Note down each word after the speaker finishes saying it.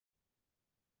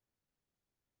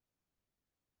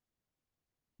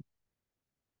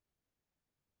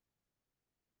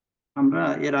আমরা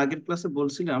এর আগের ক্লাসে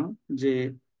বলছিলাম যে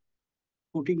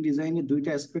ফুটিং ডিজাইনের দুইটা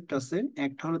অ্যাসপেক্ট আছে।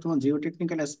 একটা হলো তোমার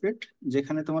জিওটেকনিক্যাল অ্যাসপেক্ট,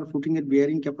 যেখানে তোমার ফুটিং এর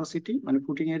বিয়ারিং ক্যাপাসিটি, মানে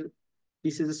ফুটিং এর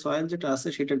নিচে যে সয়েল যেটা আছে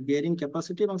সেটার বিয়ারিং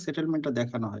ক্যাপাসিটি এবং সেটেলমেন্টটা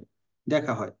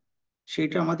দেখা হয়।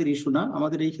 সেইটা আমাদের ইস্যু না।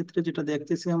 আমাদের এই ক্ষেত্রে যেটা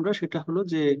দেখতেছি আমরা সেটা হলো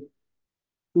যে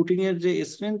ফুটিং এর যে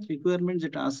স্ট্রেংথ রিকোয়ারমেন্ট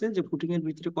যেটা আছে, যে ফুটিং এর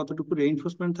ভিতরে কতটুকু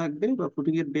রেইনফোর্সমেন্ট থাকবে, বা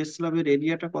ফুটিং এর বেস স্ল্যাবের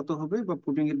এরিয়াটা কত হবে, বা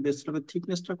ফুটিং এর বেস স্ল্যাবের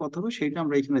থিকনেসটা কত হবে, সেটা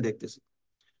আমরা এখানে দেখতেছি।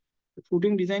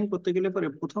 ফুটিং ডিজাইন করতে গেলে পরে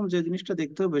প্রথম যে জিনিসটা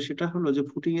দেখতে হবে সেটা হলো যে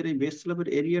ফুটিং এর এই বেস স্ল্যাবের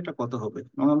এরিয়াটা কত হবে।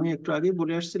 এবং আমি একটু আগেই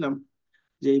বলে আসছিলাম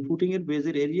যে এই ফুটিং এর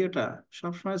বেজের এরিয়াটা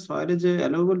সবসময় সয়েলে যে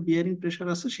অ্যালাউবল বিয়ারিং প্রেশার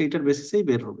আছে সেইটার বেসিসেই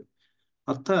বের হবে।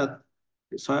 অর্থাৎ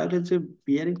সয়েলের যে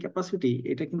বিয়ারিং ক্যাপাসিটি,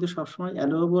 এটা কিন্তু সবসময়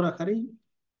অ্যালাউবল আকারেই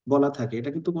বলা থাকে।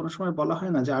 এটা কিন্তু কোনো সময় বলা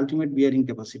হয় না যে আলটিমেট বিয়ারিং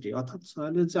ক্যাপাসিটি। অর্থাৎ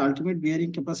সয়েলের যে আলটিমেট বিয়ারিং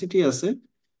ক্যাপাসিটি আছে,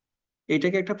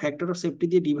 এটাকে একটা ফ্যাক্টর অফ সেফটি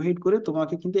দিয়ে ডিভাইড করে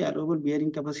তোমাকে কিন্তু অ্যালাউবল বিয়ারিং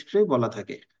ক্যাপাসিটিটাই বলা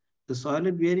থাকে। তো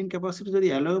সয়েলের বিয়ারিং ক্যাপাসিটি যদি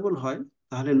অ্যালাউবল হয়,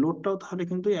 তাহলে লোডটাও তাহলে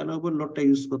কিন্তু অ্যালাউবল লোডটা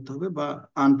ইউজ করতে হবে, বা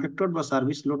আনফ্যাক্টরড বা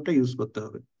সার্ভিস লোডটা ইউজ করতে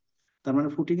হবে। তার মানে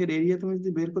ফুটিং এর এরিয়া তুমি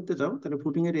যদি বের করতে চাও, তাহলে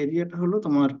ফুটিং এর এরিয়াটা হলো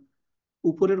তোমার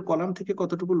উপরের কলাম থেকে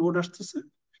কতটুকু লোড আসতেছে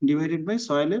ডিভাইডেড বাই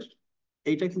সয়েলের।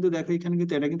 এইটা কিন্তু দেখো, এখানে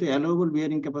কিন্তু এটা কিন্তু অ্যালাউবল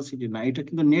বিয়ারিং ক্যাপাসিটি না, এটা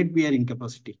কিন্তু নেট বিয়ারিং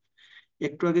ক্যাপাসিটি।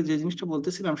 একটু আগে যে জিনিসটা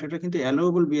বলতেছিলাম সেটা কিন্তু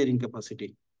অ্যালাউবল বিয়ারিং ক্যাপাসিটি।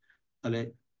 তাহলে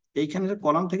এইখানে যে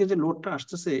কলাম থেকে যে লোডটা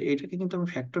আসতেছে, এটাকে কিন্তু আমি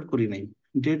ফ্যাক্টর করি নাই।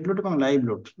 ডেড লোড এবং লাইভ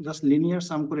লোড জাস্ট লিনিয়ার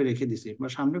সাম করে রেখে দিছি, বা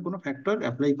সামনে কোনো ফ্যাক্টর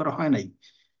অ্যাপ্লাই করা হয় নাই।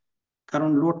 কারণ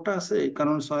লোডটা আছে,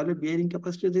 কারণ সয়েলের বিয়ারিং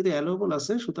ক্যাপাসিটি যদি অ্যালাউবল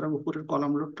আছে, সুতরাং উপরের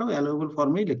কলাম লোডটাও অ্যালাউবল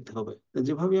ফর্মেই লিখতে হবে। তো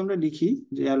যেভাবে আমরা লিখি,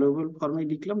 যে অ্যালাউবল ফর্মেই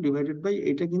লিখলাম ডিভাইডেড বাই,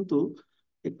 এটা কিন্তু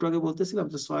একটু আগে বলতেছিলাম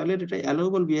যে সয়েলের এটা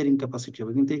অ্যালাউবল বিয়ারিং ক্যাপাসিটি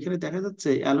হবে, কিন্তু এখানে দেখা যাচ্ছে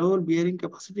অ্যালাউবল বিয়ারিং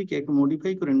ক্যাপাসিটিকে একটু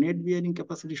মডিফাই করে নেট বিয়ারিং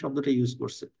ক্যাপাসিটি শব্দটা ইউজ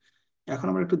করছে। এখন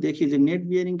আমরা একটু দেখি যে নেট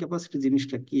বিয়ারিং ক্যাপাসিটি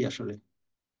জিনিসটা কি আসলে।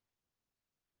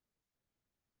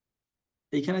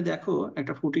 এইখানে দেখো,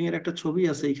 একটা ফুটিং এর একটা ছবি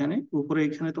আছে। এখানে উপরে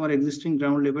এখানে তোমার এক্সিস্টিং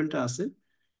গ্রাউন্ড লেভেলটা আছে।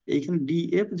 এইখানে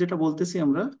ডিএফ যেটা বলতেছি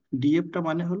আমরা, ডিএফটা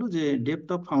মানে হলো যে depth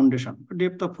of foundation,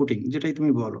 depth of footing, যেটাই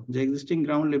তুমি বলো, যে এক্সিস্টিং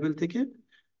গ্রাউন্ড লেভেল থেকে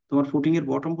তোমার ফুটিং এর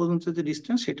বটম পর্যন্ত যে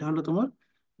ডিস্টেন্স, সেটা হলো তোমার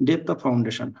ডেপথ অফ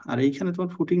ফাউন্ডেশন। আর এইখানে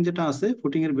তোমার ফুটিং যেটা আছে,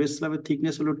 ফুটিং এর বেস স্ল্যাবের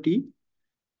থিকনেস হলো টি।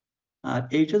 আর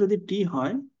এইটা যদি টি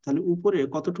হয়, তাহলে উপরে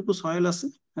কতটুকু সয়েল আছে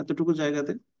এতটুকু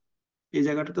জায়গাতে। এই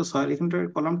জায়গাটা তো সয়েল, এখানটার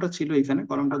কলামটা ছিল, এখানে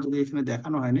কলামটা যদি এখানে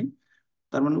দেখানো হয়নি,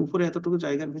 তার মানে উপরে এতটুকু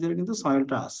জায়গার ভিতরে কিন্তু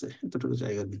সয়েলটা আছে, এতটুকু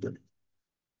জায়গার ভিতরে।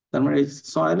 তার মানে এই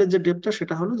সয়েলের যে ডেপটা,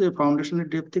 সেটা হলো যে ফাউন্ডেশনের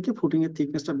ডেপ থেকে ফুটিং এর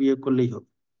থিকনেসটা বিয়োগ করলেই হবে।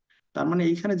 তার মানে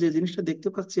এইখানে যে জিনিসটা দেখতে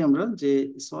পাচ্ছি আমরা, যে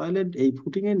সয়েলের এই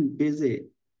ফুটিং এর বেজে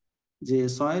যে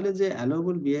সয়েলের যে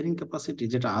অ্যালাউবল বিয়ারিং ক্যাপাসিটি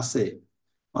যেটা আছে,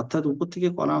 অর্থাৎ উপর থেকে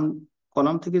কলাম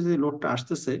কলাম থেকে যে লোডটা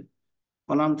আসতেছে,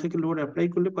 কলাম থেকে লোড অ্যাপ্লাই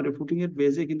করলে পরে ফুটিং এর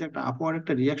বেজে কিন্তু একটা আপওয়ার্ড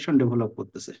একটা রিয়াকশন ডেভেলপ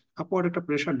করতেছে, আপওয়ার্ড একটা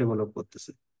প্রেশার ডেভেলপ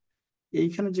করতেছে।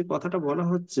 এইখানে যে কথাটা বলা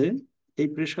হচ্ছে, এই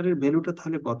প্রেশারের ভ্যালুটা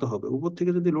তাহলে কত হবে। উপর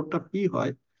থেকে যদি লোডটা পি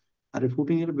হয়, আর এই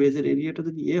ফুটিং এর বেজের এরিয়াটা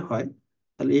যদি এ হয়,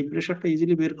 তাহলে এই প্রেশারটা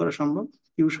ইজিলি বের করা সম্ভব।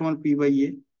 কিউ সমান পি বাই এ,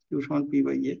 কিউ সমান পি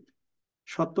বাই এ।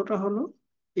 সত্যটা হলো,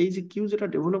 এই যে কিউ যেটা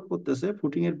ডেভেলপ করতেছে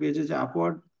ফুটিং এর বেজে, যে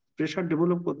আপওয়ার্ড প্রেশার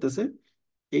ডেভেলপ করতেছে,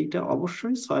 এইটা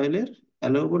অবশ্যই সয়েলের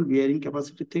অ্যালাউবল বিয়ারিং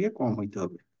ক্যাপাসিটি থেকে কম হইতে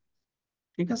হবে।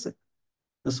 ঠিক আছে?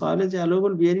 সয়েলের যে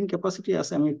অ্যালাউবল বিয়ারিং ক্যাপাসিটি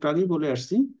আছে, আমি একটু আগেই বলে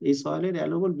আসছি, এই সয়েলের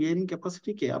অ্যালাউবল বিয়ারিং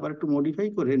ক্যাপাসিটিকে আবার একটু মডিফাই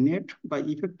করে নেট বা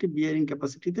ইফেক্টিভ বিয়ারিং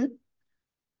ক্যাপাসিটিতে,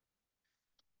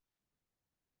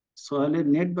 সয়েলের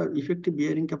নেট বা ইফেক্টিভ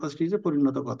বিয়ারিং ক্যাপাসিটিতে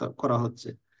পরিণত করা হচ্ছে।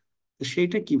 তো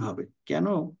সেইটা কিভাবে, কেন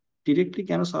ডিরেক্টলি,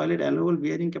 কেন সয়েলের অ্যালাউবল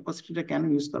বিয়ারিং ক্যাপাসিটিটা কেন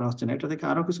ইউজ করা হচ্ছে না, এটা থেকে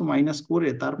আরো কিছু মাইনাস করে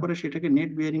তারপরে সেটাকে নেট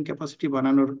বিয়ারিং ক্যাপাসিটি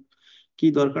বানানোর কি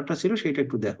দরকারটা ছিল, সেটা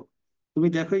একটু দেখো। তুমি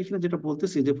দেখো এখানে যেটা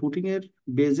বলতেছি, যে ফুটিং এর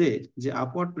বেজে যে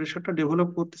আপওয়ার্ড প্রেশারটা ডেভেলপ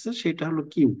করতেছে, সেটা হলো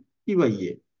কিউ, পি বাই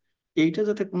এ। এইটা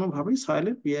যাতে কোনোভাবেই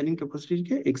সয়েলের বিয়ারিং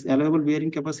ক্যাপাসিটিকে, অ্যালাউবল বিয়ারিং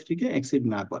ক্যাপাসিটিকে এক্সিড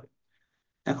না করে।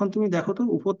 এখন তুমি দেখো তো,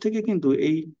 উপর থেকে কিন্তু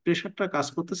এই প্রেশারটা কাজ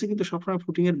করতেছে কিন্তু সবসময়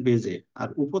ফুটিং এর বেজে। আর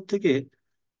উপর থেকে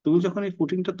তুমি যখন এই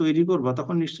ফুটিংটা তৈরি করবা,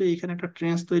 তখন নিশ্চয়ই এখানে একটা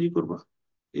ট্রেন্স তৈরি করবা।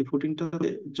 এই ফুটিংটা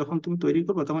যখন তুমি তৈরি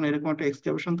করবা, তখন এরকম একটা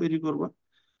এক্সকাভেশন তৈরি করবা।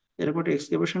 এরকম একটা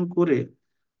এক্সকাভেশন করে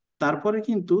তারপরে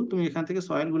কিন্তু তুমি এখান থেকে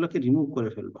সয়েল গুলোকে রিমুভ করে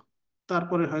ফেলবা।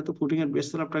 তারপরে হয়তো ফুটিং এর বেস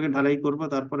স্ল্যাবটাকে ঢালাই করবা,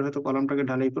 তারপরে হয়তো কলামটাকে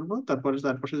ঢালাই করবা, তারপরে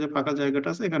চারপাশে যে ফাঁকা জায়গাটা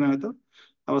আছে এখানে হয়তো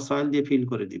আবার সয়েল দিয়ে ফিল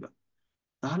করে দিবা।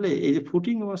 তাহলে এই যে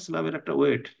ফুটিং এবং স্ল্যাবের একটা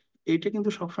ওয়েট, এইটা কিন্তু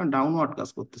সবসময় ডাউনওয়ার্ড কাজ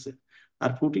করতেছে।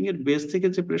 আর ফুটিং এর বেস থেকে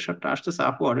যে প্রেশারটা আসতেছে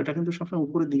আপওয়ার্ড, এটা কিন্তু সবসময়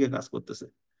উপরের দিকে কাজ করতেছে।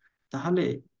 তাহলে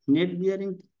নেট বিয়ারিং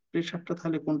প্রেশারটা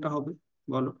তাহলে কোনটা হবে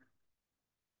বলো।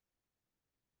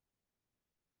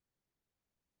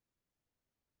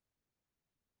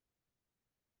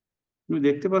 তুমি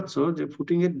দেখতে পাচ্ছ যে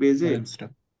ফুটিং এর বেজে, ব্যালেন্সটা।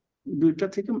 দুইটা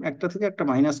থেকে একটা থেকে একটা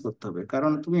মাইনাস করতে হবে,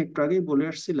 কারণ তুমি একটু আগেই বলে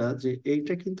আসছিলা যে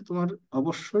এইটা কিন্তু তোমার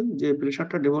অবশ্যই যে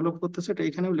প্রেশারটা ডেভেলপ করতেছে এটা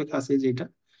এখানেও লেখা আছে যে এটা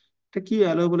কি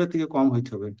অ্যালাউবলের থেকে কম হইতে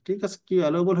হবে, ঠিক আছে, কি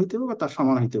অ্যালাউবল হইতে হবে বা তার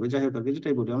সমান হইতে হবে, যাই হোক আর কি,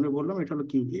 যেটাই বলি আমরা বললাম এটা হলো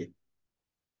কিউ এ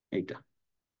এইটা।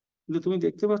 কিন্তু তুমি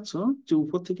দেখতে পাচ্ছ যে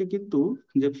উপর থেকে কিন্তু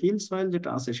যে ফিল সয়েল যেটা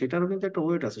আছে সেটারও কিন্তু একটা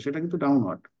ওয়েট আছে, সেটা কিন্তু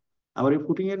ডাউনওয়ার্ড। আবার এই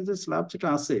ফুটিং এর যে স্ল্যাব যেটা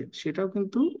আছে সেটাও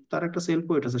কিন্তু তার একটা সেলফ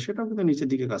ওয়েট আছে, সেটাও কিন্তু নিচের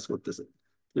দিকে কাজ করতেছে।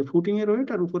 ফুটিং এর ওয়েট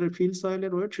আর উপরে ফিল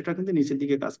সয়েলের ওয়েট সেটা কিন্তু নিচের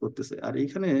দিকে কাজ করতেছে, আর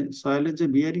এইখানে সয়েলের যে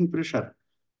বিয়ারিং প্রেসার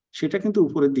সেটা কিন্তু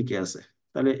উপরের দিকে আছে।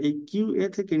 তাহলে এই কিউ এ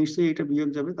থেকে নিশ্চয়ই এটা বিয়োগ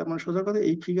যাবে, তার মানে সোজা কথা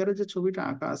এই ফিগারে যে ছবিটা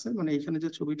আঁকা আছে, মানে এইখানে যে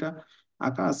ছবিটা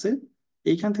আঁকা আছে,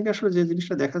 এইখান থেকে আসলে যে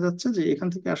জিনিসটা দেখা যাচ্ছে যে এখান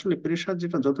থেকে আসলে প্রেসার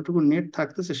যেটা যতটুকু নেট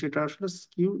থাকতেছে সেটা আসলে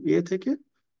কিউ এ থেকে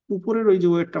উপরের ওই যে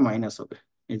ওয়েটটা মাইনাস হবে।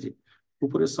 এই যে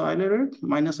উপরে সয়েলের ওয়েট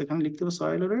মাইনাস, এখানে লিখতে হবে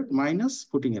সয়েলের ওয়েট মাইনাস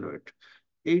ফুটিং এর ওয়েট,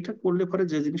 এইটা করলে পরে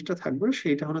যে জিনিসটা থাকবে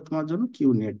সেইটা হলো তোমার জন্য কিউ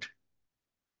নেট।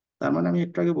 তার মানে আমি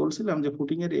একটু আগে বলছিলাম যে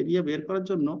ফুটিং এর এরিয়া বের করার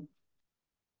জন্য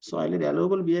সয়েলের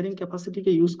অ্যালোয়েবল বিয়ারিং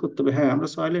ক্যাপাসিটিকে ইউজ করতে হবে। হ্যাঁ, আমরা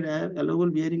সয়েলের অ্যালোয়েবল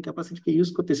বিয়ারিং ক্যাপাসিটিকে ইউজ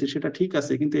করতেছি, সেটা ঠিক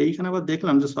আছে, কিন্তু এইখানে আবার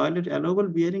দেখলাম যে সয়েলের অ্যালোয়েবল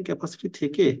বিয়ারিং ক্যাপাসিটি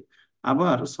থেকে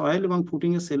আবার সয়েল এবং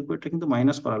ফুটিং এর সেলফ ওয়েটটা কিন্তু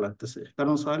মাইনাস করা লাগতেছে,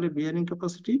 কারণ সয়েলের বিয়ারিং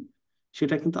ক্যাপাসিটি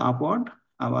সেটা কিন্তু আপওয়ার্ড,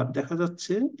 আবার দেখা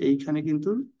যাচ্ছে এইখানে কিন্তু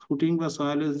ফুটিং বা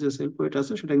সয়েলের যে সেলফ ওয়েট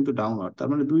আছে সেটা কিন্তু ডাউনওয়ার্ড। তার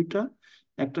মানে দুইটা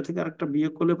একটা থেকে আরেকটা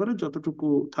বিয়োগ করলে পরে যতটুকু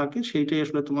থাকে সেইটাই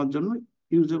আসলে তোমার জন্য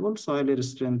ইউজেবল সয়েলের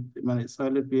স্ট্রেংথ, মানে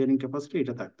সয়েলের বিয়ারিং ক্যাপাসিটি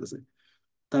এটা থাকতেছে।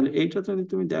 তাহলে এইটা যদি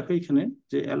তুমি দেখো এখানে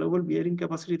যে অ্যালোবল বিয়ারিং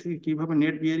ক্যাপাসিটি থেকে কিভাবে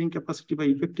নেট বিয়ারিং ক্যাপাসিটি বা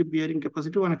ইফেক্টিভ বিয়ারিং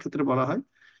ক্যাপাসিটি অনেক ক্ষেত্রে বলা হয়,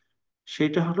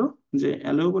 সেটা হলো যে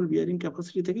অ্যালোবল বিয়ারিং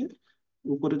ক্যাপাসিটি থেকে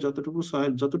উপরে যতটুকু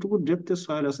সয়েল, যতটুকু ডেপথের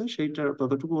সয়েল আছে সেইটা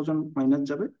ততটুকু ওজন মাইনাস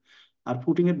যাবে, আর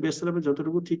ফুটিং এর বেস স্ল্যাবে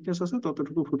যতটুকু থিকনেস আছে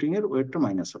ততটুকু ফুটিং এর ওয়েটটা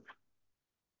মাইনাস হবে।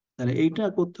 তাহলে এইটা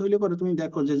করতে হইলে পরে তুমি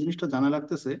দেখো যে জিনিসটা জানা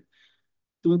লাগতেছে,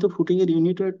 তুমি তো ফুটিং এর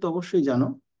ইউনিট ওয়েট তো অবশ্যই জানো,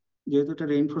 যেহেতু এটা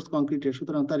রেইনফোর্স কংক্রিটের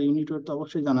সুতরাং তার ইউনিট ওয়েট তো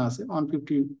অবশ্যই জানা আছে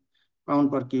 150 পাউন্ড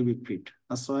পার কিউবিক ফিট।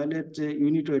 আর সয়েলের যে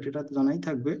ইউনিট ওয়েট এটা তো জানাই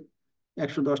থাকবে,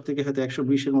 110 থেকে হয়তো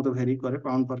 120-এর মতো ভ্যারি করে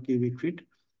পাউন্ড পার কিউবিক ফিট।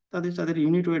 তাদের তাদের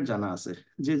ইউনিট ওয়েট জানা আছে।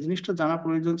 যে জিনিসটা জানা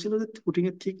প্রয়োজন ছিল যে ফুটিং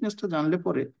এর থিকনেসটা জানলে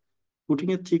পরে ফুটিং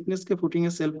এর থিকনেসকে ফুটিং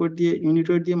এর সেলফ ওয়েট দিয়ে ইউনিট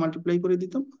ওয়েট দিয়ে মাল্টিপ্লাই করে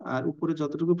দিতাম, আর উপরে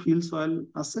যতটুকু ফিল সয়েল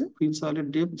আছে ফিল সয়েলের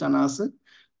ডেপথ জানা আছে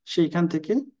সেইখান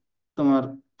থেকে তোমার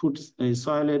ফুট এই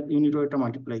সয়েলের ইউনিট ওয়েটটা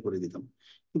মাল্টিপ্লাই করে দিতাম।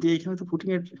 কিন্তু এইখানে তো ফুটিং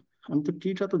এর আমি তো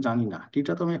টিটা তো জানি না,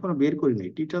 টিটা তো আমি এখনো বের করি নাই,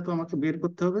 টিটা তো আমাকে বের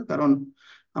করতে হবে, কারণ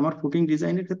আমার ফুটিং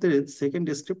ডিজাইনের ক্ষেত্রে সেকেন্ড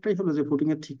স্টেপটাই হলো যে ফুটিং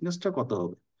এর থিকনেসটা কত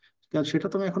হবে, কারণ সেটা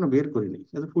তো আমি এখনো বের করিনি।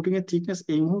 ফুটিং এর থিকনেস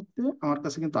এই মুহূর্তে আমার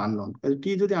কাছে কিন্তু আননোন, টি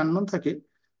যদি আননোন থাকে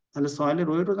তাহলে সয়েলের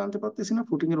ওয়েটও জানতে পারতেছি না,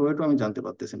 ফুটিং এর ওয়েটও আমি জানতে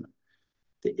পারতেছি না।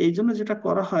 তো এই জন্য যেটা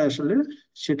করা হয় আসলে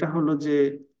সেটা হলো যে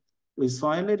ওই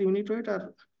সয়েলের ইউনিট ওয়েট আর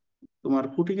তোমার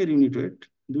ফুটিং এর ইউনিট ওয়েট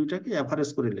দুইটাকে অ্যাভারেজ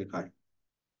করে লেখা হয়।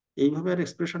 এইভাবে আর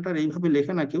এক্সপ্রেশনটা আর এইভাবে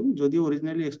লেখে না কেউ, যদিও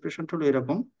অরিজিনালি এক্সপ্রেশনটা হলো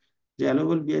এরকম যে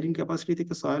অ্যালোয়েবল বিয়ারিং ক্যাপাসিটি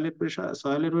থেকে সয়েলের প্রেশার,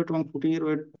 সয়েলের ওয়েট এবং ফুটিং এর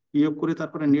ওয়েট বিয়োগ করে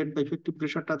তারপরে নেট বা ইফেক্টিভ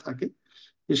প্রেশারটা থাকে,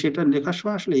 যে সেটা লেখার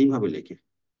সময় আসলে এইভাবে লেখে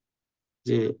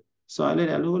যে সয়েলের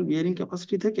অ্যালোয়েবল বিয়ারিং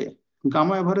ক্যাপাসিটি থেকে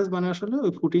গামা অ্যাভারেজ, মানে আসলে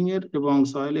ওই ফুটিং এর এবং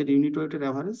সয়েলের ইউনিট ওয়েটের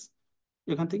অ্যাভারেজ,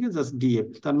 এখান থেকে জাস্ট ডিএফ,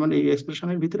 তার মানে এই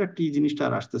এক্সপ্রেশনের ভিতরে টি জিনিসটা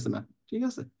আর আসতেছে না, ঠিক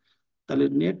আছে। তাহলে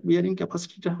নেট বিয়ারিং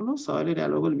ক্যাপাসিটিটা হলো সয়েলের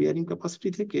অ্যালোয়েবল বিয়ারিং ক্যাপাসিটি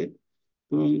থেকে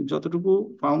তুমি যতটুকু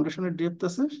ফাউন্ডেশনের ডেপথ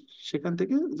আছে সেখান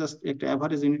থেকে জাস্ট একটা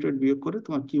অ্যাভারেজ ইউনিট ওয়েট বিয়োগ করে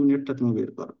তোমার কিউ নেটটা তুমি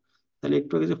বের করো। তাহলে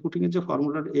একটু আগে যে ফুটিং এর যে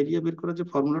ফর্মুলার এরিয়া বের করার যে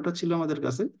ফর্মুলাটা ছিল আমাদের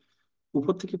কাছে,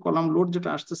 উপর থেকে কলাম লোড যেটা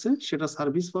আসতেছে সেটা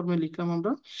সার্ভিস ফর্মে লিখলাম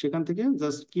আমরা, সেখান থেকে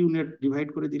জাস্ট কিউ নেট ডিভাইড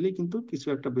করে দিলেই কিন্তু কিছু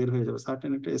একটা বের হয়ে যাবে,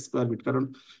 সার্টেন একটা স্কোয়ার ফিট, কারণ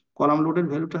কলাম লোডের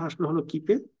ভ্যালুটা আসলে হলো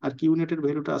কিপে আর কিউ নেটের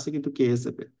ভ্যালুটা আছে কিন্তু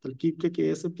কেএসএফ এ, তাহলে কিপকে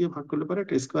কেএসএফ দিয়ে ভাগ করলে পারে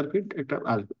একটা স্কোয়ার ফিট একটা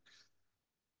আসবে,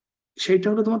 সেইটা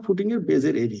হলো তোমার ফুটিং এর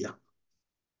বেজের এরিয়া।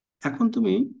 এখন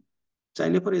তুমি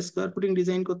চাইলে পরে স্কোয়ার ফুটিং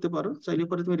ডিজাইন করতে পারো, চাইলে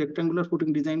পরে তুমি রেক্টাঙ্গুলার ফুটিং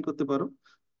ডিজাইন করতে পারো।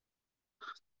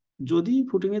 যদি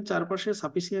ফুটিং এর চারপাশে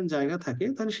সাফিসিয়েন্ট জায়গা থাকে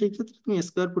তাহলে সেই ক্ষেত্রে তুমি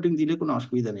স্কোয়ার ফুটিং দিলে কোনো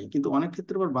অসুবিধা নেই, কিন্তু অনেক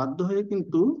ক্ষেত্রে আবার বাধ্য হয়ে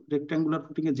কিন্তু রেক্টাঙ্গুলার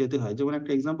ফুটিং এ যেতে হয়। যেমন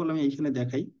একটা এক্সাম্পল আমি এইখানে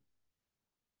দেখাই,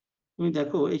 তুমি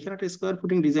দেখো এখানে একটা স্কোয়ার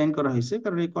ফুটিং ডিজাইন করা হয়েছে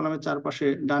কারণ এই কলামের চারপাশে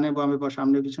ডানে বামে বা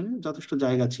সামনে পিছনে যথেষ্ট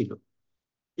জায়গা ছিল।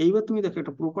 এইবার তুমি দেখো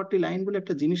একটা প্রপার্টি লাইন বলে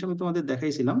একটা জিনিস আমি তোমাদের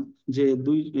দেখাইছিলাম, যে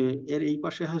এর এই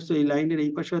পাশে হচ্ছে এই লাইনের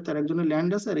এই পাশে হয়তো আরেকজনের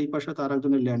ল্যান্ড আছে আর এই পাশে হয়তো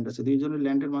আরেকজনের ল্যান্ড আছে, দুইজনের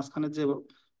ল্যান্ডের মাঝখানে যে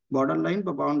বর্ডার লাইন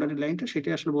বা বাউন্ডারি লাইনটা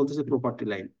সেটাই আসলে বলতেছে প্রপার্টি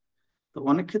লাইন। তো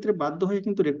অনেক ক্ষেত্রে বাধ্য হয়ে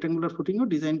কিন্তু রেক্টাঙ্গুলার ফুটিংও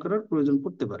ডিজাইন করার প্রয়োজন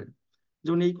পড়তে পারে।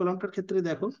 যেমন এই কলামটার ক্ষেত্রে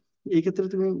দেখো, এই ক্ষেত্রে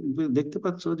তুমি দেখতে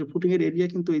পাচ্ছ যে ফুটিং এর এরিয়া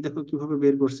কিন্তু এই দেখো কিভাবে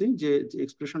বের করছি, যে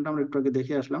এক্সপ্রেশনটা আমরা একটু আগে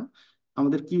দেখে আসলাম,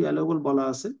 আমাদের কি অ্যালোয়েবল বলা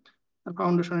আছে আর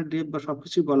ফাউন্ডেশনের ডেপ বা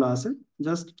সবকিছুই বলা আছে,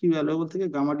 জাস্ট কিউ অ্যালোয়েবল থেকে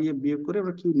গামা দিয়ে বিয়োগ করে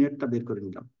আমরা কিউ নেটটা বের করে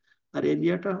নিলাম। আর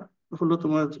এরিয়াটা হলো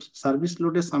তোমার সার্ভিস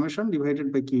লোডের summation divided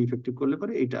by Q effective করলে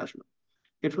পরে এইটা আসলো।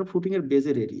 এটা হলো ফুটিং এর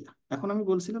বেজের এরিয়া। এখন আমি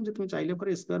বলছিলাম যে তুমি চাইলে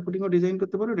পরে স্কোয়ার ফুটিংও ডিজাইন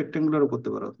করতে পারো, রেক্টাঙ্গুলারও করতে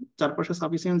পারো। চারপাশে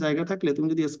সাফিসিয়েন্ট জায়গা থাকলে তুমি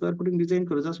যদি স্কোয়ার ফুটিং ডিজাইন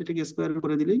করে যাও, সেটাকে স্কোয়ার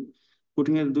করে দিলেই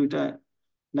ফুটিং এর দুইটা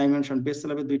ডাইমেনশন, বেস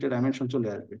স্ল্যাবের দুইটা ডাইমেনশন চলে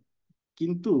আসবে।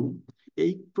 কিন্তু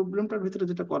এই প্রবলেমটার ভিতরে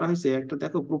যেটা করা হয়েছে, একটা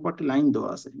দেখো প্রপার্টি লাইন দেওয়া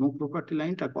আছে, এবং প্রপার্টি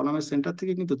লাইনটা কলামের সেন্টার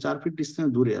থেকে কিন্তু 4 ফিট ডিস্টেন্স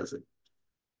দূরে আছে।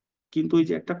 কিন্তু ওই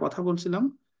যে একটা কথা বলছিলাম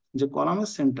যে কলামের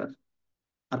সেন্টার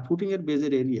আর ফুটিং এর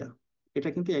বেজের এরিয়া, এটা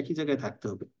কিন্তু একই জায়গায় থাকতে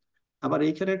হবে। আবার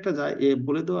এইখানে একটা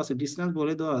বলে দেওয়া আছে, ডিস্টেন্স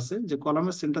বলে দেওয়া আছে যে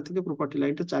কলামের সেন্টার থেকে প্রপার্টি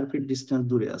লাইনটা 4 ফিট ডিস্টেন্স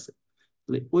দূরে আছে।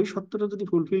 তাহলে ওই সত্যটা যদি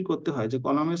ফুলফিল করতে হয় যে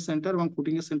কলামের সেন্টার এবং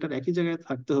ফুটিং এর সেন্টার একই জায়গায়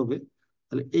থাকতে হবে,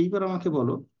 তাহলে এইবার আমাকে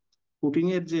বলো, ফুটিং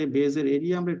এর যে বেজের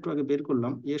এরিয়া আমরা একটু আগে বের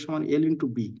করলাম, এ সমান এল ইন্টু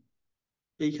বি,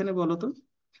 এইখানে বলো তো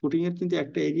ফুটিং এর কিন্তু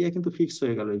একটা এরিয়া কিন্তু ফিক্স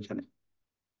হয়ে গেল এইখানে।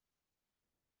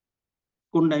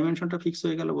 কোন ডাইমেনশনটা ফিক্স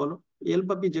হয়ে গেল বলো? এল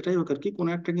বা বি যেটাই হোক আর কি, কোনো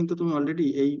একটা কিন্তু তুমি অলরেডি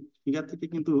এই ফিগার থেকে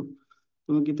কিন্তু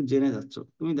তুমি কিন্তু জেনে যাচ্ছ।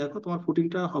 তুমি দেখো তোমার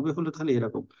ফুটিংটা হবে হলো তাহলে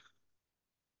এরকম,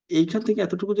 এইখান থেকে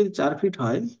এতটুকু যদি 4 ফিট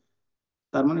হয়,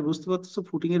 তার মানে বুঝতে পারছো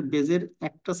ফুটিং এর বেজের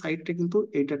একটা সাইডটা কিন্তু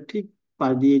এইটা ঠিক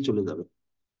পাশ দিয়েই চলে যাবে।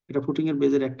 এটা ফুটিং এর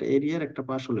বেজের একটা এরিয়ার একটা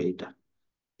পাশ হলো এইটা।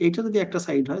 এইটা যদি একটা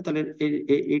সাইড হয়, তাহলে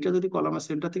এইটা যদি কলামের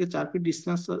সেন্টার থেকে 4 ফিট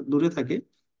ডিস্টেন্স দূরে থাকে,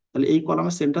 তাহলে এই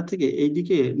কলামের সেন্টার থেকে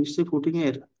এইদিকে নিশ্চয়ই ফুটিং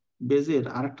এর বেজের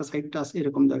আর একটা সাইডটা আছে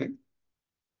এরকম জায়গায়।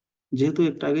 যেহেতু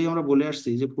একটু আগেই আমরা বলে আসছি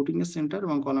যে ফুটিং এর সেন্টার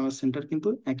এবং কলামের সেন্টার কিন্তু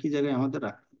একই জায়গায় আমাদের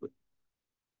রাখতে হবে।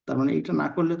 তার মানে এটা না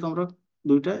করলে তো আমরা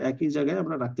দুইটা একই জায়গায়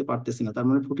আমরা রাখতে পারতেছি না। তার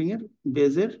মানে ফুটিং এর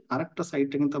বেজের আরেকটা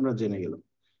সাইডটা কিন্তু আমরা জেনে গেলাম।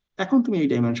 এখন তুমি এই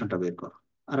ডাইমেনশনটা বের করো।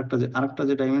 আরেকটা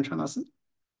যে ডাইমেনশন আছে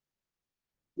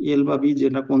এল বা বি,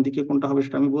 যেটা কোন দিকে কোনটা হবে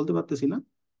সেটা আমি বলতে পারতেছি না,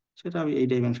 সেটা আমি এই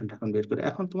ডাইমেনশনটা এখন বের করি।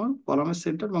 এখন তোমার কলামের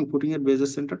সেন্টার এবং ফুটিং এর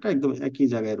বেজের সেন্টারটা একদম একই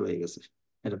জায়গায় রয়ে গেছে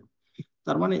এরকম।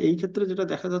 তার মানে এই ক্ষেত্রে যেটা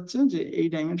দেখা যাচ্ছে যে এই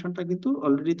ডাইমেনশনটা কিন্তু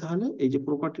অলরেডি, তাহলে এই যে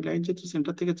প্রপার্টি লাইন যেহেতু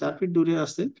সেন্টার থেকে 4 ফিট দূরে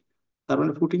আসছে, তার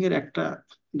মানে ফুটিং এর একটা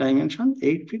ডাইমেনশন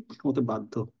 8 ফিট হতে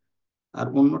বাধ্য। আর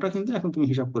অন্যটা কিন্তু এখন তুমি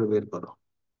হিসাব করে বের করো।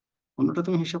 অন্যটা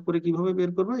তুমি হিসাব করে কিভাবে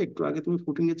বের করবে, একটু আগে তুমি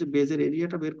ফুটিং এর যে বেজের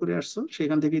এরিয়াটা বের করে আসছো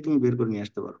সেখান থেকেই তুমি বের করে নিয়ে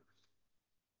আসতে পারো।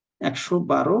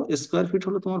 112 স্কোয়ার ফিট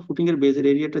হলো তোমার ফুটিং এর বেজের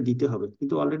এরিয়াটা দিতে হবে,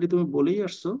 কিন্তু অলরেডি তুমি বলেই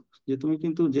আসছো যে তুমি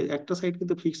কিন্তু যে একটা সাইড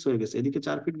কিন্তু ফিক্স হয়ে গেছে, এদিকে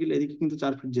 4 ফিট গেলে এদিকে কিন্তু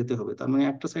 4 ফিট যেতে হবে, তার মানে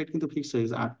একটা সাইড কিন্তু ফিক্স হয়ে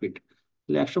গেছে 8 ফিট।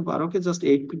 তাহলে 112কে জাস্ট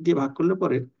 8 ফিট দিয়ে ভাগ করলে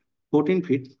পরে 14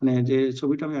 ফিট, মানে যে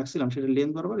ছবিটা আমি আঁকছিলাম সেটা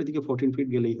লেন্থ বরাবর এদিকে 14 ফিট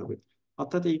গেলেই হবে।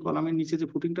 অর্থাৎ এই কলামের নিচে যে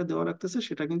ফুটিংটা দেওয়া রাখতেছে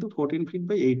সেটা কিন্তু 14 ফিট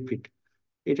বাই 8 ফিট।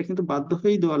 এটা কিন্তু বাধ্য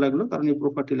হয়েই দেওয়া লাগলো, কারণ এই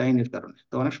প্রপার্টি লাইনের কারণে।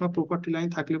 তো অনেক সময় প্রপার্টি লাইন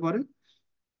থাকলে পরে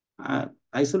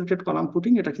আইসোলেটেড কলাম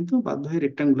পুটিং এটা কিন্তু বাধ্য হয়ে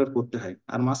রেক্টাঙ্গুলার করতে হয়।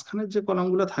 আর মাঝখানের যে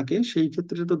কলামগুলো থাকে সেই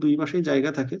ক্ষেত্রে তো দুই পাশেই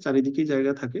জায়গা থাকে, চারিদিকেই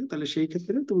জায়গা থাকে, তাহলে সেই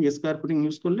ক্ষেত্রে তুমি স্কোয়ার ফুটিং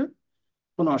ইউজ করলে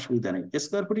কোনো অসুবিধা নেই।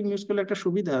 স্কোয়ার ফুটিং ইউজ করলে একটা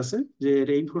সুবিধা আছে যে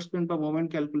রেইনফোর্সমেন্ট বা মোমেন্ট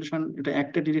ক্যালকুলেশন এটা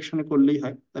একটা ডিরেকশনে করলেই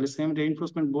হয়, তাহলে সেম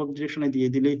রেইনফোর্সমেন্ট বোথ ডিরেকশনে দিয়ে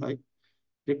দিলেই হয়।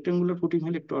 রেক্টাঙ্গুলার ফুটিং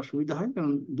হলে একটু অসুবিধা হয়,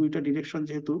 কারণ দুইটা ডিরেকশনে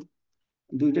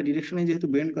যেহেতু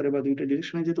বেন্ড করে বা দুইটা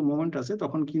ডিরেকশনে যেহেতু মোমেন্ট আছে,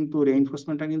 তখন কিন্তু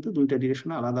রেইনফোর্সমেন্টটা কিন্তু দুইটা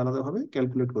ডিরেকশনে আলাদা আলাদা ভাবে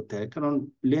ক্যালকুলেট করতে হয়, কারণ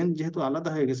লেন্থ যেহেতু আলাদা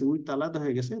হয়ে গেছে, উইডথ আলাদা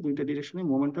হয়ে গেছে, দুইটা ডিরেকশনে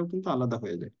মোমেন্টটাও কিন্তু আলাদা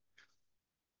হয়ে যায়।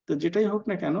 তো যেটাই হোক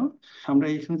না কেন, আমরা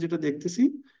এখানে যেটা দেখতেছি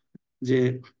যে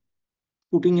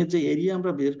ফুটিং এর যে এরিয়া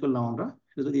আমরা বের করলাম, আমরা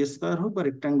সেটা যদি স্কোয়ার হোক বা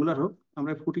রেক্টাঙ্গুলার হোক,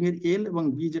 আমরা ফুটিং এর এল এবং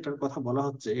বি যেটার কথা বলা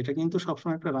হচ্ছে এটা কিন্তু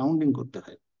সবসময় একটা রাউন্ডিং করতে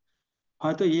হয়।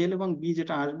 হয়তো এল এবং বি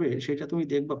যেটা আসবে সেটা তুমি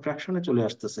দেখবা ফ্র্যাকশনে চলে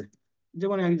আসতেছে।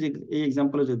 যেমন এই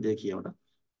এক্সাম্পলে যদি দেখি আমরা,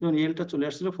 যেমন এলটা চলে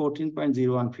আসছিল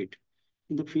 14.01 ফিট,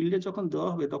 কিন্তু ফিল্ডে যখন দেওয়া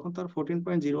হবে তখন তার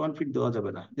 14.01 ফিট দেওয়া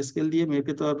যাবে না। স্কেল দিয়ে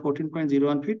মেপে তো আর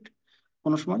 14.01 ফিট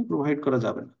কোনো সময় প্রোভাইড করা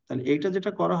যাবে না। তাহলে এইটা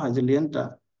যেটা করা হয় যে লেন্থটা,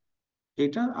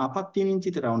 এটা আপাত 3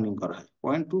 ইঞ্চিতে রাউন্ডিং করা হয়।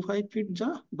 0.25 ফিট যা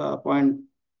বা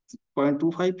পয়েন্ট টু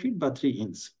ফাইভ ফিট বা 3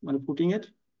 ইঞ্চ, মানে ফুটিং এর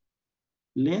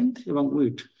লেন্থ এবং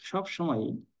উইডথ সব সময়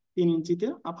 3 ইঞ্চিতে,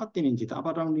 আপার 3 ইঞ্চিতে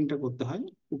আপার রাউন্ডিংটা করতে হয়।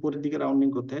 উপরের দিকে রাউন্ডিং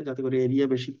করতে হয় যাতে করে এরিয়া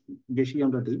বেশি বেশি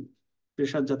আমরা দিই,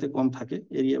 প্রেশার যাতে কম থাকে,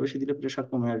 এরিয়া বেশি দিলে প্রেশার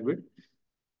কমে আসবে।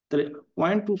 তাহলে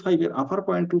 0.25 এর আপার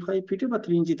 0.25 ফিটে বা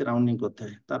 3 ইঞ্চিতে রাউন্ডিং করতে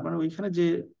হয়। তার মানে ওইখানে যে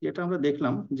এটা আমরা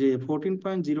দেখলাম যে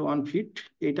 14.01 ফিট,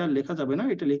 এটা লেখা যাবে না,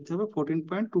 এটা লিখতে হবে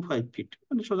 14.25 ফিট,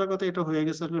 মানে সোজা কথা এটা হয়ে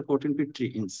গেছে আসলে 14 ফিট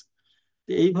 3 ইঞ্চ।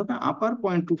 তো এইভাবে আপার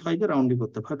 0.25-এ রাউন্ডিং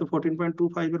করতে হবে। হয়তো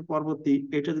 14.25 এর পরবর্তী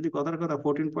এটা যদি কথার কথা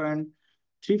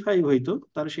 14.35 হইতো,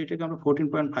 তাহলে সেটাকে আমরা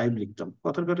 14.5 লিখতাম।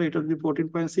 কথার কথা এটা যদি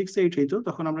 14.68 হইতো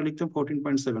তখন আমরা লিখতাম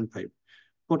 14.75।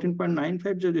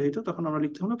 14.95 যদি হইতো তখন আমরা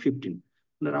লিখতাম হলো 15।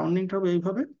 রাউন্ডিংটা হবে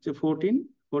এইভাবে যে 14,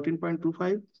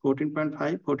 14.25,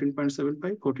 14.5,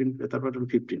 14.75, 14, তারপর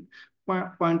 15,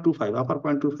 0.25 আপার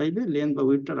 0.25-এ লেন্থ বা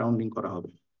উইডথটা রাউন্ডিং করা হবে।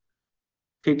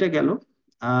 সেটা গেল।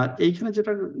 আর এইখানে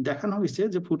যেটা দেখানো হয়েছে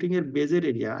যে ফুটিং এর বেজের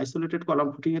এরিয়া, আইসোলেটেড কলাম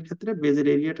ফুটিং এর ক্ষেত্রে বেজের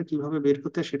এরিয়াটা কিভাবে বের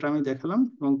করতে হয় সেটা আমি দেখালাম,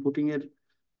 এবং ফুটিং এর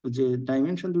যে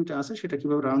ডাইমেনশন দুইটা আছে সেটা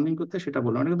কিভাবে রাউন্ডিং করতে হয় সেটা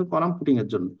বললাম। এটা কিন্তু কলাম ফুটিং এর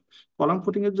জন্য। কলাম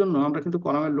ফুটিং এর জন্য আমরা কিন্তু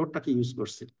কলামের লোডটাকে ইউজ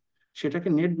করছি, সেটাকে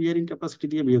নেট বিয়ারিং ক্যাপাসিটি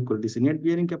দিয়ে বিয়োগ করে দিছি। নেট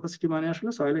বিয়ারিং ক্যাপাসিটি মানে আসলে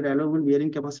সয়েলের অ্যালোয়েবল বিয়ারিং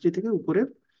ক্যাপাসিটি থেকে উপরের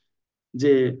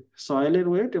যে সয়েলের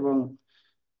ওয়েট এবং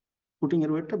ফুটিং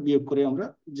এর ওয়েটটা বিয়োগ করে আমরা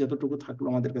যতটুকু থাকলো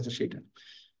আমাদের কাছে সেটা।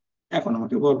 এখন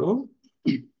আমাকে বলো,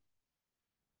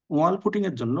 ওয়াল ফুটিং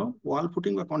এর জন্য, ওয়াল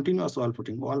ফুটিং বা কন্টিনিউয়াস ওয়াল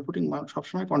ফুটিং, ওয়াল ফুটিং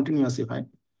সবসময় কন্টিনিউয়াসই হয়।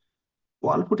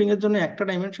 ওয়াল ফুটিং এর জন্য একটা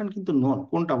ডাইমেনশন কিন্তু নোন,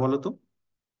 কোনটা বলো তো?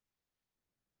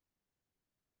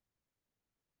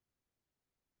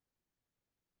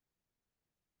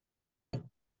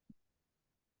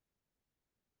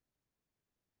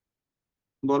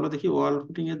 বলো দেখি, ওয়াল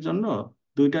ফুটিং এর জন্য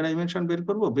দুইটা ডাইমেনশন বের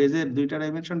করব, বেজের দুইটা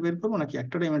ডাইমেনশন বের করবো নাকি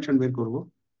একটা ডাইমেনশন বের করব?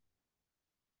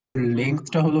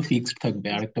 লেন্থটা হলো ফিক্সড থাকবে,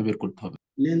 আরেকটা বের করতে হবে।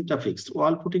 লেন্থটা ফিক্সড।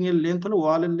 ওয়াল ফুটিং এর লেন্থ হলো,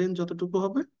 ওয়ালের লেন্থ যতটুকু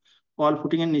হবে ওয়াল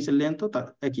ফুটিং এর নিচের লেন্থও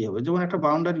একই হবে। যেমন একটা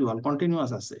বাউন্ডারি ওয়াল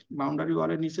কন্টিনিউয়াস আছে, বাউন্ডারি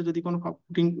ওয়ালের নিচে যদি কোনো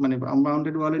ফুটিং মানে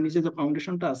বাউন্ডারি ওয়ালের নিচে যে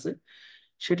ফাউন্ডেশনটা আছে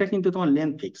সেটা কিন্তু তোমার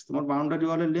লেন্থ ফিক্স। তোমার বাউন্ডারি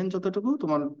ওয়ালের লেন্থ যতটুকু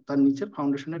তোমার তার নিচের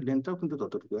ফাউন্ডেশনের লেন্থটাও কিন্তু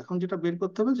ততটুকু। এখন যেটা বের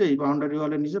করতে হবে যে এই বাউন্ডারি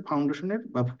ওয়ালের নিচে ফাউন্ডেশনের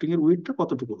বা ফুটিং এর উইডথটা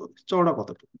কতটুকু হবে, চওড়া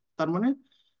কতটুকু। তার মানে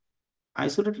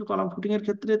আইসোলেটেড কলাম ফুটিং এর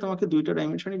ক্ষেত্রে তোমাকে দুইটা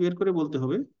ডাইমেনশনই বের করে বলতে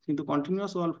হবে, কিন্তু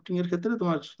কন্টিনিউয়াস ওয়াল ফুটিং এর ক্ষেত্রে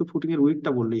তোমার শুধু ফুটিং এর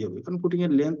উইডথটা বললেই হবে, কারণ ফুটিং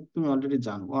এর লেন্থ তুমি অলরেডি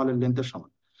জানো ওয়ালের লেন্থের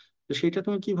সমান। তো সেইটা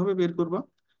তুমি কিভাবে বের করবা?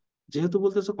 যেহেতু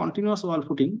বলতেছো কন্টিনিউয়াস ওয়াল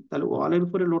ফুটিং, তাহলে ওয়ালের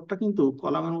উপরে লোডটা কিন্তু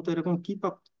কলামের মতো এরকম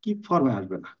কিপ ফর্মে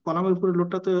আসবে না। কলামের উপরে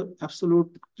লোডটা তো অ্যাবসলিউট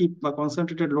কিপ বা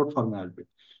কনসেন্ট্রেটেড লোড ফর্মে আসবে,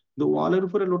 কিন্তু ওয়ালের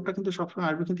উপরে লোডটা কিন্তু সবসময়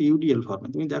আসবে কিন্তু ইউডিএল ফর্মে।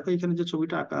 তুমি দেখো এখানে যে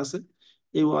ছবিটা আঁকা আছে,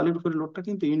 এই ওয়ালের উপরে লোডটা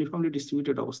কিন্তু ইউনিফর্মলি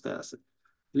ডিস্ট্রিবিউটেড অবস্থায় আছে।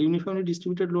 ইউনিফর্মলি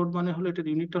ডিস্ট্রিবিউটেড লোড মানে হলো এটা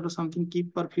ইউনিটটা হলো সামথিং কিপ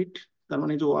পার ফিট। তার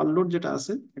মানে এই যে ওয়াল লোড যেটা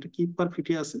আছে এটা কিপ পার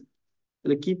ফিটে আছে।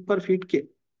 তাহলে কিপ পার ফিট কে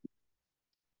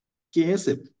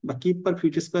কেএসএফ বা কিপ পার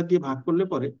ফিট স্কোয়ার দিয়ে ভাগ করলে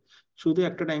পরে শুধু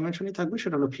একটা ডাইমেনশনই থাকবে,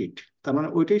 সেটা হলো ফিট। তার মানে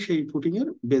ওইটাই সেই ফুটিং এর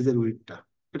বেজের উইডথটা।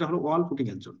 এটা হলো ওয়াল ফুটিং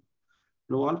এর জন্য।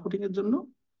 ওয়াল ফুটিং এর জন্য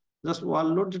জাস্ট ওয়াল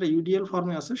লোড যেটা ইউডিএল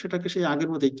ফর্মে আছে সেটাকে সেই আগের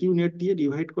মধ্যে কিউ নেট দিয়ে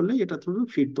ডিভাইড করলে এটা থ্রু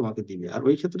ফিট তোমাকে দিবে। আর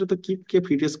ওই ক্ষেত্রে তো কিপ কে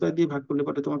ফিট স্কোয়ার দিয়ে ভাগ করলে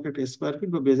পরে তোমাকে একটা স্কোয়ার ফিট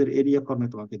বা বেজের এরিয়া ফর্মে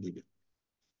তোমাকে দিবে।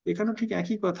 এখানে ঠিক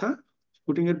একই কথা,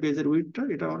 ফুটিং এর বেজের উইডথটা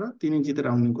এটা আমরা 3 ইঞ্চিতে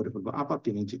রাউন্ডিং করে ফেলবো, আপার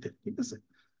 3 ইঞ্চিতে, ঠিক আছে?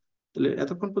 তাহলে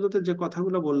এতক্ষণ পর্যন্ত যে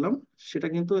কথাগুলো বললাম সেটা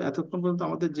কিন্তু এতক্ষণ পর্যন্ত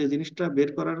আমাদের যে জিনিসটা বের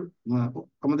করার আহ,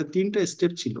 আমাদের তিনটা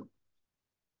স্টেপ ছিল।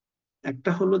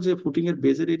 একটা হলো যে ফুটিং এর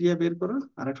বেজের এরিয়া বের করা,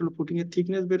 আর একটা হলো ফুটিং এর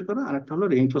থিকনেস বের করা, আর একটা হলো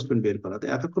রেইনফোর্সমেন্ট বের করা। তো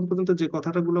এতক্ষণ পর্যন্ত যে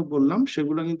কথাটাগুলো বললাম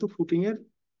সেগুলো কিন্তু ফুটিং এর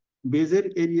বেজের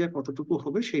এরিয়া কতটুকু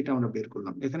হবে সেটা আমরা বের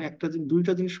করলাম। এখানে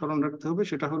দুইটা জিনিস স্মরণ রাখতে হবে,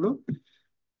 সেটা হলো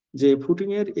যে ফুটিং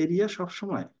এর এরিয়া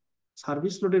সবসময়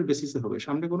সার্ভিস লোডের বেসিসে হবে,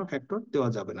 সামনে কোনো ফ্যাক্টর দেওয়া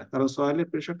যাবে না, কারণ সয়েলের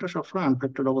প্রেশারটা সবসময়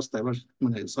আনফ্যাক্টর অবস্থায় বা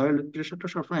মানে সয়েল প্রেশারটা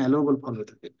সবসময় অ্যালোয়েবল ফর্মে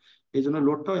থাকে, এই জন্য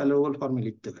লোডটাও অ্যালোয়েবল ফর্মে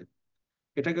লিখতে হয়।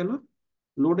 এটা গেল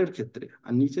লোডের ক্ষেত্রে।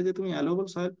 আর নিচে যে তুমি অ্যালোয়েবল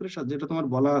সয়েল প্রেশার যেটা তোমার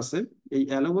বলা আছে, এই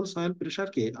অ্যালোয়েবল সয়েল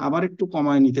প্রেশারকে আবার একটু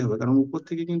কমায় নিতে হবে, কারণ উপর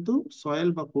থেকে কিন্তু সয়েল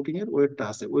বা ফুটিং এর ওয়েটটা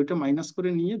আছে, ওইটা মাইনাস করে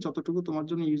নিয়ে যতটুকু তোমার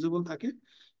জন্য ইউজেবল থাকে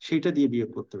সেইটা দিয়ে বিয়োগ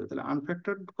করতে হবে। তাহলে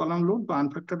আনফ্যাক্টরড কলাম লোড বা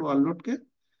আনফ্যাক্টরড ওয়াল লোডকে,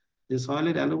 যে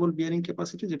সয়েলের অ্যালোবল বিয়ারিং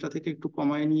ক্যাপাসিটি যেটা থেকে একটু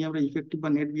কমায় নিয়ে আমরা ইফেক্টিভ বা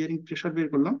নেট বিয়ারিং প্রেশার বের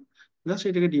করলাম, জাস্ট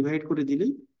এটাকে ডিভাইড করে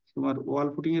দিলেই তোমার ওয়াল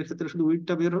ফুটিং এর ক্ষেত্রে শুধু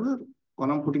উইডটা বের হবে, আর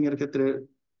কলাম ফুটিং এর ক্ষেত্রে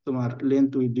তোমার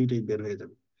লেন্থ উইড দুইটাই বের হয়ে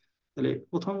যাবে। তাহলে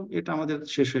প্রথম এটা আমাদের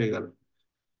শেষ হয়ে গেল।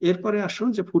 এরপরে আসো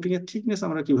যে ফুটিং এর থিকনেস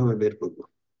আমরা কিভাবে বের করব।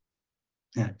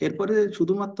 হ্যাঁ, এরপরে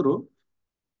শুধুমাত্র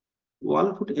ওয়াল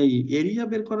ফুট এই এরিয়া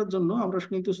বের করার জন্য আমরা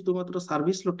কিন্তু শুধুমাত্র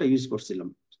সার্ভিস লোডটা ইউজ করছিলাম,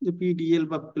 যে পিডিএল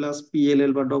বা প্লাস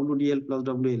পিএলএল বা ডব্লিউডিএল প্লাস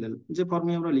ডব্লিউএলএল যে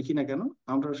ফর্মে আমরা লিখি না কেন,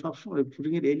 আমরা সব সময়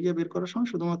ফুটিং এর এরিয়া বের করার সময়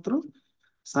শুধুমাত্র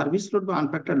সার্ভিস লোড বা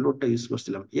আনফ্যাক্টর লোডটা ইউজ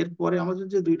করছিলাম। এরপরে আমাদের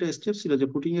যে দুইটা স্টেপ ছিল, যে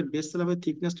ফুটিং এর বেস স্ল্যাবের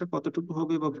থিকনেসটা কতটুকু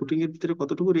হবে বা ফুটিং এর ভিতরে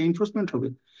কতটুকু রেইনফোর্সমেন্ট হবে,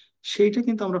 সেইটা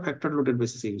কিন্তু আমরা ফ্যাক্টর লোডের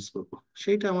বেসিসে ইউজ করবো।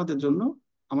 সেইটা আমাদের জন্য,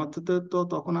 আমাদের তো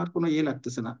তখন আর কোনো ইয়ে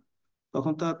লাগতেছে না,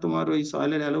 তখন তো আর তোমার ওই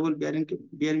সয়েলের অ্যালোবল বিয়ারিং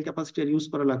বিয়ারিং ক্যাপাসিটি ইউজ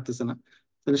করা লাগতেছে না।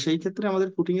 তাহলে সেই ক্ষেত্রে আমাদের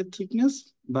ফুটিং এর থিকনেস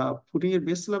বা ফুটিং এর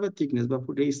বেস স্ল্যাবের থিকনেস বা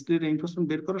স্টিলের রেইনফোর্সমেন্ট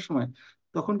বের করার সময়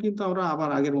তখন কিন্তু আমরা আবার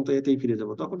আগের মতো এতেই ফিরে যাব।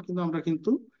 তখন কিন্তু আমরা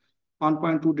কিন্তু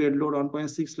 1.2 ডেড লোড,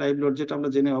 1.6 লাইভ লোড যেটা আমরা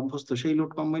জেনে অভ্যস্ত, সেই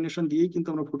লোড কম্বাইনেশন দিয়েই কিন্তু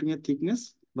আমরা ফুটিং এর থিকনেস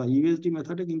বা ইউএসডি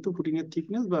মেথডে কিন্তু ফুটিং এর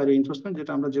থিকনেস বা রেইনফোর্সমেন্ট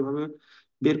যেটা আমরা যেভাবে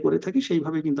বের করে থাকি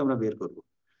সেইভাবে কিন্তু আমরা বের করব।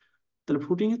 তাহলে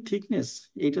ফুটিং এর থিকনেস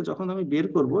এইটা যখন আমি বের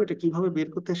করব, এটা কিভাবে বের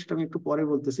করতে হয় সেটা আমি একটু পরে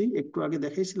বলতেছি। একটু আগে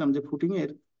দেখাইছিলাম যে ফুটিং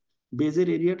এর বেজের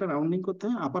এরিয়াটা রাউন্ডিং করতে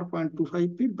হয় আপার 0.25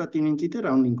 ফিট বা 3 ইঞ্চিতে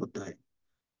রাউন্ডিং করতে হয়।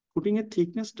 ফুটিং এর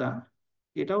থিকনেসটা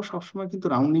এটাও সবসময় কিন্তু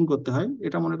রাউন্ডিং করতে হয়।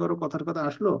 এটা মনে করো কথার কথা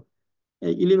আসলো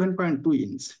এই 11.2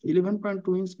 ইঞ্চ,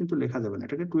 11.2 ইঞ্চ কিন্তু লেখা যাবে না,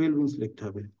 এটাকে 12 ইঞ্চ লিখতে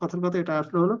হবে। কথার কথা এটা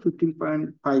আসলে হলো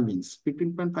 15.5 ইঞ্চ,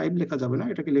 15.5 লেখা যাবে না,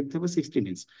 এটাকে লিখতে হবে 16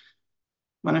 ইঞ্চ।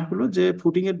 মানে হলো যে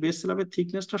ফুটিং এর বেস স্ল্যাবের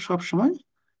থিকনেসটা সবসময়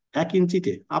 1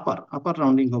 ইঞ্চিতে, আপার আপার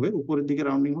রাউন্ডিং হবে, উপরের দিকে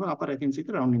রাউন্ডিং হবে, আপার 1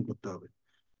 ইঞ্চিতে রাউন্ডিং করতে হবে।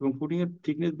 এবং ফুটিং এর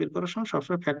থিকনেস বের করার সময়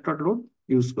সবসময় ফ্যাক্টর লোড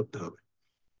ইউজ করতে হবে।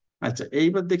 আচ্ছা,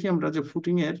 এইবার দেখি আমরা যে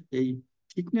ফুটিং এর এই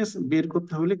থিকনেস বের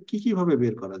করতে হলে কি কি ভাবে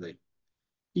বের করা যায়,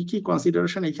 কি কি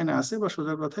কনসিডারেশন এখানে আছে, বা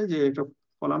সোজা কথায় যে এটা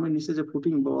কলামের নিচে যে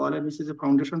ফুটিং বা ওয়ালের নিচে যে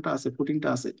ফাউন্ডেশনটা আছে, ফুটিংটা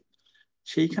আছে,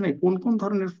 সেইখানে কোন কোন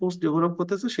ধরনের ফোর্স ডেভেলপ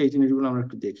করতেছে সেই জিনিসগুলো আমরা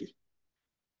একটু দেখি।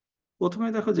 প্রথমে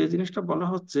দেখো যে জিনিসটা বলা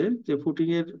হচ্ছে যে ফুটিং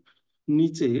এর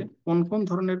নিচে কোন কোন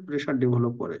ধরনের প্রেসার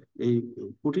ডেভেলপ করে, এই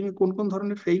ফুটিং এ কোন কোন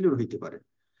ধরনের ফেইলিওর হইতে পারে।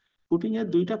 ফুটিং এর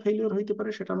দুইটা ফেইলিওর হইতে পারে,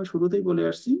 সেটা আমি শুরুতেই বলে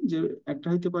আসছি, যে একটা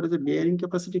হইতে পারে যে বেয়ারিং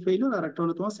ক্যাপাসিটি ফেইলিওর, আর একটা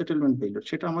হলো তোমার সেটেলমেন্ট ফেইলিওর।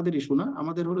 সেটা আমাদের ইস্যু না,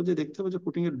 আমাদের হলো যে দেখতে হবে যে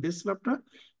ফুটিং এর বেস স্ল্যাবটা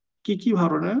কি কি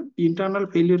ধরনের ইন্টারনাল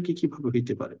ফেইলিওর কি কি ভাবে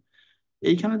হইতে পারে।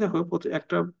 এইখানে দেখো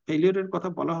একটা ফেইলিওরের কথা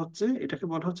বলা হচ্ছে, এটাকে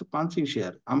বলা হচ্ছে পাঞ্চিং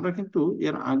শেয়ার। আমরা কিন্তু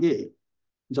এর আগে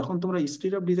যখন তোমরা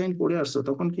স্ট্রিট অফ ডিজাইন পড়ে আসছো,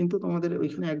 তখন কিন্তু তোমাদের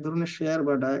ওইখানে এক ধরনের শেয়ার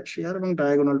বা শেয়ার এবং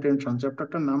ডায়াগোনাল টেনশন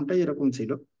চ্যাপ্টারটার নামটাই এরকম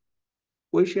ছিল।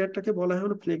 ওই শেয়ারটাকে বলা হয়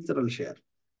হলো ফ্লেক্সারাল শেয়ার।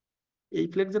 এই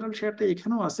ফ্লেক্সারাল শেয়ারটা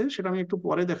এখানেও আছে, সেটা আমি একটু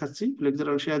পরে দেখাচ্ছি।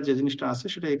 ফ্লেক্সারাল শেয়ার যে জিনিসটা আছে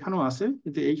সেটা এখানেও আছে,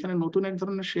 কিন্তু এইখানে নতুন এক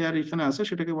ধরনের শেয়ার এখানে আছে,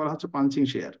 সেটাকে বলা হচ্ছে পাঞ্চিং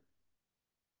শেয়ার।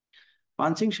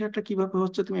 পাঞ্চিং শেয়ারটা কিভাবে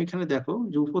হচ্ছে তুমি এখানে দেখো,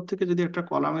 যে উপর থেকে যদি একটা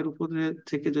কলামের উপরে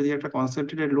থেকে যদি একটা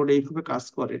কনসেন্ট্রেটেড লোড এইভাবে কাজ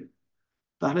করে,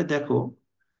 তাহলে দেখো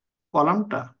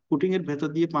কলামটা ফুটিং এর ভেতর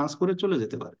দিয়ে পাঞ্চ করে চলে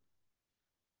যেতে পারে।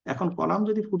 এখন কলাম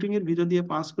যদি ফুটিং এর ভিতর দিয়ে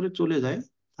পাঞ্চ করে চলে যায়,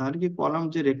 তাহলে কি কলাম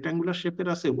যে রেক্ট্যাঙ্গুলার শেপের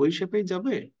আছে ওই শেপেই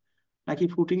যাবে, নাকি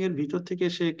ফুটিং এর ভিতর থেকে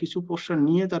সে কিছু পোর্শন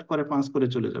নিয়ে তারপরে পাঞ্চ করে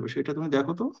চলে যাবে? সেটা তুমি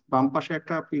দেখো তো, বাম পাশে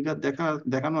একটা ফিগার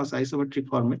দেখানো আছে আইসোমেট্রিক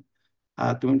ফর্মে,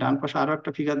 আর তুমি ডান পাশে আরো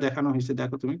একটা ফিগার দেখানো হয়েছে।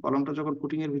 দেখো তুমি কলমটা যখন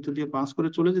ফুটিং এর ভিতর দিয়ে পাস করে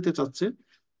চলে যেতে চাচ্ছে,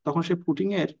 তখন সে ফুটিং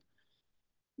এর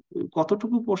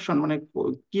কতটুকু পোর্শন, মানে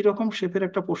কি রকম শেপের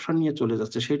একটা পোর্শন নিয়ে চলে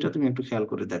যাচ্ছে, সেটা তুমি একটু খেয়াল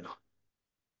করে দেখো।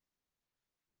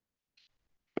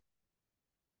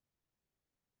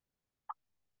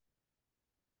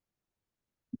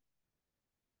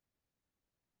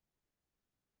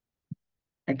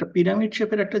 একটা পিরামিড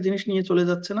শেপের একটা জিনিস নিয়ে চলে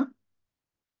যাচ্ছে না?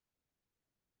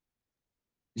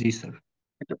 জি স্যার।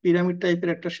 একটা পিরামিড টাইপের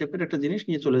একটা শেপের একটা জিনিস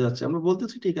নিয়ে চলে যাচ্ছে। আমরা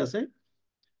বলতেছি ঠিক আছে,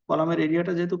 কলামের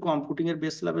এরিয়াটা যেহেতু কম, ফুটিং এর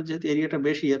বেস স্ল্যাবের যেহেতু এরিয়াটা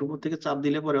বেশি, এর উপর থেকে চাপ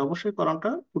দিলে পরে অবশ্যই কলামটা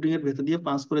ফুটিং এর ভেতর দিয়ে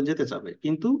পাঞ্চ করে যেতে চাবে।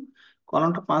 কিন্তু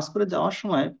কলামটা পাঞ্চ করে যাওয়ার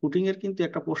সময় ফুটিং এর কিন্তু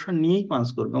একটা পোর্শন নিয়েই পাঞ্চ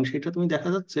করবে, এবং সেটা তুমি দেখা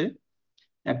যাচ্ছে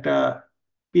একটা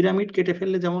পিরামিড কেটে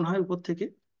ফেললে যেমন হয় উপর থেকে,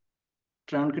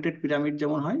 ট্রানকেটেড পিরামিড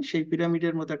যেমন হয়, সেই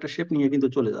পিরামিডের মতো একটা শেপ নিয়ে কিন্তু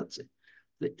চলে যাচ্ছে।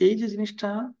 তো এই যে জিনিসটা,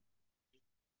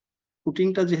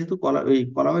 ফুটিংটা যেহেতু ওই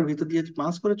কলামের ভিতর দিয়ে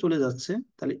পাঞ্চ করে চলে যাচ্ছে,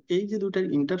 তাহলে এই যে দুইটার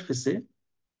ইন্টারফেসে,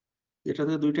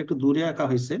 যেটাতে দুইটা একটু দূরে আঁকা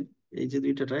হয়েছে, এই যে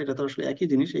দুইটাটা, এটা তো আসলে একই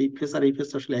জিনিস, এই ফেস আর এই ফেস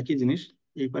আসলে একই জিনিস,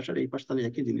 এই পাশ আর এই পাশ তাহলে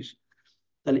একই জিনিস।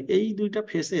 তাহলে এই দুইটা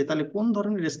ফেসে তাহলে কোন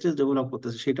ধরনের স্ট্রেস ডেভেলপ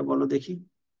করতেছে সেটা বলো দেখি।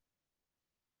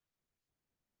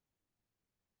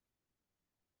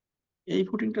 এই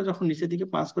ফুটিংটা যখন নিচের দিকে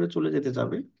পাস করে চলে যেতে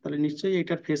যাবে, তাহলে নিশ্চয়ই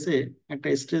এটার ফেসে একটা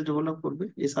স্ট্রেস ডেভেলপ করবে,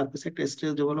 এই সার্ফেসে একটা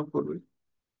স্ট্রেস ডেভেলপ করবে।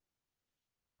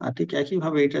 আর ঠিক একই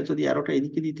ভাবে এটা যদি অ্যারোটা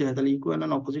এদিকে দিতে হয়, তাহলে ইকুয়াল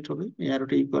এন্ড অপোজিট হবে, এই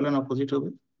অ্যারোটা ইকুয়াল এন্ড অপোজিট হবে,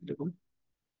 এরকম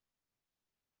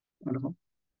এরকম।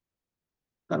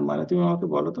 তার মানে তুমি আমাকে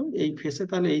বলো তো, এই ফেসে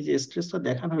তাহলে এই যে স্ট্রেসটা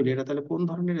দেখানো হইলো, এটা তাহলে কোন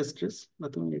ধরনের স্ট্রেস? বা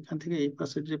তুমি এখান থেকে এই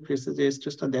পাশের যে ফেসে যে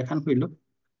স্ট্রেসটা দেখানো হইলো,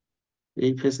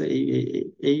 এই ফেসে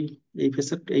এই এই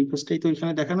ফেসের এই ফেসটাই তো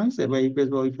এখানে দেখানো হয়েছে, বা এই ফেস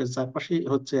বা ওই ফেস চারপাশেই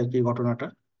হচ্ছে আর কি ঘটনাটা।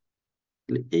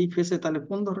 তাহলে এই ফেসে তাহলে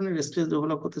কোন ধরনের স্ট্রেস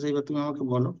ডেভেলপ করতে চাইবা তুমি আমাকে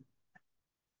বলো।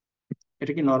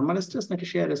 এটা কি নর্মাল স্ট্রেস নাকি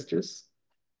শেয়ার স্ট্রেস?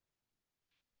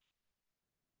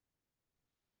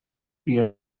 ক্লিয়ার।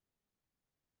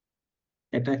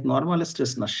 এটা নর্মাল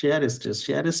স্ট্রেস না, শেয়ার স্ট্রেস।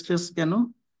 শেয়ার স্ট্রেস কেন?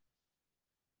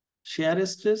 শেয়ার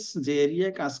স্ট্রেস যে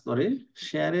এরিয়ায় কাজ করে,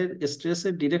 শেয়ারের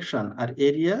স্ট্রেসের ডিরেকশন আর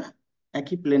এরিয়া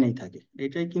একই প্লেনেই থাকে।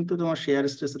 এটাই কিন্তু তোমার শেয়ার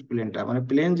স্ট্রেসের প্লেনটা, মানে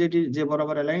প্লেন যেটি যে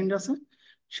বরাবর অ্যালাইন্ড আছে,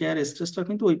 শেয়ার স্ট্রেসটা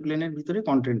কিন্তু ওই প্লেনের ভিতরে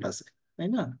কন্টেন্ট আছে, তাই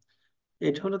না?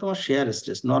 এটা হলো তোমার শেয়ার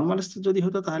স্ট্রেস। নর্মাল স্ট্রেস যদি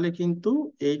হতো তাহলে কিন্তু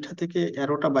এইটা থেকে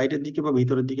অ্যারোটা বাইরের দিকে বা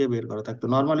ভিতরের দিকে বের করা থাকতো।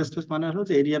 নর্মাল স্ট্রেস মানে হলো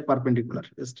যে এরিয়ার পারপেন্ডিকুলার,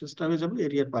 স্ট্রেসটা হয়ে যাবে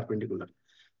এরিয়ার পারপেন্ডিকুলার।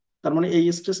 তার মানে এই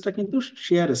স্ট্রেসটা কিন্তু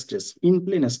share stress, in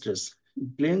plane stress.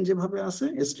 Plane যেভাবে আছে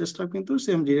স্ট্রেসটা কিন্তু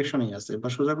সেম ডিরেকশনেই আছে, বা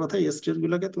সোজা কথা এই স্ট্রেস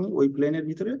গুলোকে তুমি ওই প্লেনের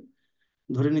ভিতরে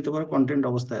ধরে নিতে পারো, কন্টেন্ট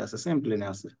অবস্থায় আছে, সেম প্লেনে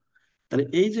আছে। তাহলে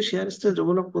এই যে শেয়ার স্ট্রেস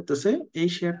ডেভেলপ করতেছে, এই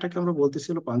শেয়ারটাকে আমরা বলতেছি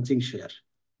হলো পাঞ্চিং শেয়ার।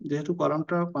 যেহেতু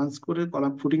কলামটা পাঞ্চ করে,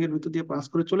 কলাম ফুটিং এর ভিতর দিয়ে পাঞ্চ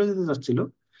করে চলে যেতে যাচ্ছিল,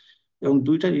 এবং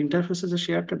দুইটার ইন্টারফেসে যে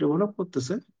শেয়ারটা ডেভেলপ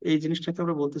করতেছে, এই জিনিসটাকে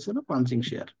আমরা বলতেছিলাম পাঞ্চিং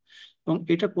শেয়ার। এবং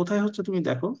এটা কোথায় হচ্ছে তুমি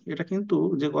দেখো, এটা কিন্তু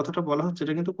যে কথাটা বলা হচ্ছে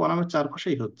এটা কিন্তু কলামের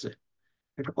চারপাশেই হচ্ছে।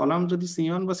 একটা কলাম যদি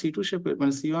C1 বা C2 শেপে,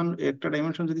 মানে C1 একটা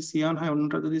ডাইমেনশন যদি C1 হয়,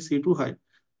 অন্যটা যদি C2 হয়,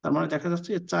 তার মানে দেখা যাচ্ছে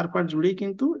এর চার পাশ জুড়েই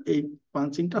কিন্তু এই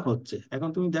পাঞ্চিংটা হচ্ছে। এখন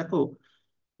তুমি দেখো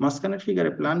মাঝখানের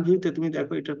ফিগারে প্ল্যান ভিউতে তুমি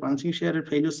দেখো এটার পাঞ্চিং শেয়ারের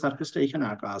ফেইলিওর সারফেসটা এখানে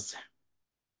আঁকা আছে।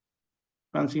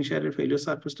 পাঞ্চিং শেয়ারের ফেইলিওর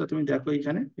সারফেসটা তুমি দেখো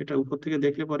এখানে, এটা উপর থেকে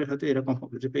দেখলে পরে হয়তো এরকম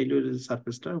হবে, যে ফেইলিওর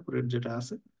সারফেসটা উপরের যেটা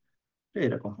আছে এটা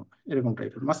এরকম হবে, এরকম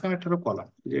টাইপের। মাঝখানে একটা হলো কলাম,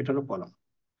 যে এটা হলো কলাম,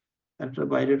 আর একটা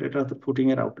বাইরের এটা হচ্ছে ফুটিং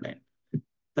এর আউটলাইন।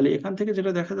 তাহলে এখান থেকে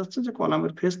যেটা দেখা যাচ্ছে যে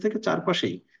কলামের ফেস থেকে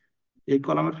চারপাশেই, এই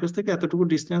কলামের ফেস থেকে এতটুকু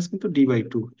ডিস্টেন্স কিন্তু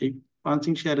D/2, এই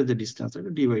পাঞ্চিং শেয়ারের যে ডিস্টেন্স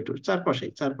এটা D/2,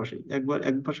 চারপাশেই চারপাশেই একবার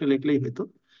এক পাশে লিখলেই হতো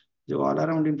যে all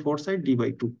around in four side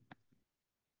D/2।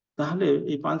 তাহলে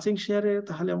এই পাঞ্চিং শেয়ারে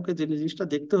তাহলে আমাকে যে জিনিসটা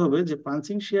দেখতে হবে যে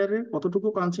পাঞ্চিং শেয়ারে কতটুকু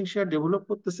পাঞ্চিং শেয়ার ডেভেলপ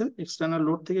করতেছে, এক্সটার্নাল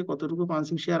লোড থেকে কতটুকু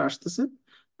পাঞ্চিং শেয়ার আসতেছে,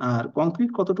 আর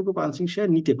কংক্রিট কতটুকু পাঞ্চিং শেয়ার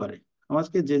নিতে পারে।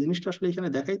 আমাকে যে জিনিসটা আসলে এখানে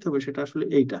দেখাইতে হবে সেটা আসলে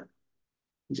এইটা,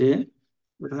 যে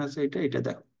এটা হচ্ছে এটা, এটা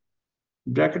দেখো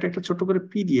ব্র্যাকেট একটা ছোট করে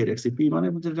পি দিয়ে রাখছি। পি মানে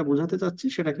যেটা বোঝাতে চাচ্ছি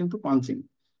সেটা কিন্তু পাঞ্চিং,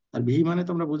 আর ভি মানে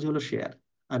তোমরা বুঝি হলো শেয়ার,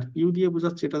 আর ইউ দিয়ে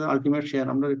বোঝাচ্ছি এটা আলটিমেট শেয়ার।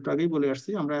 আমরা একটু আগেই বলে আসছি,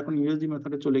 আমরা এখন ইউএসডি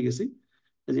মেথডে চলে গেছি।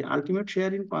 যে আলটিমেট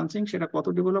শেয়ার ইন পাঞ্চিং সেটা কত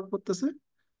ডেভেলপ করতেছে,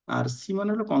 আর সি মানে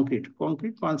হলো কংক্রিট,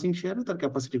 কংক্রিট পাঞ্চিং শেয়ারে তার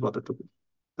ক্যাপাসিটি কতটুকু।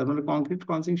 তার মানে কংক্রিট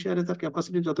পাঞ্চিং শেয়ারে তার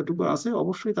ক্যাপাসিটি যতটুকু আছে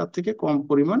অবশ্যই তার থেকে কম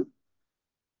পরিমাণ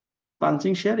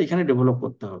পাঞ্চিং শেয়ার এখানে ডেভেলপ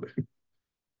করতে হবে।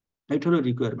 এটা হলো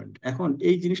রিকোয়ারমেন্ট। এখন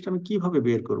এই জিনিসটা আমি কিভাবে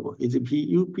বের করব, এই যে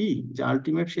ভিইউপি, যে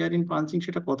আলটিমেট শেয়ার ইন পাঞ্চিং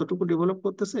সেটা কতটুকু ডেভেলপ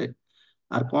করতেছে,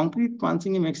 আর কংক্রিট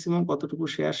পাঞ্চিং এ ম্যাক্সিমাম কতটুকু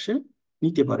শেয়ার সে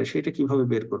নিতে পারে, সেটা কিভাবে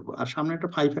বের করব। আর সামনে একটা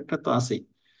ফাই ফ্যাক্টর তো আছেই,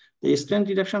 এই স্ট্রেন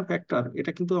রিডাকশন ফ্যাক্টর,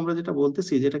 এটা কিন্তু আমরা যেটা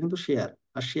বলতেছি যে এটা কিন্তু শেয়ার।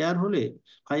 আর শেয়ার হলে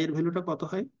ফাই এর ভ্যালুটা কত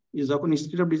হয়, যখন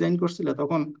স্পিড অফ ডিজাইন করছিল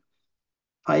তখন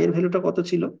ফাই এর ভ্যালুটা কত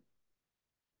ছিল,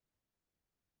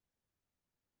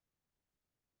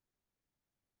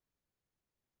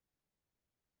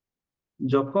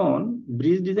 যখন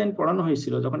ব্রিজ ডিজাইন পড়ানো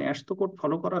হয়েছিল, যখন অ্যাশটো কোড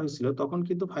ফলো করা হয়েছিল, তখন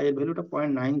কিন্তু ফাই এর ভ্যালুটা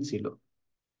 0.9 ছিল।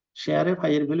 শেয়ারে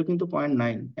ফাই এর ভ্যালু কিন্তু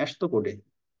 0.9 অ্যাশটো কোডে।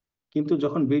 কিন্তু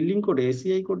যখন বিল্ডিং কোডে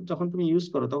এসিআই কোড যখন তুমি ইউজ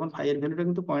করো, তখন ফাই এর ভ্যালুটা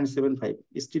কিন্তু 0.75।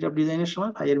 স্পিড অফ ডিজাইনের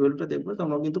সময় ফাই এর ভ্যালুটা দেখবে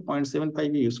তোমরা কিন্তু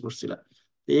 0.75 ইউজ করছিলা।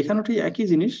 তো এখানেও ঠিক একই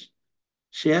জিনিস,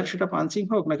 শেয়ার সেটা পাঞ্চিং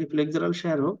হোক নাকি ফ্লেক্সারাল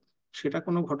শেয়ার হোক, সেটা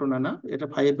কোনো ঘটনা না, এটা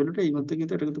ফাই এর ভ্যালুটা এই মুহূর্তে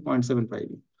কিন্তু এটা কিন্তু 0.75।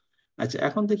 আচ্ছা,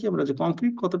 এখন দেখি আমরা যে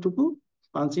কংক্রিট কতটুকু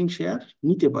পাঞ্চিং শেয়ার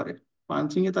নিতে পারে,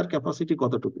 পাঞ্চিং এ তার ক্যাপাসিটি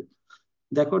কতটুকু।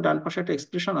 দেখো ডান পাশে একটা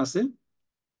এক্সপ্রেশন আছে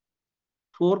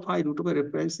 4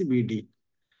 π√/FPC/BD।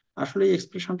 আসলে এই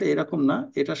এক্সপ্রেশনটা এরকম না,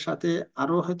 এটার সাথে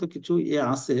আরো হয়তো কিছু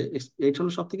আছে। এটা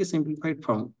হলো সব থেকে সিম্পলিফাইড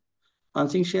ফর্ম।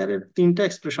 পাঞ্চিং শেয়ারের তিনটা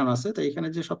এক্সপ্রেশন আছে, তাই এখানে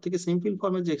যে সব থেকে সিম্পল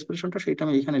ফর্মের যে এক্সপ্রেশনটা সেটা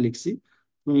আমি এখানে লিখছি।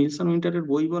 তুমি নিলসন উইন্টারের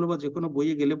বই বলো বা যে কোনো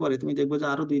বইয়ে গেলে পরে তুমি দেখবে যে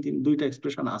আরো দুইটা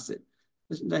এক্সপ্রেশন আছে।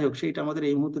 যাই হোক, সেইটা আমাদের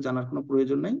এই মুহূর্তে জানার কোনো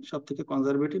প্রয়োজন নাই। সব থেকে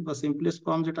কনজারভেটিভ বা সিম্পলেস্ট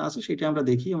ফর্ম যেটা আছে সেটা আমরা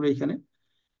দেখি। আমরা এখানে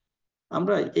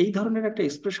আমরা এই ধরনের একটা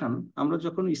এক্সপ্রেশন আমরা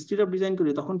যখন স্টিল অফ ডিজাইন করি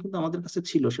তখন কিন্তু আমাদের কাছে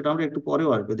ছিল, সেটা আমরা একটু পরেও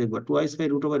আসবে দেখবো,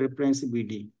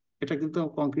 2/√/FPC/BD। এটা কিন্তু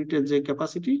কংক্রিটের যে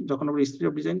ক্যাপাসিটি, যখন আমরা স্টিল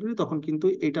অফ ডিজাইন করি তখন কিন্তু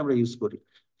এইটা আমরা ইউজ করি,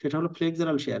 সেটা হলো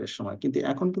ফ্লেক্সারাল শেয়ারের সময়। কিন্তু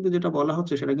এখন কিন্তু যেটা বলা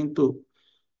হচ্ছে সেটা কিন্তু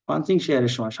পাঞ্চিং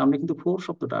শেয়ারের সময়, সামনে কিন্তু ফোর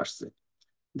শব্দটা আসছে।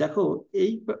 দেখো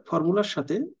এই ফর্মুলার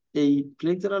সাথে এই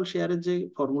ফ্লেক্সারাল শেয়ারের যে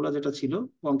ফর্মুলা যেটা ছিল,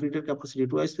 কংক্রিটের ক্যাপাসিটি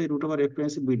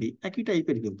 2/√/FPC/BD, একই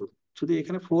টাইপের কিন্তু, শুধু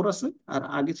এখানে ফোর আছে আর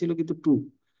আগে ছিল কিন্তু টু।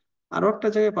 আরো একটা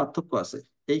জায়গায় পার্থক্য আছে,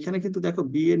 এইখানে কিন্তু দেখো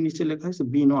বি এর নিচে লেখা হয়েছে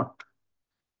B0,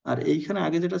 আর এইখানে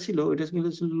আগে যেটা ছিল ওইটা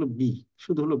কিন্তু ছিল বি,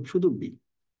 শুধু বি।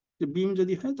 যে বিম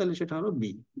যদি হয় তাহলে সেটা হলো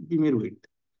বি, বিমের উইডথ।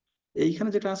 এইখানে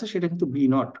যেটা আছে সেটা কিন্তু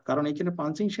B0, কারণ এইখানে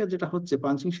পাঞ্চিং শেয়ার যেটা হচ্ছে,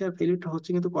 পাঞ্চিং শেয়ার ফেলিউরটা হচ্ছে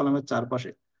কিন্তু কলামের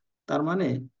চারপাশে। তার মানে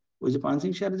ওই যে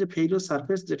পাঞ্চিং শেয়ারের যে ফেলিউর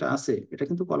সারফেস যেটা আছে এটা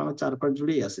কিন্তু কলামের চারপাশ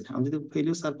জুড়েই আছে। আমি যদি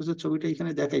ফেলিউর সারফেসের ছবিটা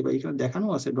এখানে দেখাই, বা এখানে দেখানো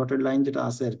আছে ডটেড লাইন যেটা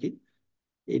আছে আর কি,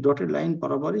 এই ডটেড লাইন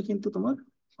বরাবরই কিন্তু তোমার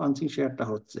পাঞ্চিং শেয়ারটা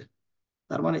হচ্ছে।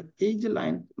 তার মানে এই যে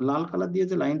লাইন, লাল কালার দিয়ে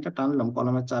যে লাইনটা টানলাম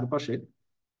কলামের চারপাশে,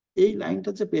 এই লাইনটা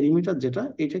যে পেরিমিটার যেটা,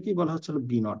 এটা কি বলা হচ্ছে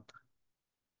B0।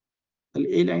 তাহলে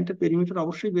এই লাইনটা পেরিমিটার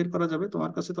অবশ্যই বের করা যাবে,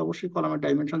 তোমার কাছে তো অবশ্যই কলামের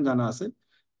ডাইমেনশন জানা আছে।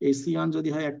 এই C1 যদি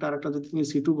হয় একটা, আর একটা যদি তুমি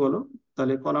C2 বলো,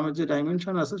 তাহলে কলামের যে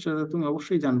ডাইমেনশন আছে সেটা তুমি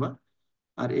অবশ্যই জানবা।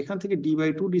 আর এখান থেকে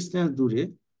D/2 ডিস্টেন্স দূরে,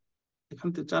 এখান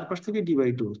থেকে চারপাশ থেকে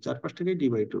D/2, চারপাশ থেকে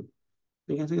D/2,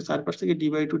 এখান থেকে চারপাশ থেকে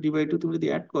D/2 তুমি যদি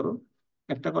অ্যাড করো,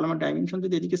 একটা কলামের ডাইমেনশন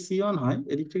যদি এদিকে C1 হয়,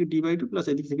 এদিক থেকে D/2 প্লাস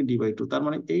এদিক থেকে D/2, তার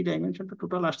মানে এই ডাইমেনশনটা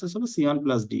টোটাল আসতেছে হলো C1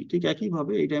 প্লাস ডি। ঠিক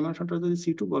একইভাবে এই ডাইমেনশনটা যদি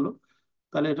C2 বলো,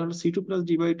 তাহলে এটা হলো C2 plus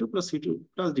D/2 plus C2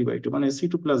 plus D/2, মানে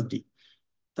C2 প্লাস ডি।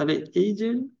 তাহলে এই যে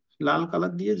লাল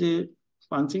কালার দিয়ে যে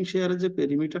পাঞ্চিং শেয়ারের যে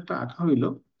পেরিমিটারটা আঁকা হইলো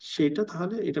সেটা,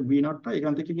 তাহলে এটা বি নটটা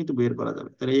এখান থেকে কিন্তু বের করা যাবে।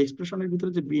 তাহলে এই এক্সপ্রেশনের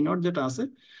ভিতরে যে বি নট যেটা আছে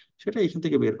সেটা এখান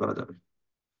থেকে বের করা যাবে।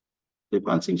 এই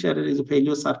পাঞ্চিং শেয়ারের এই যে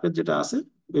ফেইলিওর সারফেস যেটা আছে,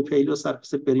 ওই ফেইলিওর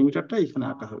সারফেসের পেরিমিটারটা এখানে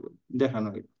আঁকা হবে, দেখানো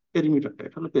হবে। পেরিমিটারটা,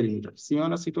 এটা হলো পেরিমিটার।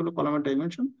 সি1 আর সি2 হলো কলামের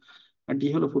ডাইমেনশন, আর ডি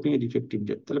হলো ফুটিং এর ইফেক্টিভ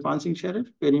ডেপথ। তাহলে পাঞ্চিং শেয়ারের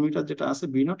পেরিমিটার যেটা আছে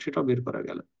বি নট, সেটাও বের করা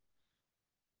গেল।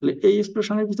 তাহলে এই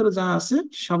এক্সপ্রেশনের ভিতরে যা আছে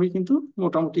সবই কিন্তু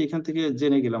মোটামুটি এখান থেকে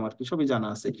জেনে গেলাম আর কি, সবই জানা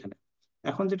আছে এখানে।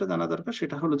 এখন যেটা জানা দরকার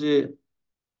সেটা হলো যে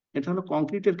এটা হলো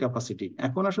কংক্রিটের ক্যাপাসিটি।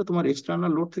 এখন আসলে তোমার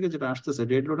এক্সটার্নাল লোড থেকে যেটা আসতেছে,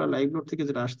 ডেড লোড আর লাইভ লোড থেকে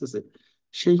যেটা আসতেছে,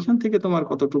 সেইখান থেকে তোমার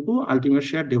কতটুকু আলটিমেট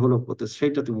শেয়ার ডেভেলপ করতেছে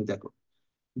সেইটা তুমি দেখো।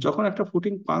 যখন একটা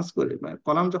ফুটিং পাঞ্চ করে,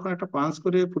 কলাম যখন একটা পাঞ্চ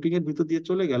করে ফুটিং এর ভিতর দিয়ে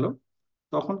চলে গেল,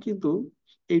 তখন কিন্তু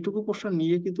এইটুকু পোর্শন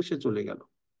নিয়ে কিন্তু সে চলে গেল।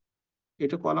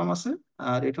 এটা কলাম আছে,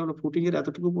 আর এটা হলো ফুটিং এর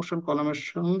এতটুকু পোর্শন কলামের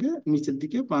সঙ্গে নিচের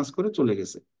দিকে পাঞ্চ করে চলে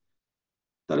গেছে।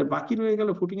 তাহলে বাকি রয়ে গেল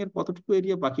ফুটিং এর কতটুকু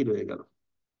এরিয়া বাকি রয়ে গেল।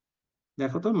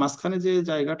 দেখো তো মাঝখানে যে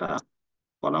জায়গাটা,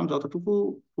 কলাম যতটুকু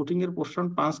ফুটিং এর পোর্শন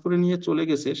পাঞ্চ করে নিয়ে চলে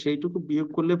গেছে সেইটুকু বিয়োগ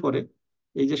করলে পরে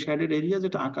এই যে শ্যাডেড এরিয়া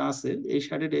যেটা আঁকা আছে, এই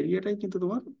শ্যাডেড এরিয়াটাই কিন্তু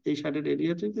তোমার, এই শ্যাডেড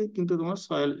এরিয়াটাই কিন্তু তোমার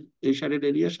সয়েল, এই শ্যাডেড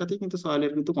এরিয়ার সাথে কিন্তু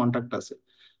সয়েলের কিন্তু কন্ট্যাক্ট আছে।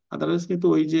 আদারওয়াইজ কিন্তু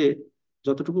ওই যে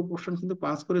যতটুকু পোর্শন কিন্তু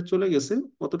পাঞ্চ করে চলে গেছে,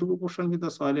 ততটুকু পোর্শন কিন্তু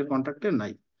সয়েলের কন্ট্যাক্টে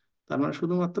নাই। তার মানে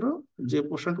শুধুমাত্র যে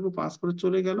পোর্শনটুকু পাঞ্চ করে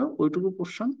চলে গেল ওইটুকু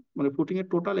পোর্শন, মানে ফুটিং এর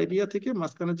টোটাল এরিয়া থেকে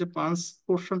মাঝখানে যে পাঞ্চ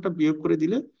পোর্শনটা বিয়োগ করে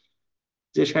দিলে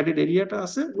যে শ্যাডেড এরিয়াটা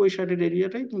আছে, ওই শ্যাডেড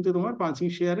এরিয়াটাই কিন্তু তোমার পাঞ্চিং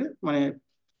শেয়ারে, মানে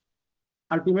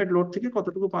আলটিমেট লোড থেকে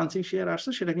কতটুকু পাঞ্চিং শেয়ার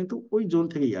আসছে সেটা কিন্তু ওই জোন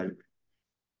থেকেই আসবে।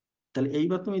 তাহলে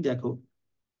এইবার তুমি দেখো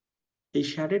এই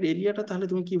শ্যাডেড এরিয়াটা তাহলে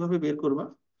তুমি কিভাবে বের করবা,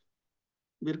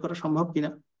 বের করা সম্ভব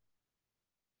কিনা।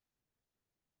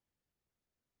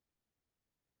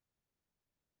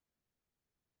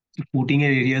 ফুটিং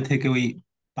এর এরিয়া থেকে ওই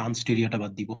পাঁচড এরিয়াটা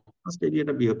বাদ দিব। ফার্স্ট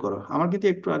এরিয়াটা বিয়োগ করো। আমার কিন্তু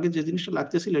একটু আগে যে জিনিসটা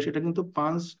লাগতেছিল সেটা কিন্তু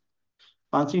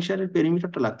পাঞ্চিং শেয়ারের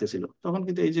পেরিমিটারটা লাগতেছিল, তখন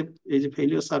কিন্তু এই যে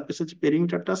ফেলিওর সার্ফেসের যে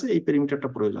পেরিমিটারটা আছে, এই পেরিমিটারটা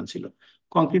প্রয়োজন ছিল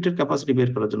কংক্রিটের ক্যাপাসিটি বের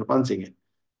করার জন্য পাঞ্চিং এ।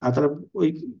 আর তাহলে ওই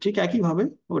ঠিক একই ভাবে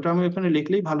ওটা আমি এখানে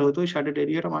লিখলেই ভালো হতো। ওই শ্যাডেড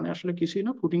এরিয়াটা মানে আসলে কিছুই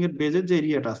না, ফুটিং এর বেজের যে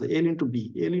এরিয়াটা আছে L into B.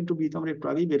 L into B তো আমরা একটু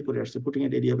আগেই বের করে আসছি ফুটিং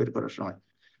এর এরিয়া বের করার সময়।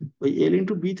 ওই এল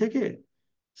ইন্টু বি থেকে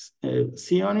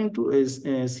সি1 into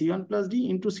সি1 plus D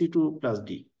into C two plus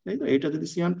D, তাই তো? এটা যদি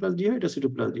সি1 প্লাস ডি হয়, এটা সি2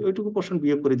 প্লাস ডি, ওইটুকু পোর্শন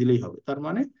বিয়োগ করে দিলেই হবে। তার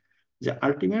মানে যে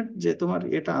আলটিমেট যে তোমার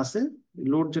এটা আছে,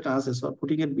 লোড যেটা আছে সব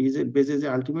ফুটিং এর বেজে বেজে যে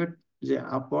আলটিমেট যে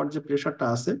আপওয়ার্ড যে প্রেশারটা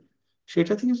আছে,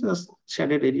 সেটা থেকে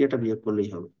শ্যাডেড এরিয়াটা বিয়োগ করলেই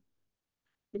হবে।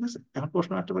 ঠিক আছে, এখন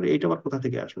প্রশ্ন আসতে পারে এইটা আবার কোথা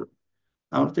থেকে আসলো।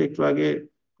 আমরা তো একটু আগে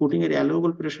ফুটিং এর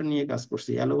অ্যালোয়েবল প্রেশার নিয়ে কাজ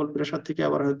করছি, অ্যালোয়েবল প্রেশার থেকে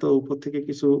আবার হয়তো উপর থেকে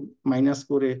কিছু মাইনাস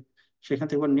করে সেখান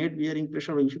থেকে আবার নেট বিয়ারিং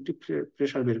প্রেশার বা ইফেক্টিভ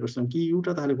প্রেশার বের করছিলাম। কি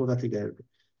ইউটা তাহলে কোথা থেকে আসবে?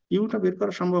 ইউটা বের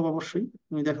করা সম্ভব অবশ্যই।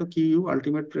 তুমি দেখো কি ইউ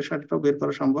আলটিমেট প্রেশারটাও বের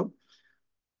করা সম্ভব।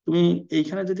 তুমি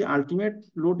এইখানে যদি আলটিমেট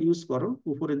লোড ইউজ করো,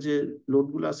 উপরে যে লোড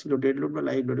গুলো ছিল ডেড লোড বা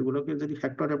লাইভ লোড, এগুলোকে যদি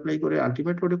ফ্যাক্টর অ্যাপ্লাই করে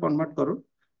আলটিমেট লোডে কনভার্ট করো,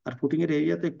 আর ফুটিং এর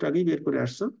এরিয়া তো একটু আগেই বের করে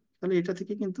আসছো, তাহলে এটা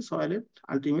থেকে কিন্তু সয়েলের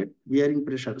ultimate bearing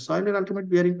pressure, সয়েলের ultimate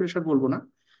bearing pressure বলবো না,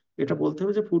 এটা বলতে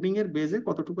হবে যে ফুটিং এর বেজে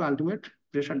কতটুকু আলটিমেট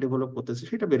প্রেশার ডেভেলপ করতেছে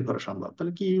সেটা বের করা সম্ভব।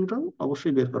 তাহলে কি ইউটাও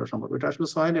অবশ্যই বের করা সম্ভব। এটা আসলে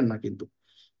সয়েলের না কিন্তু,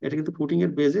 এটা কিন্তু ফুটিং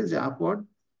এর বেজে যে আপওয়ার্ড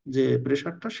যে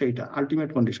প্রেশারটা, সেইটা আলটিমেট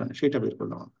কন্ডিশনে সেটা বের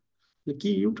করলাম আমরা। যে কি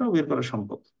ইউটাও বের করা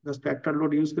সম্ভব, জাস্ট ফ্যাক্টর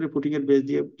লোড ইউজ করে ফুটিং এর বেস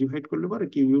দিয়ে ডিভাইড করলে পরে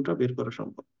কি ইউটা বের করা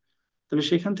সম্ভব। তাহলে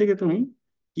সেখান থেকে তুমি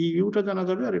কি ইউটা জানা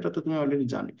যাবে, আর এটা তো তুমি অলরেডি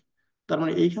জানি। তার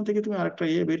মানে এইখান থেকে তুমি আরেকটা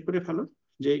বের করে ফেলো,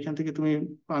 যে এইখান থেকে তুমি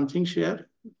পাঞ্চিং শেয়ার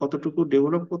কতটুকু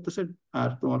ডেভেলপ করতেছে আর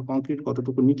তোমার কংক্রিট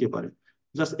কতটুকু নিতে পারে,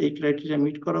 জাস্ট এই ক্রাইটেরিয়া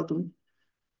মিট করাও তুমি।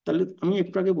 তাহলে আমি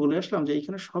একটু আগে বলে আসলাম যে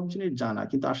এইখানে সব জিনিস জানা,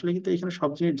 কিন্তু আসলে কিন্তু এখানে সব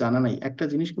জিনিস জানা নাই, একটা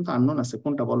জিনিস কিন্তু আননোন আছে।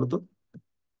 কোনটা বলো তো?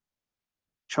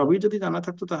 সবই যদি জানা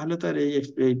থাকতো তাহলে তো আর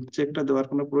এই চেকটা দেওয়ার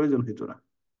কোনো প্রয়োজন হতো না।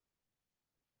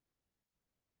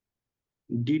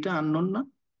 ডিটা আননোন না?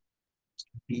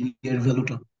 পি এর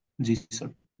ভ্যালুটা, জি স্যার।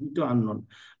 ডিটা আননোন।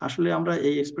 আসলে আমরা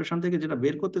এই এক্সপ্রেশন থেকে যেটা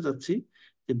বের করতে চাচ্ছি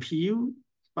যে ভিউ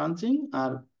পাঞ্চিং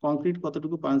আর কংক্রিট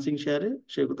কতটুকু পাঞ্চিং শেয়ারে,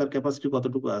 সে তার ক্যাপাসিটি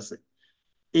কতটুকু আছে,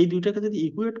 এই দুইটাকে যদি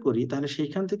ইকুয়েট করি তাহলে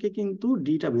সেইখান থেকে কিন্তু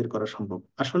ডিটা বের করা সম্ভব।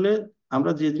 আসলে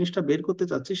আমরা যে জিনিসটা বের করতে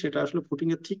চাচ্ছি সেটা আসলে ফুটিং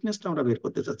এর থিকনেসটা আমরা বের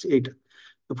করতে চাচ্ছি এইটা।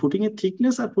 তো ফুটিং এর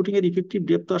থিকনেস আর ফুটিং এর ইফেক্টিভ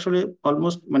ডেপথ তো আসলে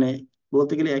অলমোস্ট, মানে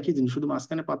বলতে গেলে একই জিনিস, শুধু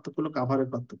মাঝখানে পার্থক্য হলো কাভারের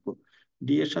পার্থক্য।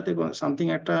 ডি এর সাথে সামথিং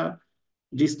একটা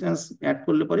ডিস্টেন্স অ্যাড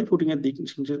করলে পরে ফুটিং এর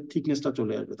থিকনেসটা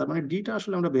চলে আসবে। তার মানে ডিটা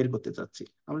আসলে আমরা বের করতে চাচ্ছি।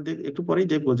 আমরা একটু পরেই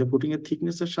দেখবো যে ফুটিং এর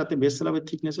থিকনেসের সাথে বেস স্ল্যাবের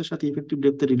থিকনেসের সাথে ইফেক্টিভ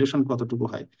ডেপথের রিলেশন কতটুকু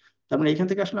হয়। তার মানে এখান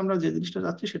থেকে আসলে আমরা যে জিনিসটা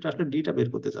চাচ্ছি সেটা আসলে ডিটা বের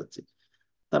করতে চাচ্ছি।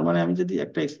 তার মানে আমি যদি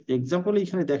একটা এক্সাম্পল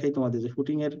এখানে দেখাই তোমাদের যে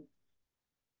ফুটিং এর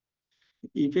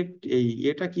ইফেক্ট, এই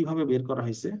এটা কিভাবে বের করা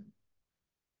হয়েছে।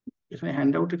 এখানে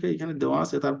হ্যান্ড আউটে এখানে দেওয়া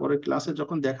আছে, তারপরে ক্লাসে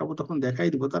যখন দেখাবো তখন দেখাই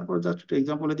দিব। তারপর জাস্ট একটু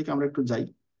এক্সাম্পলের দিকে আমরা একটু যাই।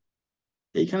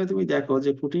 এইখানে তুমি দেখো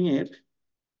যে ফুটিং এর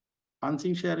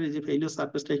পাঞ্চিং শেয়ারের যে ফেইলিওর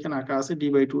সারফেসটা এখানে আঁকা আছে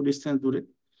d/2 ডিস্টেন্স দূরে।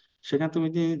 সেখানে তুমি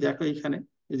যদি দেখো এখানে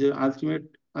এই যে আলটিমেট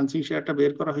পাঞ্চিং শেয়ারটা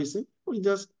বের করা হয়েছে, ওই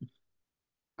জাস্ট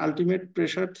আলটিমেট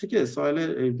প্রেসার থেকে সয়েলের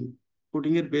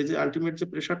ফুটিং এর বেজে আলটিমেট যে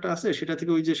প্রেসারটা আছে সেটা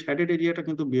থেকে ওই যে শ্যাডেড এরিয়াটা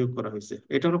কিন্তু বিয়োগ করা হয়েছে।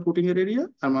 এটা হলো ফুটিং এর এরিয়া,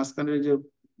 আর মাঝখানের যে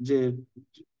যে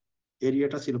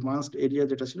এরিয়াটা ছিল, মাস্ট এরিয়া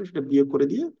যেটা ছিল সেটা বিয়োগ করে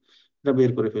দিয়ে এটা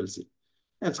বের করে ফেলছি।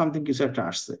 সামথিং কিছু একটা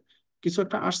আসছে। কিছু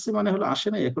একটা আসছে মানে হলো আসে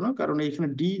না এখনো, কারণ এইখানে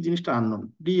ডি জিনিসটা আননোন,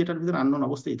 ডি এটার ভিতরে আননোন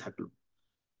অবস্থায় থাকলো।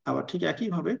 আবার ঠিক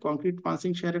একইভাবে কংক্রিট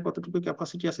পাঞ্চিং শেয়ারে কতটুকু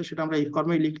ক্যাপাসিটি আছে সেটা আমরা এই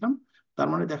ফর্মেই লিখলাম। তার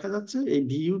মানে দেখা যাচ্ছে এই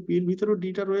ভিইউপি এর ভিতরেও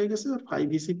ডিটা রয়ে গেছে, আর 5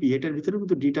 ভিসিপি এটার ভিতরেও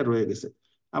কিন্তু ডিটা রয়ে গেছে।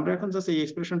 আমরা এখন জাস্ট এই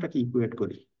এক্সপ্রেশনটাকে ইকুয়েট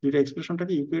করি, দুইটা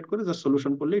এক্সপ্রেশনটাকে ইকুয়েট করে জাস্ট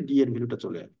সলিউশন করলে ডি এর ভ্যালুটা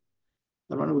চলে আসবে।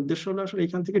 তার মানে উদ্দেশ্য হলো আসলে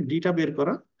এখান থেকে ডিটা বের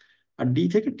করা, আর ডি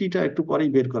থেকে টিটা একটু পরেই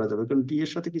বের করা যাবে, কারণ ডি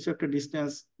এর সাথে কিছু একটা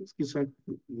ডিস্টেন্স, কিছু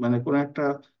মানে কোনো একটা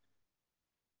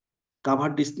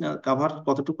কাভার ডিস্টেন্স, কাভার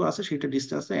কতটুকু আছে সেটা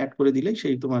ডিস্টেন্সটা অ্যাড করে দিলেই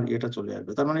সেই তোমার এটা চলে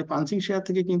আসবে। তার মানে পাঞ্চিং শেয়ার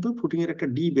থেকে কিন্তু ফুটিং এর একটা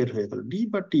ডি বের হয়ে গেল। ডি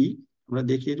বা টি আমরা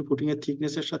দেখি যে ফুটিং এর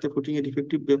থিকনেস এর সাথে ফুটিং এর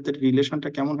ইফেক্টিভ ডেপথের রিলেশনটা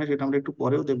কেমন হয় সেটা আমরা একটু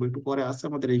পরেও দেখবো, একটু পরে আসছে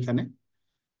আমাদের এইখানে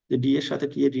যে ডি এর সাথে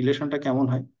টি এর রিলেশনটা কেমন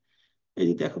হয়। এই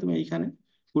যে দেখো তুমি এইখানে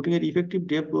ফুটিং এর ইফেক্টিভ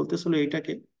ডেপথ বলতেছো হলো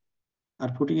এইটাকে, আর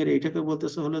ফুটিং এর এইটাকে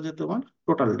বলতেছে হলো যে তোমার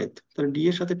টোটাল ডেপথ। তাহলে ডি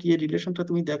এর সাথে টি এর রিলেশনটা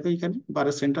তুমি দেখো এখানে,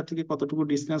 বারের সেন্টার থেকে কতটুকু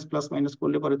ডিসটেন্স প্লাস মাইনাস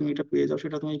করলে পরে তুমি এটা পেয়ে যাও,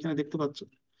 সেটা তুমি এখানে দেখতে পাচ্ছ।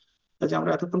 আচ্ছা,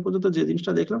 আমরা এতক্ষণ পর্যন্ত যে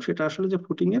জিনিসটা দেখলাম সেটা আসলে যে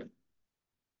ফুটিং এর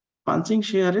পাঞ্চিং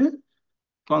শেয়ারে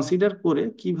কনসিডার করে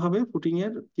কিভাবে ফুটিং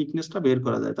এর থিকনেসটা বের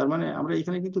করা যায়। তার মানে আমরা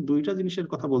এখানে কিন্তু দুইটা জিনিসের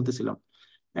কথা বলতেছিলাম,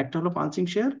 একটা হলো পাঞ্চিং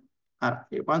শেয়ার, আর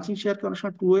পাঞ্চিং শেয়ারকে অনেক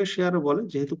সময় টু ওয়ে শেয়ারও বলে,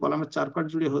 যেহেতু কলামের চার পার্ট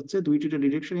জুড়ে হচ্ছে, দুইটি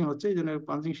ডিরেকশনই হচ্ছে, এই জন্য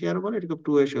পাঞ্চিং শেয়ারও বলে, এটাকে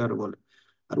টু ওয়ে শেয়ারও বলে।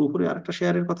 আর উপরে আরেকটা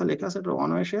শেয়ারের কথা লেখা আছে, এটা ওয়ান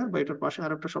ওয়ে শেয়ার, বা এটার পাশে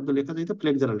আরেকটা শব্দ লেখা যেত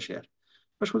ফ্লেক্সারাল শেয়ার।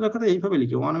 সোজা কথা এইভাবে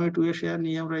লিখি, one way to way share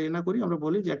নিয়ে আমরা এ না করি, আমরা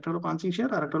বলি যে একটা হলো পাঞ্চিং শেয়ার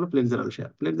আর একটা হলো ফ্লেক্সারাল শেয়ার।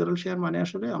 ফ্লেক্সারাল শেয়ার মানে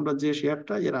আসলে আমরা যে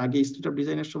শেয়ারটা এর আগে স্ট্রিট অফ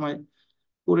ডিজাইনের সময়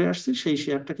করে আসছি সেই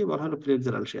শেয়ারটাকে বলা হলো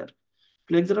ফ্লেক্সারাল শেয়ার।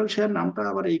 ফ্লেক্সারাল শেয়ার নামটা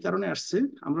আবার এই কারণে আসছে,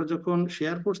 আমরা যখন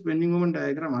share force bending moment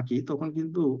diagram আঁকি তখন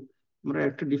কিন্তু আমরা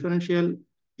একটা ডিফারেন্সিয়াল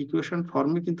ইকুয়েশন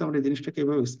ফর্মে কিন্তু আমরা এই জিনিসটাকে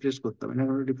এভাবে এক্সপ্রেস করতাম, এটা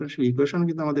ডিফারেন্সিয়াল ইকুয়েশন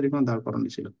কিন্তু আমাদের এখানে দাঁড় করানো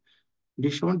ছিল, ডি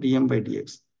সমান ডিএম বাই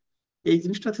ডিএক্স। এই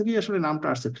জিনিসটা থেকেই আসলে নামটা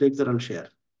আসছে ফ্লেক্সারাল শেয়ার।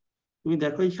 তুমি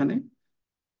দেখো এখানে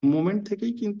মোমেন্ট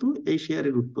থেকেই কিন্তু এই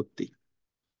শেয়ারের উৎপত্তি,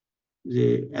 যে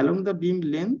along the beam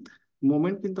length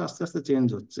moment কিন্তু আস্তে আস্তে চেঞ্জ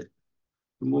হচ্ছে।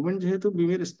 মোমেন্ট যেহেতু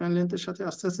বিমের স্প্যান লেন্থের সাথে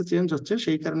আস্তে আস্তে চেঞ্জ হচ্ছে,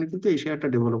 সেই কারণে কিন্তু এই শেয়ারটা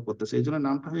ডেভেলপ করতেছে, এই জন্য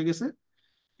নামটা হয়ে গেছে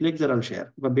ফ্লেক্সারাল শেয়ার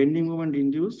বা বেন্ডিং মোমেন্ট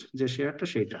ইনডিউসড যে শেয়ারটা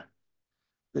সেইটা।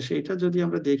 তো সেইটা যদি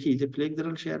আমরা দেখি যে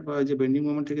ফ্লেক্সারাল শেয়ার বা যে বেন্ডিং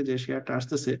মোমেন্ট থেকে যে শেয়ারটা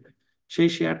আসতেছে, সেই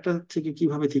শেয়ারটা থেকে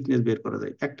কিভাবে থিকনেস বের করা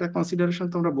যায়। একটা কনসিডারেশন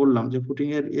তো আমরা বললাম যে ফুটিং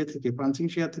এর এ থেকে পাঞ্চিং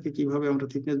শেয়ার থেকে কিভাবে আমরা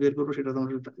থিকনেস বের করবো, সেটা তো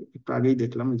আমরা একটু আগেই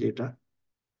দেখলাম যে এটা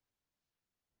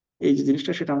এই যে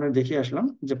জিনিসটা সেটা আমরা দেখে আসলাম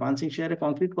যে পাঞ্চিং শেয়ারে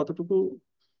কংক্রিট কতটুকু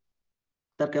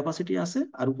তার ক্যাপাসিটি আছে,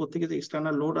 আর উপর থেকে যে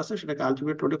এক্সটার্নাল লোড আছে সেটাকে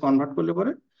আলটিমেট লোডে কনভার্ট করলে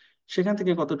পরে সেখান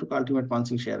থেকে কতটুকু আলটিমেট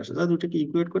পাঞ্চিং শেয়ার আসে, যা দুটোকে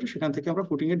ইকুয়েট করে সেখান থেকে আমরা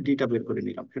ফুটিং এর ডিটা বের করে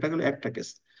নিলাম। এটা হলো একটা কেস।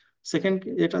 সেকেন্ড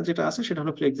এটা যেটা আছে সেটা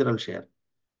হলো ফ্লেক্সারাল শেয়ার।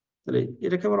 তাহলে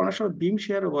এটাকে আবার অনেক সময় বিম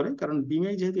শেয়ারও বলে, কারণ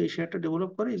বিমেই যেহেতু এই শেয়ারটা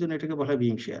ডেভেলপ করে এই জন্য এটাকে বলা হয়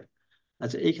বিম শেয়ার।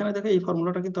 আচ্ছা, এইখানে দেখো এই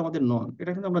ফর্মুলাটা কিন্তু আমাদের নন,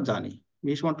 এটা কিন্তু আমরা জানি,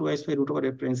 v1 2 i²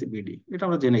 এটা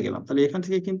আমরা জেনে গেলাম। তাহলে এখান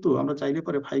থেকে কিন্তু আমরা চাইলে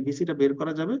পরে 5 ভিসিটা বের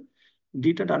করা যাবে,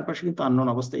 ডিটা ডান পাশে কিন্তু আননোন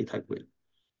অবস্থায় থাকবে।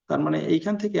 তার মানে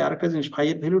এইখান থেকে আরেকটা জিনিস, ফাই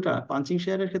এর ভ্যালুটা পাঞ্চিং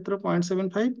শেয়ারের ক্ষেত্রে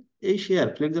 0.75, এই শেয়ার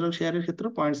ফ্লেক্সারাল শেয়ারের ক্ষেত্রে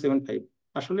 0.75।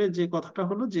 আসলে যে কথাটা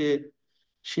হলো যে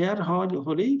শেয়ার হওয়া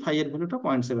হলেই ফাই এর ভ্যালুটা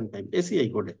 0.75 এসিআই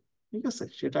কোডে। ঠিক আছে,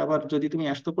 সেটা আবার যদি তুমি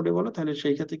অ্যাস্তো কোডে বলো তাহলে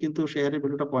সেই ক্ষেত্রে কিন্তু শেয়ারের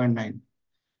ভ্যালুটা 0.9।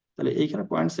 তাহলে এইখানে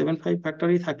 0.75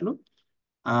 ফ্যাক্টরই থাকলো।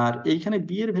 আর এইখানে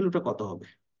বি এর ভ্যালুটা কত হবে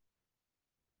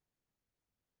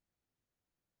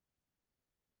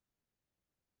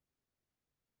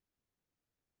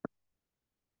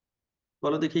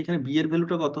বলো দেখি, এখানে বি এর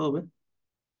ভ্যালুটা কত হবে?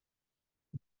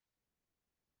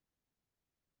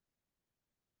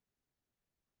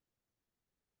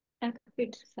 1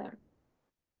 ফিট স্যার।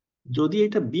 যদি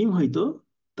এটা বিম হইতো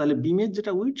তাহলে বিমের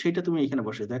যেটা উইড সেটা তুমি এখানে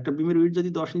বসাই দাও, একটা বিমের উইড যদি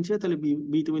 10 ইঞ্চি হয় তাহলে বি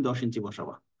বি তুমি 10 ইঞ্চি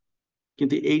বসাবা।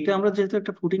 কিন্তু এইটা আমরা যেহেতু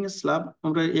একটা ফুটিং এর স্ল্যাব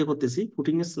আমরা করতেছি,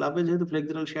 ফুটিং এর স্ল্যাবে যেহেতু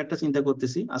ফ্লেক্সারাল শেয়ারটা চিন্তা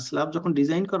করতেছি, আর স্ল্যাব যখন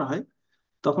ডিজাইন করা হয়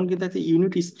তখন কিন্তু একটা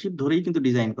ইউনিট স্ট্রিপ ধরেই কিন্তু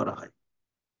ডিজাইন করা হয়,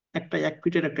 একটা 1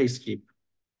 ফিটের একটা স্ট্রিপ।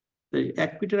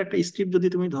 1 ফিটের একটা স্ট্রিপ যদি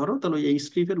তুমি ধরো তাহলে এই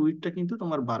স্ট্রিপের উইডটা কিন্তু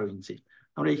তোমার 12 ইঞ্চি।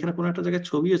 আমরা এখানে কোনো একটা জায়গায়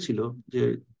ছবিও ছিল যে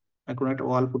কোনো একটা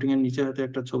ওয়াল ফুটিং এর নিচে হয়তো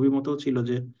একটা ছবি মতো ছিল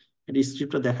যে এই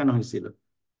স্ট্রিপটা দেখানো হয়েছিল।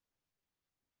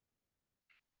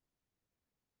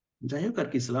 যাই হোক আর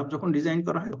কি, স্ল্যাব যখন ডিজাইন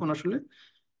করা হয় তখন আসলে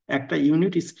একটা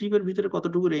ইউনিট স্ট্রিপের ভিতরে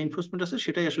কতটুকু রেইনফোর্সমেন্ট আছে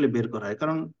সেটাই আসলে বের করা হয়।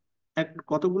 কারণ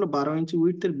কতগুলো 12 ইঞ্চি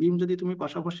উইডথের বিম যদি তুমি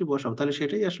পাশাপাশি বসাও তাহলে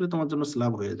সেটাই আসলে তোমার জন্য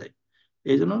স্ল্যাব হয়ে যায়।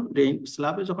 এই জন্য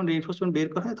স্ল্যাবে যখন রেইনফোর্সমেন্ট বের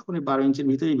করা হয় তখন এই 12 ইঞ্চির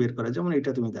ভিতরেই বের করা হয়। যেমন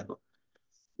এটা তুমি দেখো,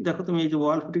 দেখো তুমি এই যে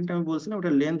ওয়াল ফুটিংটা আমি বলছিলাম,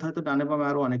 ওটা লেন্থ হয়তো ডানে বামে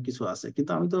আরো অনেক কিছু আছে,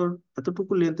 কিন্তু আমি তো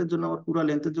এতটুকু লেন্থের জন্য আমার পুরো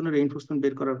লেন্থের জন্য রেইনফোর্সমেন্ট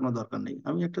বের করার কোনো দরকার নেই।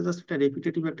 আমি একটা জাস্ট একটা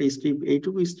রেপিটেটিভ একটা স্ট্রিপ,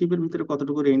 এইটুকু স্ট্রিপের ভিতরে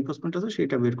কতটুকু রেইনফোর্সমেন্ট আছে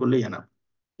সেটা বের করলেই এনাফ।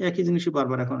 একই জিনিসই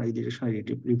বারবার এখন এই ডিরেকশনে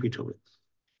রিপিট হবে।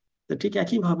 তো ঠিক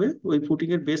একইভাবে ওই ফুটিং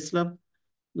এর বেস স্ল্যাব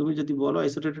তুমি যদি বলো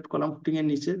আইসোলেটেড কলাম ফুটিং এর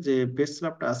নিচে যে বেস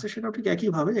স্ল্যাবটা আছে সেটাও ঠিক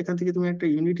একইভাবে, এখান থেকে তুমি একটা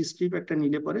ইউনিট স্ট্রিপ একটা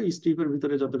নিলে পরে স্ট্রিপের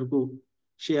ভিতরে যতটুকু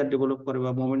শেয়ার ডেভেলপ করে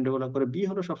বা মোমেন্ট ডেভেলপ করে, বি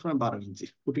হলো সবসময় 12 ইঞ্চি।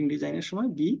 ফুটিং ডিজাইনের সময়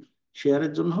বি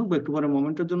শেয়ারের জন্য হোক বা একটু পরে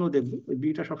মোমেন্টের জন্য দেখবে ওই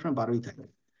বিটা সবসময় 12ই থাকে।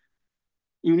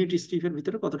 ইউনিট স্ট্রিপের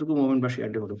ভিতরে কতটুকু মোমেন্ট বা শেয়ার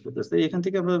ডেভেলপ করতেছে, এখান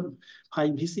থেকে আমরা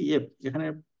 5 VC F, এখানে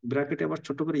ব্র্যাকেটে আবার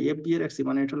ছোট করে এফ দিয়ে রাখছি,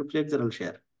 মানে এটা হলো ফ্লেক্সারাল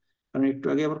শেয়ার। কারণ একটু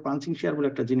আগে আবার পাঞ্চিং শেয়ার বলে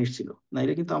একটা জিনিস ছিল,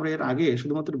 নাইলে কিন্তু আমরা এর আগে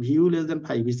শুধুমাত্র ভিউ লেস দেন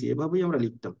 5 VC এভাবেই আমরা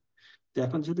লিখতাম। তো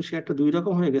এখন যেহেতু শেয়ারটা দুই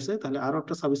রকম হয়ে গেছে, তাহলে আরো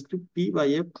একটা সাবস্ক্রিপ্ট পি বা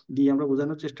এফ দিয়ে আমরা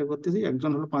বোঝানোর চেষ্টা করতেছি,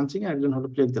 একজন হলো পাঞ্চিং আর একজন হলো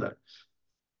ফ্লেক্সারাল।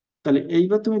 তাহলে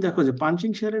এইবার তুমি দেখো যে পাঞ্চিং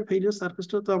শেয়ারের ফেইলিওর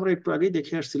সার্ফেসটা তো আমরা একটু আগেই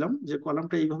দেখে আসছিলাম, যে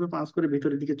কলামটা এইভাবে পাঞ্চ করে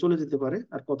ভিতরের দিকে চলে যেতে পারে,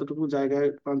 আর কতটুকু জায়গায়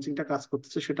পাঞ্চিংটা কাজ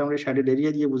করতেছে সেটা আমরা শ্যাডেড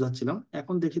এরিয়া দিয়ে বোঝাচ্ছিলাম।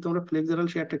 এখন দেখি তোমরা ফ্লেক্সারাল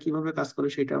শেয়ারটা কিভাবে কাজ করে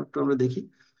সেটা একটু আমরা দেখি।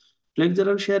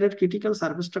 ফ্লেক্সারাল শেয়ারের ক্রিটিক্যাল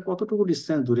সার্ফেসটা কতটুকু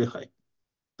ডিস্টেন্স দূরে হয়।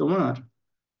 তোমার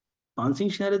পাঞ্চিং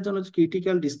শেয়ারের জন্য যে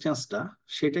ক্রিটিক্যাল ডিস্টেন্সটা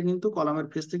সেটা কিন্তু কলামের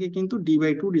ফেস থেকে কিন্তু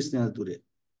D/2 ডিস্টেন্স দূরে।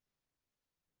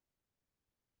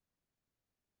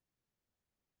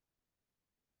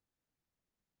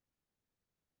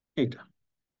 এটা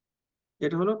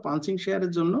এটা হলো পাঞ্চিং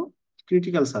শেয়ারের জন্য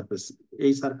ক্রিটিক্যাল সার্ফেস।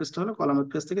 এই সার্ফেসটা হলো কলামের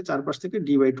ফেস থেকে চারপাশ থেকে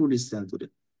D/2 ডিস্টেন্স দূরে।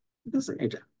 ঠিক আছে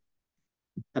এটা।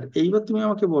 আর এইবার তুমি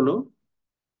আমাকে বলো,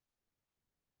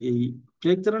 এই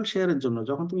ফ্লেক্সারাল শেয়ারের জন্য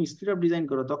যখন তুমি স্টিরাপ ডিজাইন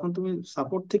করো তখন তুমি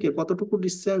সাপোর্ট থেকে কতটুকু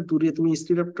ডিস্টেন্স দূরে তুমি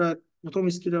স্টিরাপটা, প্রথম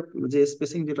স্টিরাপ যে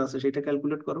স্পেসিং যেটা আছে সেটা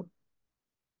ক্যালকুলেট করো।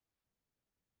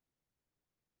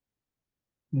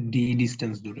 ডি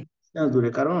ডিস্টেন্স দূরে। দূরে,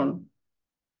 কারণ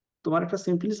তোমার একটা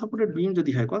সিম্পলি সাপোর্টেড বিম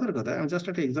যদি হয়, কথার কথা আমি জাস্ট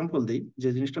একটা এক্সাম্পল দিই, যে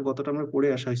জিনিসটা কতটা আমরা পড়ে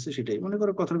আসা হচ্ছে সেটাই। মনে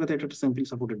করো কথার কথা এটা একটা সিম্পলি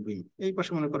সাপোর্টেড বিম, এই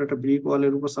পাশে মনে করো একটা ব্রিক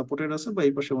ওয়ালের উপর সাপোর্টেড আছে, বা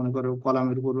এই পাশে মনে করো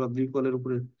কলামের উপর বা ব্রিক ওয়ালের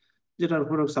উপরে যেটার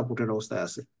উপরে সাপোর্টেড অবস্থায়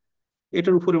আছে,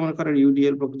 এটার উপরে মনে করো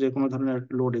ইউডিএল বা যে কোনো ধরনের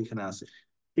লোড এখানে আছে।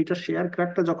 এটা শেয়ার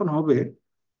ক্র্যাকটা যখন হবে,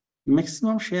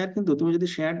 ম্যাক্সিমাম শেয়ার কিন্তু তুমি যদি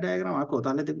শেয়ার ডায়াগ্রাম আঁকো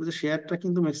তাহলে দেখবে যে শেয়ারটা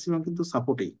কিন্তু ম্যাক্সিমাম কিন্তু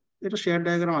সাপোর্টেই। এটা শেয়ার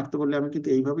ডায়াগ্রাম আঁকতে বললে আমি কিন্তু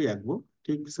এইভাবেই আঁকবো।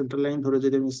 ঠিক সেন্টার লাইন ধরে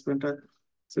যদি আমি স্পেনটা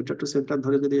সেন্টার টু সেন্টার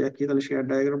ধরে যদি আঁকি তাহলে শেয়ার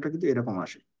ডায়াগ্রামটা কিন্তু এরকম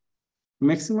আসে।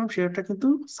 ম্যাক্সিমাম শেয়ারটা কিন্তু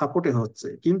সাপোর্টে হচ্ছে,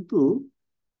 কিন্তু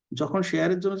যখন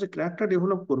শেয়ারের জন্য যে ক্র্যাকটা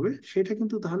ডেভেলপ করবে সেটা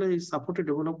কিন্তু তাহলে এই সাপোর্টে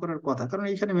ডেভেলপ করার কথা, কারণ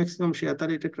এইখানে ম্যাক্সিমাম শেয়ার,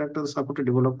 তাহলে এটা ক্র্যাকটা সাপোর্টে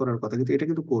ডেভেলপ করার কথা, কিন্তু এটা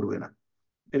কিন্তু করবে না।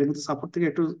 এটা কিন্তু সাপোর্ট থেকে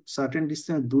একটু সার্টেন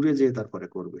ডিস্টেন্স দূরে যেয়ে তারপরে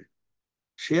করবে।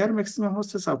 শেয়ার ম্যাক্সিমাম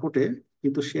হচ্ছে সাপোর্টে,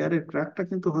 কিন্তু শেয়ারের ক্র্যাকটা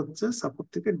কিন্তু হচ্ছে সাপোর্ট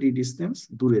থেকে ডি ডিস্টেন্স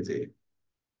দূরে যেয়ে।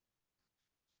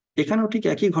 এখানেও ঠিক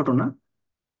একই ঘটনা।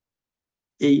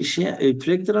 এই শেয়ার, এই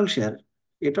ফ্লেক্সারাল শেয়ার,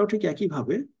 এটাও ঠিক একই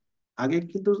ভাবে। আগে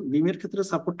কিন্তু বিমের ক্ষেত্রে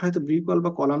সাপোর্টটা হয়তো ব্রিক ওয়াল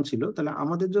বা কলাম ছিল, তাহলে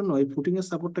আমাদের জন্য এই ফুটিং এর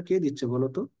সাপোর্টটা কে দিচ্ছে বলো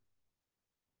তো?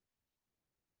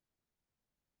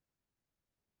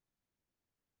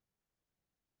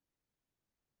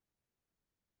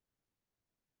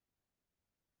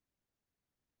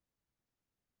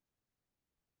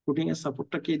 ফুটিং এর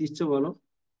সাপোর্টটা কে দিচ্ছে বলো?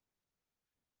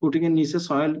 ফুটিং এর নিচে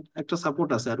সয়েল একটা সাপোর্ট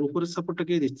আছে, আর উপরের সাপোর্টটা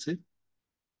কে দিচ্ছে?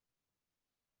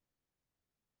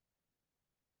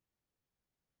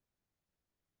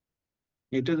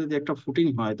 এটা যদি একটা ফুটিং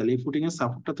হয় তাহলে এই ফুটিং এর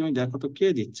সাপোর্টটা তুমি দেখো তো কে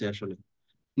দিচ্ছে আসলে।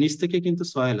 নিচ থেকে কিন্তু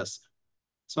সয়েল আছে,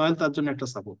 সয়েল তার জন্য একটা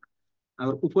সাপোর্ট। আর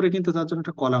উপরে কিন্তু তার জন্য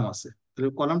একটা কলাম আছে, তাহলে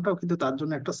কলামটাও কিন্তু তার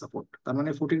জন্য একটা সাপোর্ট। তার মানে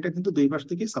ফুটিংটা কিন্তু দুই পাশ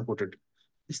থেকেই সাপোর্টেড,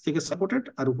 নিচ থেকে সাপোর্টেড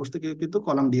আর উপর থেকে কিন্তু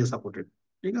কলাম দিয়ে সাপোর্টেড।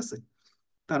 ঠিক আছে।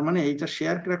 তার মানে এইটা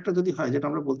শেয়ার ক্র্যাকটা যদি হয়, যেটা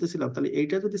আমরা বলতেছিলাম, তাহলে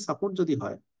এইটা যদি সাপোর্ট যদি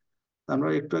হয়, তা আমরা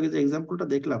একটু আগে যে এক্সাম্পলটা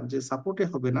দেখলাম যে সাপোর্টে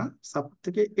হবে না, সাপোর্ট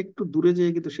থেকে একটু দূরে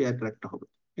যেয়ে কিন্তু শেয়ার ক্র্যাকটা হবে,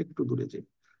 একটু দূরে যেয়ে।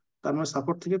 তার মানে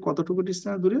সাপোর্ট থেকে কতটুকু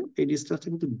ডিস্টেন্স দূরে, এই ডিস্টেন্সটা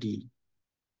কিন্তু ডি।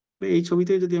 তো এই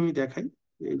ছবিতে যদি আমি দেখাই,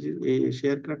 এই যে এই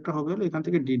শেয়ার ক্র্যাকটা হবে হলো এখান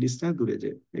থেকে ডি ডিস্টেন্স দূরে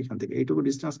যে, এখান থেকে এইটুকু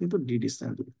ডিস্টেন্স কিন্তু ডি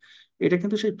ডিস্টেন্স দূরে। এটা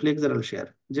কিন্তু সেই ফ্লেক্সারাল শেয়ার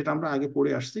যেটা আমরা আগে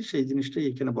পড়ে আসছি, সেই জিনিসটাই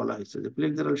এখানে বলা হয়েছে যে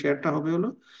ফ্লেক্সারাল শেয়ারটা হবে হলো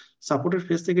সাপোর্টের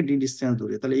ফেস থেকে ডি ডিস্টেন্স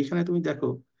দূরে। তাহলে এখানে তুমি দেখো,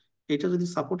 এটা যদি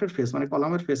সাপোর্টের ফেস মানে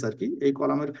কলামের ফেস আর কি, এই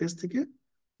কলামের ফেস থেকে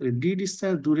ডি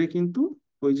ডিস্টেন্স দূরে কিন্তু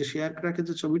ওই যে শেয়ার ক্র্যাকের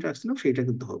যে ছবিটা আসছিলাম সেইটা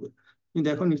কিন্তু হবে। তুমি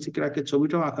দেখো নিচে ক্র্যাকের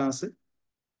ছবিটাও আঁকা আছে,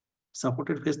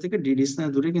 সাপোর্টের ফেস থেকে ডি ডিস্টেন্স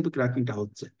দূরে কিন্তু ক্র্যাকিংটা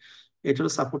হচ্ছে। এটা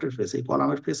হলো সাপোর্টের ফেস, এই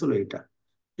কলামের ফেস হলো এটা।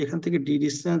 এখান থেকে ডি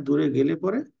ডিস্টেন্স দূরে গেলে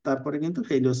পরে তারপরে কিন্তু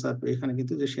ফেইলিওর সারফেস, এখানে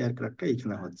কিন্তু যে শেয়ার ক্র্যাকটা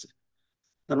এইখানে হচ্ছে।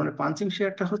 তার মানে পাঞ্চিং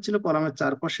শেয়ারটা হচ্ছিল কলামের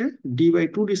চারপাশে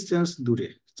d/2 ডিস্টেন্স দূরে,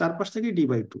 চারপাশ থেকে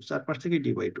d/2, চারপাশ থেকে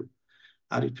d/2।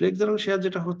 আর ফ্লেক্সারাল শেয়ার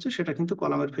যেটা হচ্ছে সেটা কিন্তু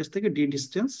কলামের ফেস থেকে ডি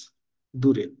ডিস্টেন্স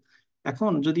দূরে।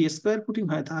 এখন যদি স্কোয়ার ফুটিং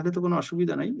হয় তাহলে তো কোনো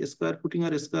অসুবিধা নাই, স্কোয়ার ফুটিং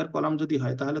আর স্কোয়ার কলাম যদি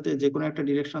হয় তাহলে তো যে কোনো একটা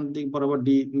ডিরেকশন দিক বরাবর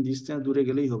ডি ডিস্টেন্স দূরে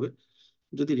গেলেই হবে।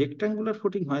 যদি রেক্টাঙ্গুলার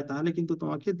ফুটিং হয় তাহলে কিন্তু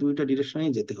তোমাকে দুইটা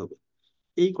ডিরেকশনেই যেতে হবে।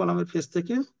 এই কলামের ফেস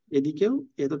থেকে এদিকেও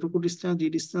এতটুকু ডিস্টেন্স ডি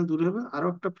ডিস্টেন্স দূরে হবে। আরো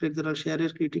একটা ফ্লেক্সারাল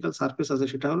শেয়ারের ক্রিটিক্যাল সারফেস আছে,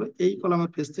 সেটা হলো এই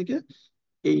কলামের ফেস থেকে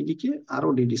এইদিকে আরো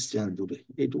ডি ডিস্টেন্স দূরে,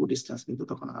 এইটুকু ডিস্টেন্স কিন্তু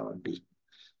তখন আবার ডি।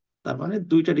 তার মানে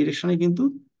দুইটা ডিরেকশনে কিন্তু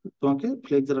তোমাকে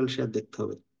ফ্লেক্সারাল শেয়ার দেখতে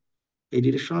হবে। এই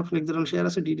ডিরেকশনে ফ্লেক্সারাল শেয়ার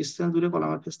আছে ডি ডিস্টেন্স দূরে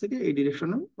কলামের ফেস থেকে, এই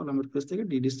ডিরেকশনে কলামের ফেস থেকে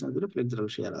ডি ডিস্টেন্স দূরে ফ্লেক্সারাল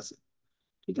শেয়ার আছে।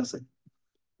 ঠিক আছে,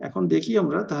 এখন দেখি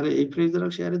আমরা তাহলে এই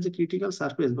ফ্লেক্সারাল শেয়ারের যে ক্রিটিক্যাল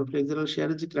সারফেস বা ফ্লেক্সারাল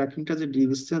শেয়ারের যে ক্র্যাকিংটা যে ডি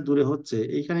ডিস্টেন্স দূরে হচ্ছে,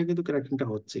 এইখানে কিন্তু ক্র্যাকিংটা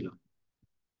হচ্ছিল।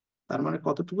 তার মানে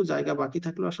কতটুকু জায়গা বাকি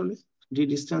থাকলো আসলে, ডি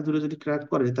ডিস্টেন্স দূরে যদি ক্র্যাক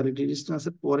করে তাহলে ডি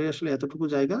ডিস্টেন্সের পরে আসলে এতটুকু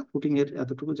জায়গা, ফুটিং এর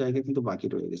এতটুকু জায়গা কিন্তু বাকি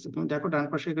রয়ে গেছে। তুমি দেখো ডান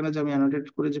পাশে এখানে যে আমি অ্যানোটেট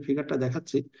করে যে ফিগারটা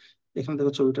দেখাচ্ছি, এখানে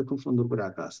দেখো ছবিটা খুব সুন্দর করে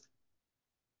আঁকা আছে।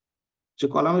 যে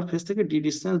কলামের ফেস থেকে ডি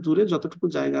ডিস্টেন্স দূরে যতটুকু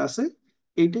জায়গা আছে,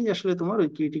 এইটাই আসলে তোমার ওই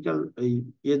ক্রিটিক্যাল এই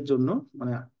এর জন্য,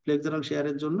 মানে ফ্লেক্সারাল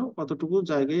শেয়ারের জন্য কতটুকু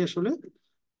জায়গায় আসলে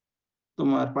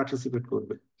তোমার পার্টিসিপেট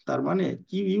করবে। তার মানে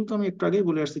কিউ ইউ তো আমি একটু আগেই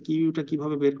বলে আসছি, কিউ ইউটা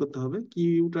কিভাবে বের করতে হবে। কিউ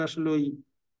ইউটা আসলে ওই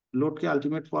লোডকে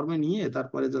আলটিমেট ফর্মে নিয়ে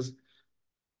তারপরে জাস্ট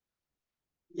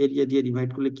এরিয়া দিয়ে ডিভাইড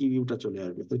করলে কিউ ইউটা চলে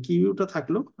আসবে। তো কিউ ইউটা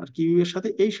থাকলো, আর কিউ ইউ এর সাথে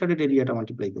এই শাডেড এরিয়াটা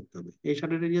মাল্টিপ্লাই করতে হবে। এই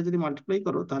শাডেড এরিয়া যদি মাল্টিপ্লাই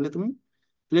করো তাহলে তুমি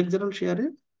ফ্লেক্সারাল শেয়ারে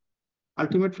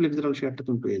আলটিমেট ফ্লেক্সারাল শেয়ারটা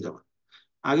তুমি পেয়ে যাবে।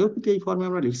 আগেও কিন্তু এই ফর্মে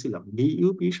আমরা লিখছিলাম ভি ইউ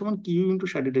পি সমান কিউ ইন্টু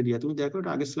শ্যাডেড এরিয়া। তুমি দেখো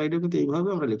এটা আগের স্লাইডেও কিন্তু এইভাবে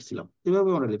আমরা লিখছিলাম, এভাবে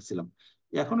আমরা লিখছিলাম,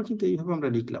 এখনো কিন্তু এইভাবে আমরা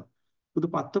লিখলাম। শুধু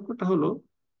পার্থক্যটা হলো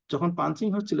যখন পাঞ্চিং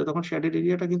হচ্ছিল তখন শ্যাডেড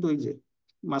এরিয়াটা কিন্তু ওই যে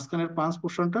মাঝখানের পাঁচ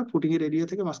পোর্শনটা, ফুটিং এর এরিয়া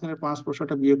থেকে মাঝখানের পাঁচ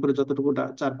পোর্শনটা বিয়োগ করে যতটুকু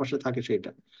চারপাশে থাকে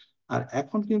সেটা। আর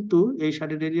এখন কিন্তু এই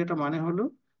শ্যাডেড এরিয়াটা মানে হলো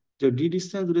যে ডি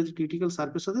ডিস্টেন্স দূরে যে ক্রিটিক্যাল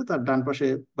সার্ফেস আছে তার ডান পাশে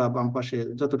বা বাম পাশে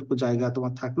যতটুকু জায়গা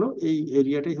তোমার থাকলো, এই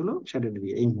এরিয়াটাই হলো শ্যাডেড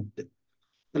এরিয়া এই মুহূর্তে।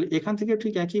 তাহলে এখান থেকে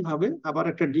ঠিক একই ভাবে আবার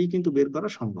একটা ডি কিন্তু বের করা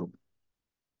সম্ভব।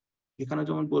 এখানে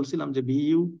যেমন বলছিলাম যে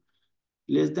ভিইউ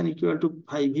less than equal to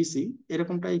 5 VC,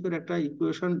 এরকম টাইপের একটা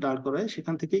ইকুয়েশন দাঁড় করায়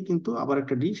সেখান থেকেই কিন্তু আবার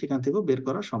একটা ডি সেখান থেকেও বের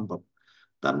করা সম্ভব।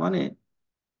 তার মানে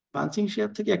পাঞ্চিং শেয়ার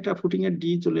থেকে একটা ফুটিং এর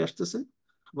ডি চলে আসতেছে,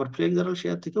 আবার ফ্লেক্সারাল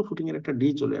শেয়ার থেকেও ফুটিং এর একটা ডি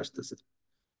চলে আসতেছে।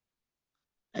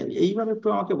 এইভাবে একটু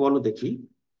আমাকে বলো দেখি,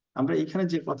 আমরা এখানে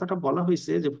যে কথাটা বলা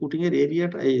হয়েছে যে ফুটিং এর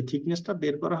এরিয়াটা এই থিকনেসটা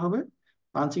বের করা হবে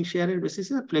পাঞ্চিং শেয়ারের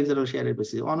বেসিসে আর ফ্লেক্সারাল শেয়ারের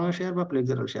বেসিসে, ওয়ান ওয়ে শেয়ার বা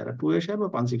ফ্লেক্সারাল শেয়ার, আর টু ওয়ে শেয়ার বা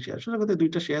পাঞ্চিং শেয়ার। সেটা কথা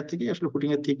দুইটা শেয়ার থেকেই আসলে ফুটিং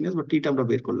এর থিকনেস বা টিটা আমরা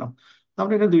বের করলাম। তো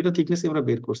আমরা এখানে দুইটা থিকনেস আমরা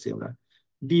বের করছি, আমরা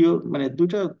ডিও মানে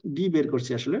দুইটা ডি বের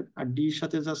করছি আসলে, আর ডির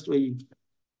সাথে জাস্ট ওই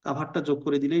কাভারটা যোগ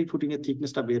করে দিলেই ফুটিং এর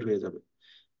থিকনেসটা বের হয়ে যাবে।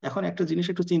 এখন একটা জিনিস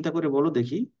একটু চিন্তা করে বলো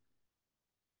দেখি,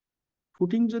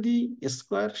 ফুটিং যদি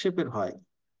স্কোয়ার শেপের হয়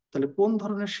তাহলে কোন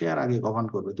ধরনের শেয়ার আগে গঠন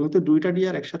করবে? তুমি তো দুইটা ডি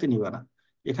আর একসাথে নিবা না,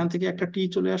 এখান থেকে একটা টি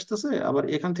চলে আসতেছে আবার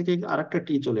এখান থেকে আরেকটা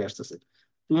টি চলে আসতেছে,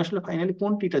 তুমি আসলে ফাইনালি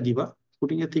কোন টিটা দিবা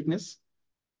ফুটিং এর থিকনেস?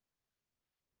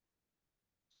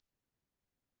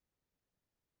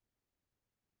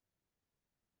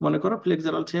 মনে করো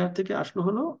ফ্লেক্সারাল শেয়ার থেকে আসলো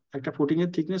হলো একটা ফুটিং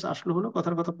এর থিকনেস আসলো হলো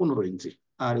কথার কথা 15 ইঞ্চি,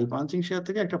 আর এই পাঞ্চিং শেয়ার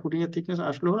থেকে একটা ফুটিং এর থিকনেস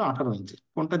আসলো হলো 18 ইঞ্চি,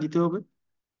 কোনটা দিতে হবে?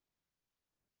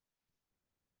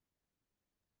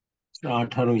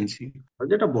 18 ইঞ্চি। আর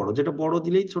যেটা বড়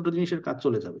দিলেই ছোট জিনিসের কাজ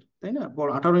চলে যাবে, তাই না? বড়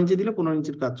 18 ইঞ্চি দিলে 15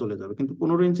 ইঞ্চির কাজ চলে যাবে, কিন্তু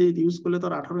 15 ইঞ্চি ইউজ করলে তো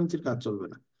আর 18 ইঞ্চির কাজ চলবে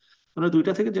না। মানে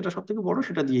দুইটা থেকে যেটা সব থেকে বড়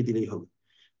সেটা দিয়ে দিলেই হবে।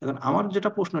 এখন আমার যেটা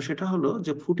প্রশ্ন সেটা হলো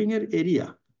যে ফুটিং এর এরিয়া,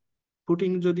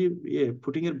 ফুটিং যদি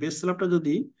ফুটিং এর বেস স্ল্যাবটা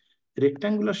যদি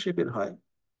রেক্টাঙ্গুলার শেপের হয়,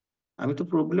 আমি তো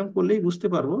প্রবলেম করলেই বুঝতে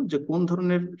পারবো যে কোন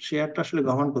ধরনের শেয়ারটা আসলে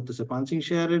গভর্ন করতেছে, পাঞ্চিং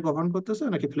শেয়ারের গভর্ন করতেছে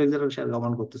নাকি ফ্লেক্সারাল শেয়ার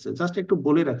গভর্ন করতেছে। জাস্ট একটু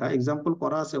বলে রাখা, এক্সাম্পল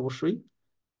করা আছে অবশ্যই।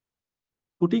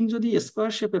 ফুটিং যদি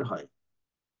স্কোয়ার শেপের হয়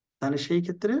তাহলে সেই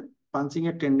ক্ষেত্রে পাঞ্চিং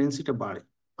এর টেন্ডেন্সিটা বাড়ে,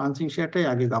 পাঞ্চিং শেয়ারটাই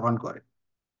আগে গভর্ন করে।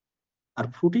 আর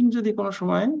ফুটিং যদি কোনো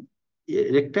সময়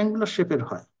রেক্টাঙ্গুলার শেপের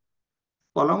হয়,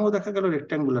 কলামও দেখা গেল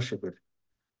রেক্টাঙ্গুলার শেপের,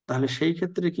 তাহলে সেই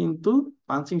ক্ষেত্রে কিন্তু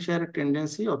পাঞ্চিং শেয়ারের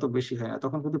টেন্ডেন্সি অত বেশি হয় না,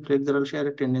 তখন কিন্তু ফ্লেক্সারাল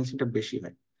শেয়ারের টেন্ডেন্সিটা বেশি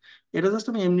হয়। এটা জাস্ট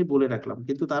আমি এমনি বলে রাখলাম,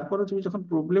 কিন্তু তারপরে তুমি যখন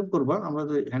প্রবলেম করবা, আমরা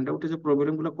যে হ্যান্ড আউটে যে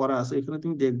প্রবলেম গুলো করা আছে এখানে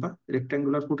তুমি দেখবা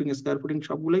রেক্টাঙ্গুলার ফুটিং স্কোয়ার ফুটিং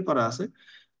সবগুলোই করা আছে।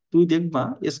 তুই দেখবা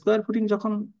স্কোয়ার ফুটিং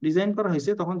যখন ডিজাইন করা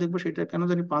হয়েছে তখন দেখবা সেটা কেন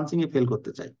জানি পাঞ্চিং এ ফেল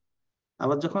করতে চাই,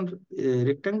 আবার যখন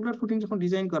রেক্টাঙ্গুলার ফুটিং যখন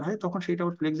ডিজাইন করা হয় তখন সেটা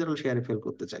আবার ফ্লেক্সারাল শেয়ারে ফেল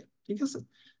করতে চাই। ঠিক আছে,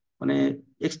 মানে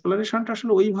এক্সপ্লানেশনটা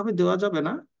আসলে ওইভাবে দেওয়া যাবে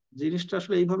না, জিনিসটা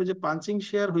আসলে এইভাবে যে পাঞ্চিং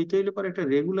শেয়ার হইতে হইলে পরে একটা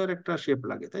রেগুলার একটা শেপ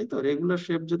লাগে, তাই তো? রেগুলার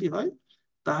শেপ যদি হয়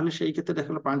তাহলে সেই ক্ষেত্রে দেখা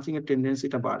গেলো পাঞ্চিং এর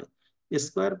টেন্ডেন্সিটা বাড়ে।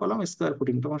 স্কোয়ার কলাম স্কোয়ার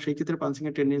ফুটিং, তখন সেই ক্ষেত্রে পাঞ্চিং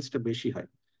এর টেন্ডেন্সিটা বেশি হয়।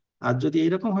 আর যদি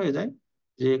এইরকম হয়ে যায়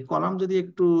যে কলাম যদি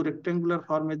একটু রেক্ট্যাঙ্গুলার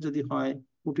ফর্মের যদি হয়,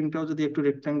 ফুটিংটাও যদি একটু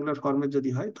রেক্ট্যাঙ্গুলার ফর্মের যদি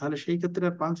হয়, তাহলে সেই ক্ষেত্রে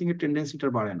আর পাঞ্চিং এর টেন্ডেন্সিটা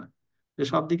বাড়ে না। যে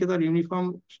সব দিকে তো আর ইউনিফর্ম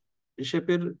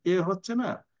শেপের হচ্ছে না।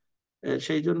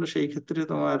 সেই জন্য সেই ক্ষেত্রে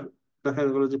তোমার দেখা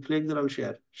গেলো যে ফ্লেক্সুরাল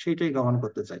শেয়ার সেইটাই গঠন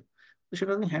করতে চাই। তো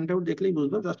সেটা তুমি হ্যান্ড আউট দেখলেই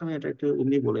বুঝবে, জাস্ট আমি এটা একটু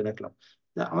এমনি বলে রাখলাম।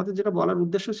 আমাদের যেটা বলার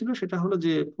উদ্দেশ্য ছিল সেটা হলো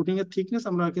যে ফুটিং এর থিকনেস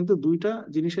আমরা কিন্তু দুইটা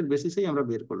জিনিসের বেসিসেই আমরা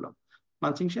বের করলাম,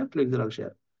 punching share, ফ্লেক্সুরাল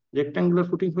share. Rectangular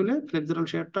footing হলে ফ্লেক্সুরাল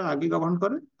শেয়ারটা আগে গঠন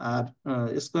করে, আর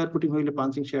স্কোয়ার ফুটিং হইলে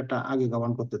পাঞ্চিং শেয়ারটা আগে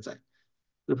গঠন করতে চায়।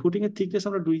 তো ফুটিং এর থিকনেস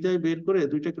আমরা দুইটাই বের করে,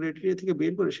 দুইটা ক্রাইটেরিয়া থেকে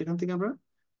বের করে সেখান থেকে আমরা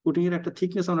ফুটিং এর একটা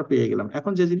থিকনেস আমরা পেয়ে গেলাম।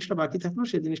 এখন যে জিনিসটা বাকি থাকলো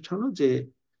সেই জিনিসটা হলো যে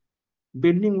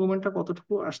বেন্ডিং মোমেন্টটা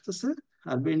কতটুকু আসতেছে,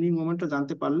 আর বেন্ডিং মোমেন্টটা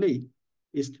জানতে পারলেই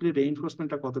স্টিলের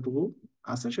রেইনফোর্সমেন্টটা কতটুকু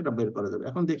আছে সেটা বের করা যাবে।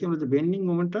 এখন দেখি আমরা যে বেন্ডিং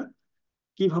মোমেন্টটা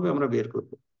কিভাবে আমরা বের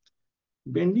করবো।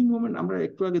 বেন্ডিং মোমেন্ট আমরা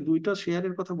একটু আগে দুইটা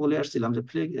শেয়ারের কথা বলে আসছিলাম, যে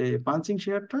পাঞ্চিং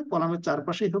শেয়ারটা কলামের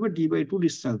চারপাশেই হবে d/2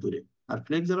 ডিস্টেন্স দূরে, আর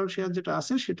ফ্লেক্সুরাল শেয়ার যেটা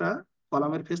আছে সেটা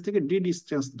কলামের ফেস থেকে d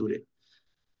ডিস্টেন্স দূরে।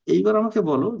 এইবার আমাকে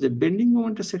বলো যে বেন্ডিং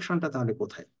মোমেন্টের সেকশনটা তাহলে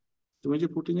কোথায়। তুমি যে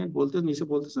পুটিং এ বলতে নিচে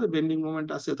বলতেছো বেন্ডিং মোমেন্ট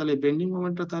আছে, তাহলে বেন্ডিং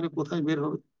মোমেন্টটা তাহলে কোথায় বের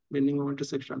হবে, বেন্ডিং মোমেন্টের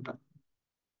সেকশনটা।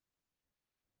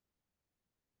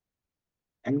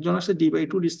 একজন আছে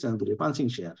d/2 ডিস্টেন্স দূরে পাঞ্চিং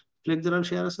শেয়ার, ফ্লেক্সুরাল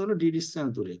শেয়ার আছে হলো d ডিস্টেন্স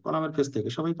দূরে কলামের ফেস থেকে,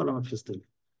 সবাই কলামের ফেস থেকে।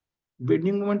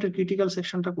 বেন্ডিং মোমেন্টের ক্রিটিক্যাল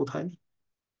সেকশনটা কোথায়।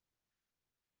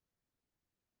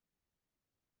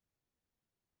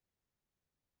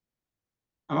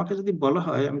 আমাকে যদি বলা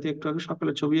হয়, আমি তো একটু আগে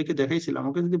সকালে ছবি এঁকে দেখাইছিলাম,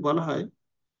 আমাকে যদি বলা হয়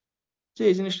যে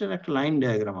এই জিনিসটার একটা লাইন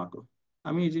ডায়াগ্রাম আঁকো,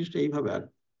 আমি এই জিনিসটা এইভাবে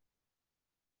আঁকবো।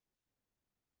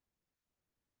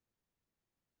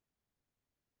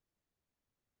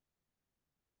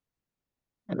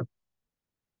 এরকম।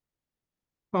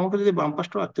 আমাকে যদি বাম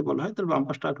পাশটা আঁকতে বলা হয়, তাহলে বাম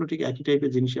পাশটা আঁকলে ঠিক একই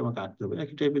টাইপের জিনিসই আমাকে আঁকতে হবে,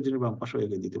 একই টাইপের জিনিস বাম পাশে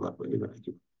এঁকে দিতে পারবো। এবার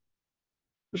কি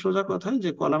সোজা কথাই যে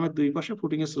কলামের দুই পাশে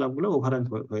ফুটিং এর স্ল্যাব গুলো ওভারহ্যাং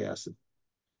হয়ে আছে।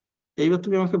 এইবার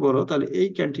তুমি আমাকে বলো তাহলে এই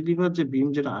ক্যান্টিলিভার যে বিম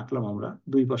যেটা আঁকলাম আমরা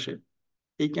দুই পাশে,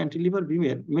 এই ক্যান্টিলিভার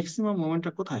বিমের ম্যাক্সিমাম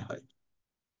মোমেন্টটা কোথায় হয়।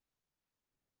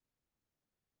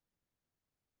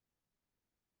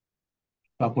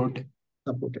 সাপোর্টে।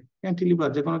 সাপোর্টে। ক্যান্টিলিভার,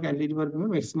 যে কোনো ক্যান্টিলিভার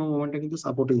বিমের ম্যাক্সিমাম মোমেন্টটা কিন্তু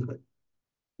সাপোর্টেই হয়।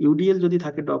 ইউডিএল যদি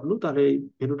থাকে ডব্লু, তাহলে এই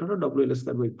ভ্যালুটা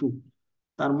WL²/2।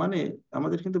 তার মানে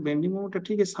আমাদের কিন্তু বেন্ডিং মোমেন্টটা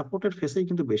ঠিক এই সাপোর্টের ফেসেই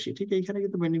কিন্তু বেশি, ঠিক এইখানে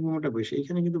কিন্তু বেন্ডিং মোমেন্টটা বেশি,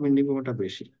 এখানে কিন্তু বেন্ডিং মোমেন্টটা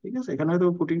বেশি। ঠিক আছে, এখানে হয়তো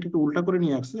পুটিংটাকে উল্টা করে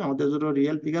নিয়ে আসছে, আমাদের জন্য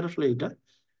রিয়েল ফিগার আসলে এইটা,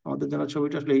 আমাদের জন্য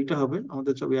ছবিটা আসলে এইটা হবে।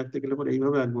 আমাদের ছবি আঁকতে গেলে পরে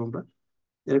এইভাবে আঁকবো আমরা,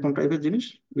 এরকম টাইপের জিনিস।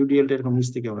 ইউডিএলটা এরকম নিচ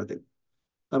থেকে আমরা দেখবো।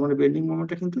 তার মানে বেন্ডিং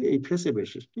মোমেন্টটা কিন্তু এই ফেসে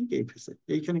বেশি, ঠিক এই ফেসে,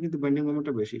 এইখানে কিন্তু বেন্ডিং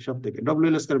মোমেন্টটা বেশি সব থেকে।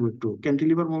 WL²/2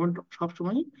 ক্যান্টিলিভার মোমেন্ট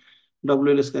সবসময়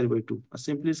WL²/2, আর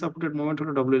সিম্পলি সাপোর্টেড মোমেন্ট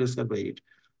হলো WL²/8।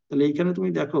 তাহলে এইখানে তুমি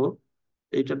দেখো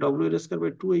এইটা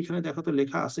WL²/2, এইখানে দেখো তো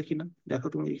লেখা আছে কিনা, দেখো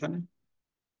তুমি এখানে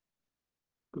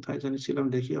কোথায় জানি ছিলাম,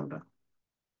 দেখি আমরা।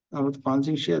 আমরা তো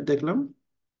পাঞ্চিং শেয়ার দেখলাম,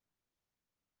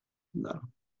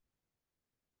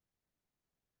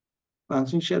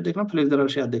 পাঞ্চিং শেয়ার দেখলাম, ফ্লেক্সুরাল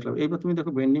শেয়ার দেখলাম, এইবার তুমি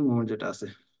দেখো বেন্ডিং মোমেন্ট যেটা আছে।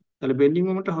 তাহলে বেন্ডিং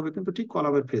মোমেন্টটা হবে কিন্তু ঠিক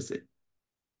কলামের ফেসে,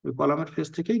 ওই কলামের ফেস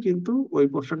থেকেই কিন্তু ওই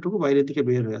পোর্শনটুকু বাইরের দিকে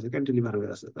বের হয়ে আছে, ক্যান্টিলিভার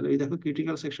হয়ে আছে। তাহলে এই দেখো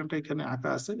ক্রিটিক্যাল সেকশনটা এখানে আঁকা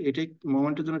আছে, এটাই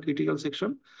মোমেন্টের জন্য ক্রিটিক্যাল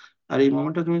সেকশন। আর এই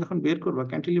মোমেন্টটা তুমি যখন বের করবা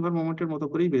ক্যান্টিলিভার মোমেন্টের মতো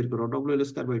করেই বের করো,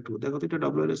 WL²/2। দেখো তো এটা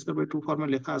WL²/2 ফর্মে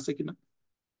লেখা আছে কিনা।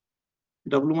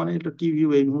 ডব্লু মানে এটা কি ভিউ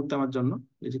এই মুহূর্তে আমার জন্য,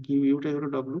 এই যে কি ভিউটাই হলো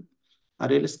ডব্লু। আর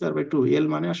L²/2, এল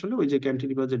মানে আসলে ওই যে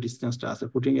ক্যান্টিলিভার যে ডিস্টেন্সটা আছে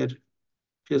ফুটিং এর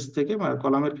ফেস থেকে বা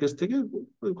কলামের ফেস থেকে,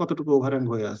 ওই কতটুকু ওভারহ্যাং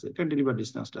হয়ে আছে ক্যান্টিলিভার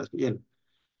ডিস্টেন্সটা আছে এল।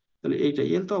 তাহলে এইটা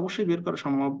এল তো অবশ্যই বের করা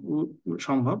সম্ভব।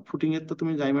 সম্ভব ফুটিং এর তো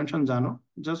তুমি ডাইমেনশন জানো,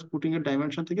 জাস্ট ফুটিং এর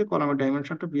ডাইমেনশন থেকে কলামের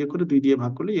ডাইমেনশনটা বিয়ে করে 2 দিয়ে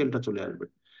ভাগ করলে এলটা চলে আসবে।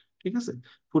 ঠিক আছে।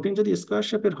 ফুটিং যদি স্কোয়ার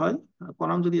শেপের হয়,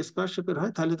 কলাম যদি স্কোয়ার শেপের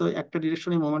হয়, তাহলে তো একটা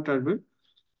ডিরেকশনে মোমেন্ট আসবে।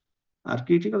 আর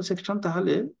ক্রিটিক্যাল সেকশন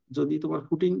তাহলে যদি তোমার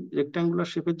ফুটিং রেক্ট্যাঙ্গুলার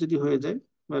শেপের যদি হয়ে যায়,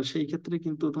 বা সেই ক্ষেত্রে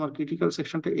কিন্তু তোমার ক্রিটিক্যাল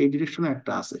সেকশনটা এই ডিরেকশনে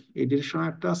একটা আছে, এই ডিরেকশনে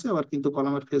একটা আছে, আবার কিন্তু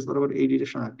কলামের ফেস বরাবর এই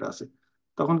ডিরেকশনে একটা আছে।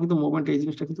 তখন কিন্তু মোমেন্ট এই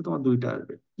জিনিসটা কিন্তু তোমার দুইটা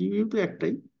আসবে, ইউ তো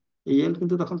একটাই, এই এল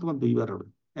কিন্তু তখন তোমার দুইবার হবে।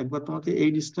 একবার তোমাকে এই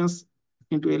ডিস্টেন্স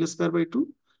ইন্টু L²/2,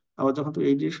 আবার যখন তুমি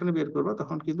এই ডিরেকশনে বের করবা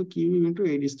তখন কিন্তু কিউ ইন্টু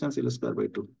এই ডিস্টেন্স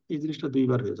L²/2, এই জিনিসটা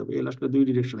দুইবার হয়ে যাবে। এল আসলে দুই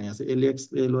ডিরেকশনে আছে, LX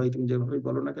LY তুমি যেভাবে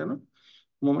বলো না কেন,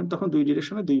 মোমেন্ট তখন দুই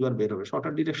ডিরেকশনে দুইবার বের হবে।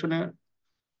 শর্টার ডিরেকশনে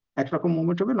একরকম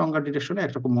মুভমেন্ট হবে, লঙ্গার ডিরেকশনে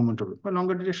একরকম মুভমেন্ট হবে।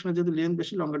 লঙ্গার ডিরেকশনে যদি লেন্থ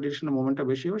বেশি, লঙ্গার ডিরেকশনে মোমেন্টটা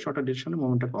বেশি হবে, শর্টার ডিরেকশনে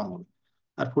মোমেন্টটা কম হবে।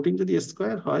 আর ফুটিং যদি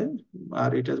স্কোয়ার হয়, আর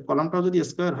এটা কলামটাও যদি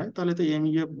স্কোয়ার হয়, তাহলে তো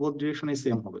MU বোথ ডিরেকশনে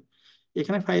সেম হবে।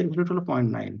 এখানে ফাইভ ভ্যালু হলো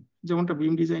 0.9, যেমনটা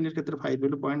বিম ডিজাইনের ক্ষেত্রে ফাইভ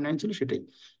ভ্যালু 0.9 ছিল সেটাই।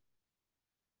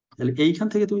 তাহলে এইখান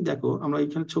থেকে তুমি দেখো, আমরা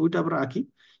এইখানে ছবিটা আবার আঁকি,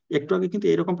 একটু আগে কিন্তু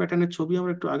এরকম প্যাটার্নের ছবি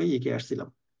আমরা একটু আগে এঁকে আসছিলাম।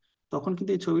 তখন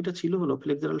কিন্তু এই ছবিটা ছিল হলো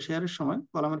ফ্লেক্সারাল শেয়ারের সময়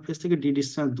কলামের ফেস থেকে ডি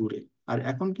ডিস্টেন্স দূরে। আর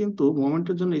এখন কিন্তু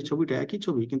মোমেন্টের জন্য এই ছবিটা একই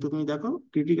ছবি, কিন্তু তুমি দেখো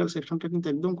ক্রিটিক্যাল সেকশনটা কিন্তু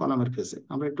একদম কলামের ফেসে।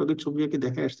 আমরা একটু আগে ছবি এঁকে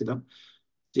দেখে আসছিলাম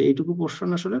যে এইটুকু পোর্শন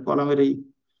আসলে কলামের এই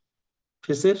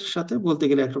ফেসের সাথে বলতে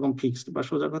গেলে একরকম ফিক্সড, বা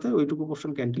সোজা কথায় ওইটুকু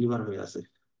পোর্শন ক্যান্টিলিভার হয়ে আছে।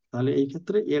 তাহলে এই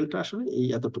ক্ষেত্রে এলটা আসলে এই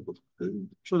এতটুকু। এই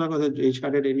সোজা কথায় এই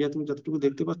শার্টের এরিয়া তুমি যতটুকু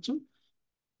দেখতে পাচ্ছ,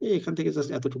 এই এখান থেকে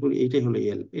জাস্ট এতটুকু, এইটাই হলো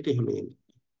এল, এটাই হলো এল।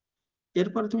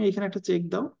 এরপরে তুমি এখানে একটা চেক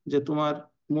দাও যে তোমার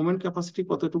মোমেন্ট ক্যাপাসিটি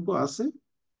কতটুকু আছে,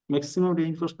 ম্যাক্সিমাম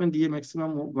রিইনফোর্সমেন্ট দিয়ে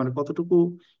ম্যাক্সিমাম মানে কতটুকু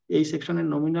এই সেকশনের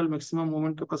নমিনাল ম্যাক্সিমাম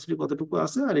মোমেন্ট ক্যাপাসিটি কতটুকু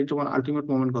আছে, আর এই তোমার আলটিমেট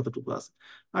মোমেন্ট কতটুকু আছে।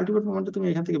 আলটিমেট মোমেন্টটা তুমি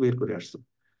এখান থেকে বের করে আসছো।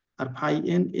 আর ফাই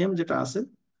এন এম যেটা আছে,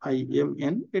 ফাই এম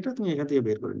এন, এটা তুমি এখান থেকে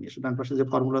বের করে নিয়ে এসো। ডান পাশে যে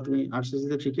ফর্মুলা তুমি আরসিসি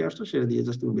তে শিখে আসছো সেটা দিয়ে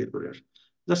জাস্ট তুমি বের করে আসো।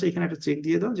 জাস্ট এখানে একটা চেক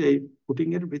দিয়ে দাও যে এই ফুটিং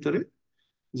এর ভিতরে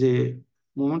যে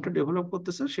মোমেন্টটা ডেভেলপ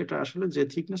করতেছে সেটা আসলে যে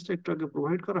থিকনেসটা একটু আগে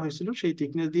প্রোভাইড করা হয়েছিল সেই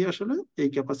থিকনেস দিয়ে আসলে এই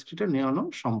ক্যাপাসিটিটা নেওয়ানো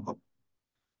সম্ভব।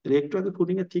 তাহলে একটু আগে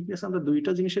ফুটিং এর থিকনেস আমরা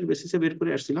দুইটা জিনিসের বেসিসে বের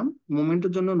করে আসছিলাম।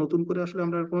 মোমেন্টের জন্য নতুন করে আসলে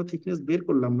আমরা আর কোনো থিকনেস বের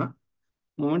করলাম না।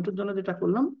 মোমেন্টের জন্য যেটা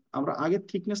করলাম, আমরা আগের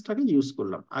থিকনেসটাকে ইউজ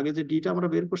করলাম। আগে যে ডিটা আমরা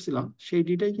বের করছিলাম সেই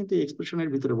ডিটাই কিন্তু এক্সপ্রেশনের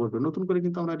ভিতরে পড়বে, নতুন করে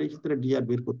কিন্তু আমরা এই ক্ষেত্রে ডি আর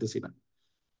বের করতেছি না।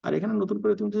 আর এখানে নতুন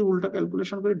করে তুমি যদি উল্টা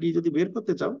ক্যালকুলেশন করে ডি যদি বের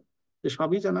করতে চাও, যে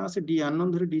সবই জানা আছে ডি আননোন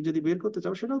ধরে ডি যদি বের করতে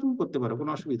চাও, সেটাও তুমি করতে পারো,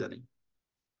 কোনো অসুবিধা নেই।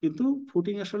 কিন্তু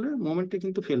ফুটিং আসলে মোমেন্টে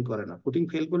কিন্তু ফেল করে না। ফুটিং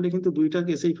ফেল করলে কিন্তু দুইটা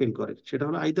কেসেই ফেল করে, সেটা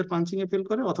হলো আইদার পাঞ্চিং এ ফেল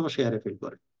করে অথবা শেয়ারে ফেল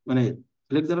করে। মানে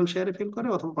ফ্লেক্সারাল শেয়ারে ফেল করে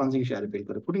অথবা পাঞ্চিং শেয়ারে ফেল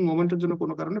করে, ফুটিং মোমেন্টের জন্য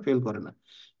কোনো কারণে ফেল করে না।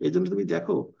 এই জন্য তুমি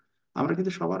দেখো আমরা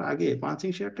কিন্তু সবার আগে পাঞ্চিং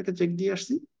শেয়ারটাকে চেক দিয়ে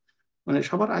আসছি। মানে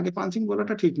সবার আগে পাঞ্চিং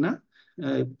বলাটা ঠিক না,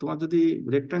 তোমার যদি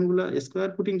রেক্টাঙ্গুলার স্কোয়ার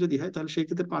ফুটিং যদি হয় তাহলে সেই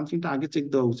ক্ষেত্রে পাঞ্চিংটা আগে চেক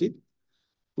দেওয়া উচিত।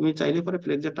 তুমি চাইলে পরে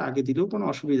ফ্লেক্সারটা আগে দিলেও কোনো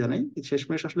অসুবিধা নেই।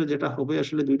 শেষমেশ আসলে যেটা হবে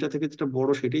আসলে দুইটা থেকে যেটা বড়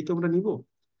সেটাই তো আমরা নিব।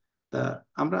 তা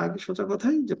আমরা আগে সোজা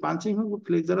কথাই যে পাঞ্চিং হোক,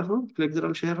 হোক,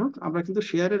 ফ্লেক্সারাল শেয়ার হোক, আমরা কিন্তু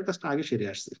শেয়ারের কাজটা আগে সেরে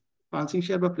আসছি। পাঞ্চিং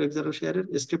শেয়ার বা ফ্লেক্সারাল শেয়ারের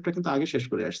স্টেপটা কিন্তু আগে শেষ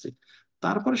করে আসছি।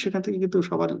 তারপরে সেখান থেকে কিন্তু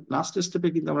সবার লাস্ট স্টেপে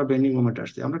কিন্তু আমরা বেন্ডিং মোমেন্ট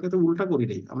আসছি। আমরা কিন্তু উল্টা করি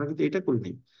নাই, আমরা কিন্তু এটা করি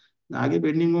নাই। আগে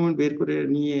বেন্ডিং মোমেন্ট বের করে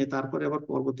নিয়ে তারপরে আবার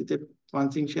পরবর্তীতে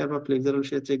পাঞ্চিং শেয়ার বা ফ্লেক্সারাল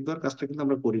শেয়ার চেক দেওয়ার কাজটা কিন্তু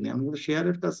আমরা করি নাই। আমরা কিন্তু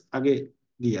শেয়ারের কাজ আগে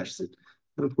দিয়ে আসছি।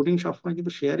 কারণ ফুটিং সবসময়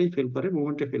কিন্তু শেয়ারই ফেল করে,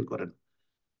 মোমেন্টে ফেল করে না।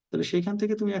 তাহলে সেইখান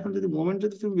থেকে তুমি এখন যদি মোমেন্ট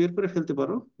যদি তুমি বের করে ফেলতে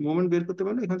পারো, মোমেন্ট বের করতে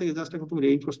পারলে এখান থেকে জাস্ট এখন তুমি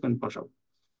রেইনফোর্সমেন্ট বসাও।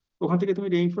 ওখান থেকে তুমি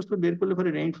রেইনফোর্সমেন্ট বের করলে পরে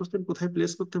রেইনফোর্সমেন্ট কোথায়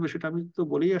প্লেস করতে হবে সেটা আমি তো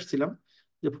বলেই আসছিলাম,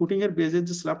 যে ফুটিং এর বেজের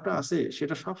যে স্ল্যাবটা আছে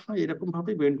সেটা সবসময় এরকম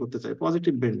ভাবেই বেন্ড করতে চাই,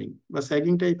 পজিটিভ বেন্ডিং বা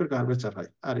স্যাগিং টাইপের কার্ভেচার হয়,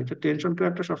 আর এটা টেনশন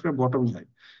ক্র্যাকটা সবসময় বটমই হয়।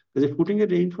 তো যে ফুটিং এর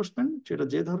রেইনফোর্সমেন্ট সেটা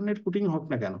যে ধরনের ফুটিং হোক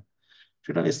না কেন,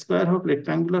 সেটা স্কোয়ার হোক,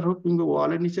 রেক্টাঙ্গুলার হোক, কিংবা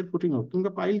ওয়ালের নিচের ফুটিং হোক, কিংবা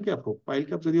পাইল ক্যাপ হোক, পাইল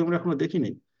ক্যাপ যদি আমরা এখনো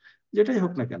দেখিনি, যেটাই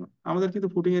হোক না কেন আমাদের কিন্তু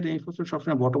ফুটিং এর রেইনফোর্সমেন্ট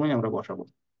সবসময় বটমেই আমরা বসাবো।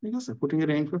 ঠিক আছে, ফুটিং এর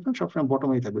রেইনফোর্সমেন্ট সবসময়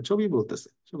বটমেই থাকবে, ছবি বলতেছে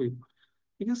ছবি।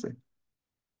 ঠিক আছে,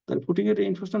 তাহলে ফুটিং এর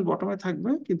রেইনফোর্সমেন্ট বটমে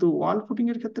থাকবে, কিন্তু ওয়াল ফুটিং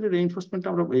এর ক্ষেত্রে রেইনফোর্সমেন্ট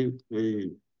আমরা এই এই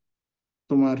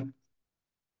তোমার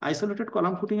আইসোলেটেড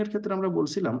কলাম ফুটিং এর ক্ষেত্রে আমরা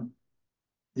বলছিলাম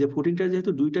যে ফুটিংটা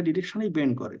যেহেতু দুইটা ডিরেকশনেই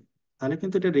বেন্ড করে, তাহলে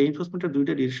কিন্তু এটা রেইনফোর্সমেন্টটা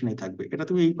দুইটা ডিরেকশনেই থাকবে। এটা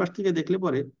তুমি এই পাশ থেকে দেখলে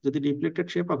পরে যদি রিফ্লেক্টেড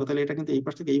শেপ পাবো, তাহলে এটা কিন্তু এই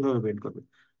পাশ থেকে এইভাবে বেন্ড করবে।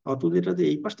 আর তুমি এটা যদি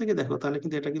এই পাশ থেকে দেখো তাহলে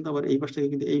কিন্তু এটা কিন্তু আবার এই পাশ থেকে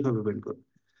কিন্তু এইভাবে বেন্ড করবে।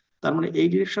 তার মানে এই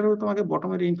ডিরেকশনেও তোমাকে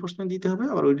বটমে রেইনফোর্সমেন্ট দিতে হবে,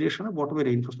 আবার ওই ডিরেকশনে বটমে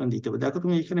রেইনফোর্সমেন্ট দিতে হবে। দেখো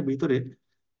তুমি এখানে ভিতরে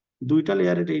দুইটা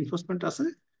লেয়ারের রেইনফোর্সমেন্ট আছে,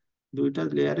 দুইটা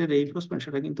লেয়ারের রেইনফোর্সমেন্ট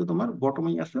সেটা কিন্তু তোমার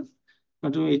বটমেই আছে।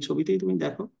 কারণ তুমি এই ছবিতেই তুমি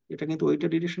দেখো এটা কিন্তু ওইটা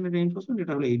ডিরেকশনের রেইনফোর্সমেন্ট,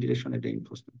 এটা হলো এই ডিরেকশনের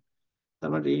রেইনফোর্সমেন্ট। তার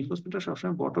মানে রেইনফোর্সমেন্টটা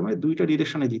সবসময় বটমে দুইটা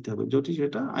ডিরেকশনে দিতে হবে যদি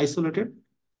সেটা আইসোলেটেড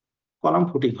কলাম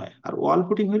ফুটিং হয়। আর ওয়াল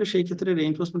ফুটিং হলে সেই ক্ষেত্রে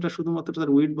রেইনফোর্সমেন্টটা শুধুমাত্র তার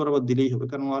উইডথ বরাবর দিলেই হবে,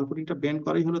 কারণ ওয়াল ফুটিংটা বেন্ড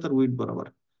করাই হলো তার উইডথ বরাবর।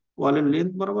 ওয়ালের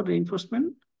লেন্থ বরাবর রেইনফোর্সমেন্ট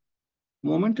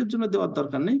মোমেন্টের জন্য দেওয়ার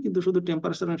দরকার নেই, কিন্তু শুধু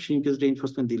টেম্পারেচার এন্ড শ্রিঙ্কেজ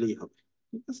রেইনফোর্সমেন্ট দিলেই হবে।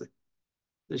 ঠিক আছে,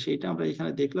 তো সেইটা আমরা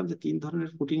এখানে দেখলাম যে তিন ধরনের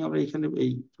ফুটিং আমরা এখানে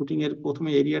এই ফুটিং এর প্রথমে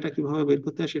এরিয়াটা কিভাবে বের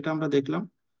করতে হয় সেটা আমরা দেখলাম।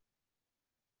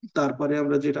 তারপরে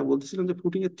আমরা যেটা বলতেছিলাম যে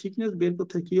ফুটিং এর থিকনেস বের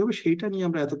করতে হয় কি হবে সেইটা নিয়ে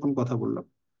আমরা এতক্ষণ কথা বললাম।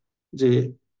 যে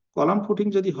কলাম ফুটিং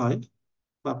যদি হয়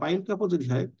বা পাইল কাপও যদি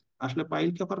হয়, আসলে পাইল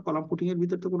কাপ আর কলাম ফুটিং এর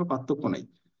ভিতরে তো কোনো পার্থক্য নাই।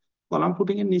 কলাম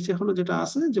ফুটিং এর নিচে হলো যেটা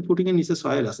আছে যে ফুটিং এর নিচে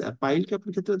সয়েল আছে, আর পাইল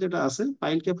ক্যাপের ক্ষেত্রে যেটা আছে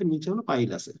পাইল ক্যাপের নিচে হলো পাইল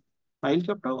আছে। Pile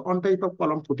ক্যাপটাও on type of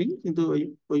column footing, কিন্তু ওই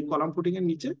ওই কলাম ফুটিং এর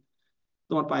নিচে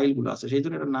তোমার পাইল গুলো আছে, সেই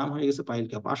জন্য এটার নাম হয়ে গেছে পাইল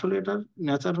ক্যাপ। আসলে এটার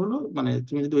নেচার হলো মানে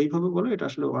তুমি যদি ওইভাবে বলো এটা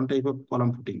আসলে one type of column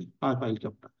footing pile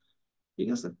ক্যাপটা। ঠিক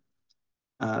আছে,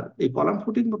 আর এই কলাম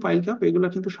ফুটিং বা পাইল ক্যাপ এগুলো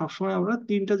কিন্তু সবসময় আমরা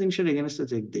তিনটা জিনিসের এগেনস্টে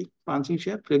চেক দিই, punching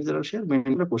share, flexural share,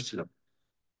 bending করছিলাম।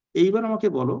 এইবার আমাকে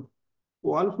বলো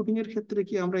ওয়াল ফুটিং এর ক্ষেত্রে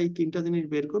কি আমরা এই তিনটা জিনিস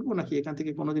বের করবো, নাকি এখান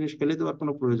থেকে কোনো জিনিস ফেলে দেওয়ার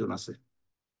কোনো প্রয়োজন আছে?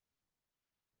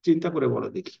 চিন্তা করে বলো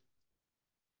দেখি।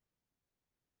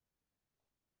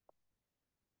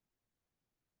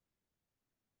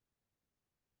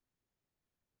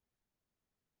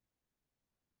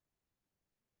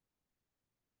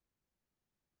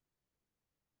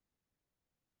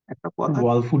 একটা কথা,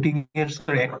 ওয়াল ফুটিং এর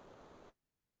স্যার এক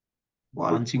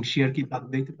ওয়াল পাঞ্চিং শিয়ার কি বাদ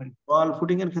দিতে পারি? ওয়াল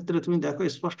ফুটিং এর ক্ষেত্রে তুমি দেখো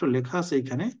স্পষ্ট লেখা আছে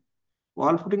এখানে,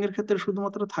 ওয়াল ফুটিং এর ক্ষেত্রে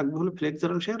শুধুমাত্র থাকবে হলো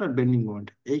ফ্লেক্সারাল শেয়ার আর বেন্ডিং মোমেন্ট,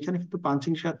 এইখানে কিন্তু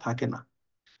পাঞ্চিং শেয়ার থাকে না।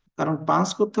 কারণ পাঞ্চ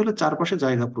করতে হলে চারপাশে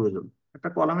জায়গা প্রয়োজন, একটা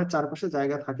কলামের চারপাশে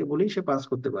জায়গা থাকে বলেই সে পাঞ্চ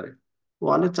করতে পারে।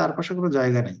 ওয়ালের চারপাশে কোনো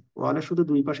জায়গা নেই, ওয়ালের শুধু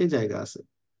দুই পাশেই জায়গা আছে।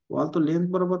 ওয়াল তো লেন্থ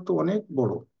বরাবর তো অনেক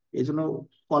বড়, এই জন্য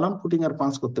কলাম ফুটিং আর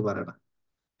পাঞ্চ করতে পারে না।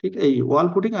 ঠিক এই ওয়াল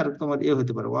ফুটিং আর তোমার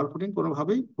হতে পারে, ওয়াল ফুটিং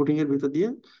কোনোভাবেই ফুটিং এর ভিতর দিয়ে,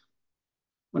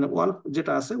 মানে ওয়াল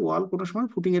যেটা আছে ওয়াল কোনো সময়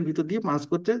ফুটিং এর ভিতর দিয়ে পাঞ্চ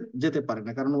করতে যেতে পারে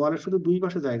না, কারণ ওয়ালের শুধু দুই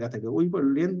পাশে জায়গা থাকে, ওই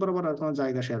লেন্থ বরাবর আর কোনো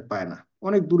জায়গা শেয়ার পায় না,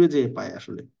 অনেক দূরে যেয়ে পায়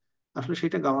আসলে। আসলে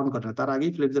সেটা গাওয়ান করে না, তার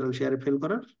আগেই ফ্লেক্সারাল শেয়ারে ফেল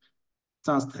করার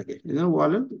চান্স থাকে, এই জন্য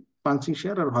ওয়ালে পাঞ্চিং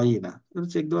শেয়ার আর হয়ই না,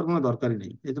 চেক দেওয়ার কোনো দরকারই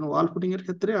নেই। এই জন্য ওয়াল ফুটিং এর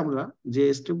ক্ষেত্রে আমরা যে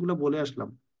স্টেপ গুলো বলে আসলাম,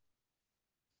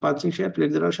 পাঞ্চিং শেয়ার,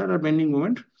 ফ্লেক্সারাল শেয়ার আর বেন্ডিং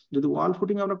মোমেন্ট, যদি ওয়াল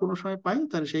ফুটিং আমরা কোনো সময় পাই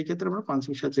তাহলে সেই ক্ষেত্রে আমরা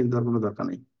পাঞ্চিং শেয়ার চেক দেওয়ার কোনো দরকার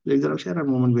নেই, ফ্লেক্সারাল শেয়ার আর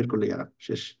মোমেন্ট বের করলে আর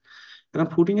শেষ। এখন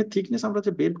ফুটিং এর থিকনেস আমরা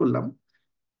যে বের করলাম,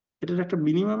 এটার একটা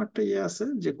মিনিমাম একটা আছে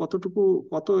যে কতটুকু,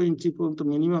 কত ইঞ্চি পর্যন্ত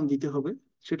মিনিমাম দিতে হবে,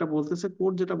 সেটা বলতেছে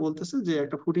কোড, যেটা বলতেছে যে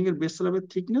একটা ফুটিং এর বেস স্ল্যাবের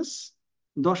থিকনেস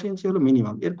 10 ইঞ্চি হলো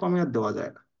মিনিমাম, এর কমে আর দেওয়া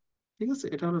যায় না। ঠিক আছে,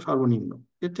 এটা হলো সর্বনিম্ন,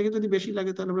 এর থেকে যদি বেশি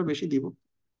লাগে তাহলে আমরা বেশি দিব,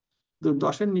 তো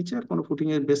 10-এর নিচে আর কোনো ফুটিং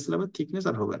এর বেস স্ল্যাবের থিকনেস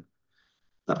আর হবে না।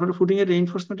 তারপরে ফুটিং এর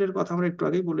রেইনফোর্সমেন্টের কথা আমরা একটু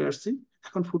আগেই বলে আসছি।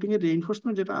 এখন ফুটিং এর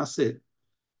রেইনফোর্সমেন্ট যেটা আছে,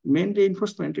 মেন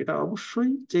রেইনফোর্সমেন্ট, এটা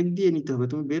অবশ্যই চেক দিয়ে নিতে হবে।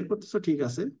 তুমি বের করতেছো ঠিক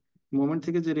আছে, মোমেন্ট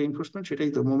থেকে যে রেইনফোর্সমেন্ট,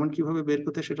 সেটাই তো মোমেন্ট কিভাবে বের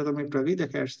করতে সেটা তো আমি একটু আগেই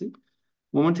দেখে আসছি।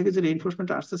 মোমেন্ট থেকে যে রেইনফোর্সমেন্ট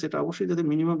আসছে সেটা অবশ্যই যাতে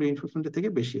মিনিমাম রেইনফোর্সমেন্টের থেকে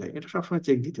বেশি হয়, এটা সবসময়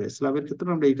চেক দিতে হয়। স্ল্যাবের ক্ষেত্রে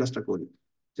আমরা এই কাজটা করি,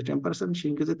 যে টেম্পারেচার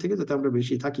সিঙ্কেজের থেকে যাতে আমরা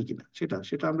বেশি থাকি কিনা সেটা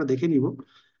সেটা আমরা দেখে নিব।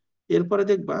 এরপরে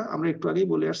দেখবা, আমরা একটু আগেই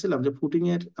বলে আসছিলাম যে ফুটিং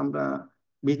এর আমরা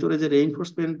ভিতরে যে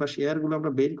রেইনফোর্সমেন্ট বা শেয়ার গুলো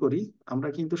আমরা বের করি, আমরা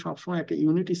কিন্তু সবসময় একটা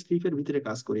ইউনিট স্ট্রিপের ভিতরে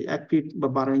কাজ করি, 1 ফিট বা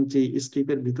 12 ইঞ্চি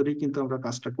স্ট্রিপের ভিতরেই কিন্তু আমরা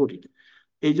কাজটা করি।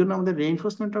 এই জন্য আমাদের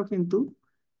রেইনফোর্সমেন্টটাও কিন্তু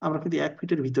আমরা কিন্তু 1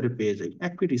 ফিটের ভিতরে পেয়ে যাই,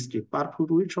 1 fit strip. Per foot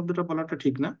with শব্দটা বলাটা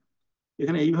ঠিক না,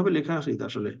 এখানে এইভাবে লেখা আছে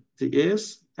আসলে, যে এস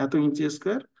এত ইঞ্চি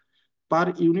square per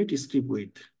unit strip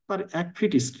with, per 1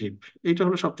 fit strip. এটা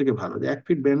হলো সব থেকে ভালো, যে 1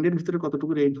 ফিট ব্যান্ডের ভিতরে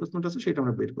কতটুকু রেইনফোর্সমেন্ট আছে সেটা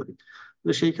আমরা বের করি। তো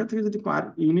সেইখান থেকে যদি পার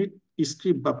ইউনিট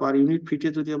স্ট্রিপ বা পার ইউনিট ফিটে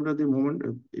যদি আমরা যদি মোমেন্ট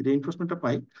রেইনফোর্সমেন্টটা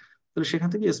পাই, তাহলে সেখান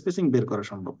থেকে স্পেসিং বের করা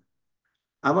সম্ভব।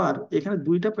 আবার এখানে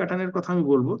দুইটা প্যাটার্নের কথা আমি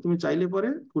বলবো, তুমি চাইলে পরে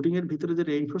ফুটিং এর ভিতরে যে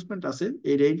রেইনফোর্সমেন্ট আছে,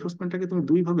 এই রেইনফোর্সমেন্টটাকে তুমি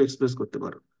দুই ভাবে এক্সপ্রেস করতে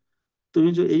পারো। তুমি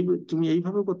যে এই তুমি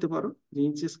এইভাবে করতে পারো, যে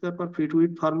ইঞ্চি স্কোয়ার পার ফিট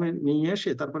উইথ ফর্মে নিয়ে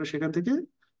এসে তারপরে সেখান থেকে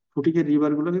ফুটিং এর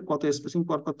রিবার গুলোকে কত স্পেসিং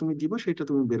পরপর তুমি দিবা সেটা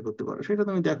তুমি বের করতে পারো। সেটা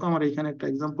তুমি দেখো, আমার এখানে একটা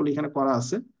এক্সাম্পল এখানে করা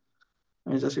আছে,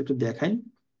 আমি জাস্ট একটু দেখাই।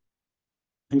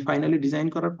 আমি ফাইনালি ডিজাইন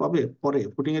করার পরে পরে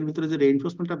ফুটিং এর ভিতরে যে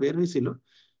রেইনফোর্সমেন্টটা বের হয়েছিল,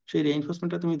 সেই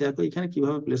রেইনফোর্সমেন্টটা তুমি দেখো এখানে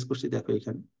কিভাবে প্লেস করছি, দেখো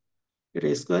এখানে এটা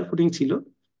স্কোয়ার ফুটিং ছিল,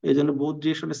 এই জন্য বোথ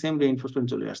ডিরেকশনে সেম রেইনফোর্সমেন্ট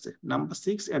চলে আসছে। Number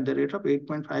 6 at the rate of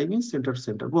 8.5 inch centre two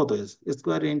centre both wedge,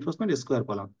 square reinforcement square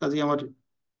column, কাজে আমার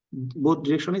বোথ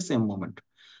ডিরেকশনে সেম মোমেন্ট।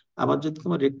 আবার যদি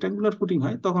তোমার রেক্টাঙ্গুলার ফুটিং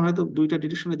হয়, তখন হয়তো দুইটা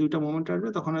ডিরেকশনে দুইটা মোমেন্ট আসবে,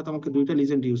 তখন হয়তো তোমাকে দুইটা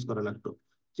লিজেন্ড ইউজ করা লাগতো,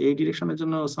 যে এই ডিরেকশনের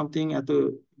জন্য সামথিং এত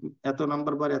এত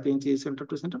নাম্বার বার এত ইঞ্চি সেন্টার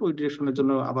টু সেন্টার, ওই ডিরেকশনের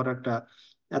জন্য আবার একটা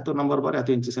এত নাম্বার বার এত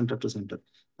ইঞ্চি সেন্টার টু সেন্টার।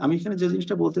 আমি এখানে যে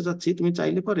জিনিসটা বলতে চাচ্ছি, তুমি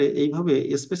চাইলে পরে এইভাবে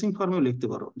স্পেসিং ফর্মেও লিখতে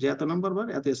পারো, যে এত নাম্বার বার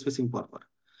এত স্পেসিং পর পর।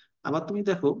 আবার তুমি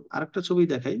দেখো আরেকটা ছবি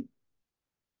দেখাই,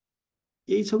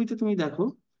 এই ছবিতে তুমি দেখো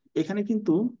এখানে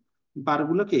কিন্তু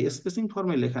বারগুলোকে স্পেসিং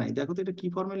ফর্মে লেখা নাই, দেখো তো এটা কি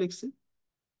ফর্মে লিখছে।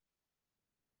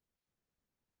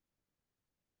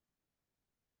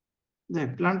 দেখ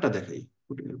প্ল্যানটা দেখাই,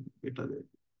 এটা দেখ,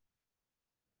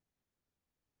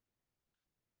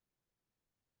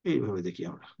 এইভাবে দেখি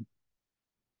আমরা,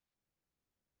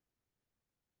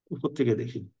 উপর থেকে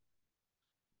দেখি।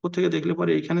 উপর থেকে দেখলে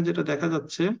পরে এখানে যেটা দেখা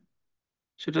যাচ্ছে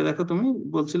সেটা দেখো, তুমি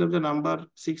বলছিলাম যে number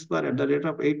 6 bar at the rate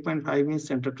of 8.5 inch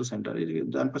centre two centre, এই যে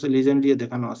ডান পাশে লিজেন্ড দিয়ে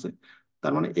দেখানো আছে।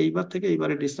 তার মানে এইবার থেকে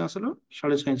এইবারের ডিস্টেন্স হলো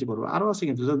 6.5 ইঞ্চি পড়বে। আরো আছে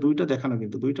কিন্তু, যা দুইটা দেখানো,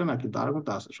 কিন্তু দুইটা না কিন্তু আরো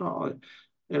কিন্তু আছে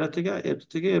এর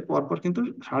থেকে পরপর কিন্তু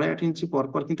 8.5 ইঞ্চি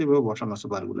পরপর কিন্তু এভাবে বসানো আছে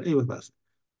বারগুলো, এইভাবে আছে।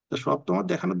 তো সব তোমার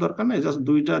দেখানোর দরকার নেই, জাস্ট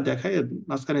দুইটা দেখায়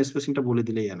মাঝখানে স্পেসিংটা বলে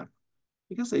দিলেই না।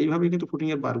 ঠিক আছে, এইভাবে কিন্তু ফুটিং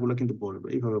এর বারগুলো কিন্তু বলবে,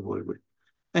 এইভাবে বলবে।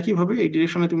 একইভাবে এই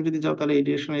ডিরেকশনে তুমি যদি যাও, তাহলে এই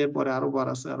ডিরেকশনে এর পরে আরো বার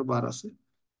আছে, আরো বার আছে,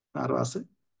 আরো আছে।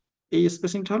 এই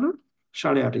স্পেসিংটা হলো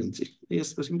 8.5 ইঞ্চি, এই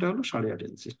স্পেসিংটা হলো 8.5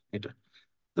 ইঞ্চি। এটা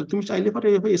তাহলে তুমি চাইলে পারে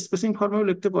এইভাবে স্পেসিং ফর্মেও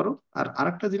লিখতে পারো। আর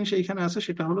আরেকটা জিনিস এইখানে আছে,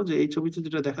 সেটা হলো যে এই ছবিতে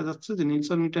যেটা দেখা যাচ্ছে, যে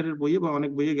নিলসন মিটারের বইয়ে বা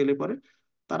অনেক বইয়ে গেলে পরে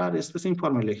তারা আর স্পেসিং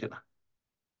ফর্মে লেখে না।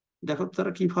 দেখো তো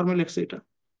তারা কি ফর্মে লিখছে এটা।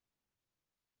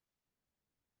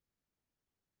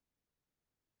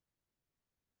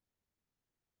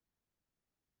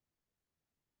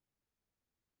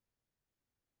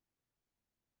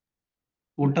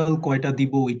 টোটাল কয়টা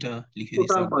দিব ওইটা লিখে দিছে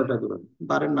টোটাল একবার। কয়টা দিবেন,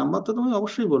 বারের নাম্বার তো তুমি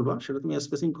অবশ্যই বলবা, সেটা তুমি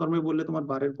স্পেসিং ফর্মে বললে তোমার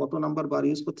বারের কত নাম্বার বার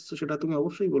ইউজ করতেছো সেটা তুমি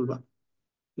অবশ্যই বলবা।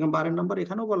 এবং বারের নাম্বার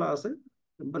এখানেও বলা আছে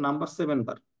নাম্বার 7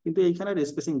 বার, কিন্তু এইখানে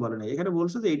স্পেসিং বলে নাই, এখানে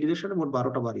বলছে যে এই ডিরেকশনে মোট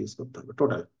 12টা বার ইউজ করতে হবে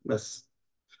টোটাল, ব্যাস।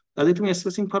 কাজে তুমি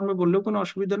স্পেসিং ফর্মে বললেও কোনো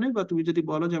অসুবিধা নেই, বা তুমি যদি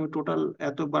বলো যে আমি টোটাল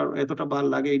এতবার এতটা বার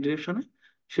লাগে এই ডিরেকশনে,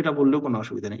 সেটা বললেও কোনো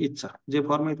অসুবিধা নেই, ইচ্ছা যে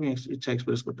ফর্মে তুমি ইচ্ছা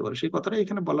এক্সপ্রেস করতে পারো, সেই কথাটাই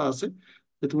এখানে বলা আছে।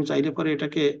 যে তুমি চাইলে পরে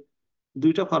এটাকে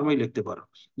দুইটা ফর্মেই লিখতে পারো,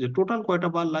 যে টোটাল কয়টা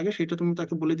বার লাগে সেটা তুমি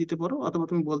তাকে বলে দিতে পারো, অথবা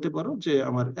তুমি বলতে পারো যে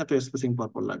আমার এত স্পেসিং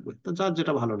পরপর লাগবে, তো যার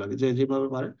যেটা ভালো লাগে, যে যেভাবে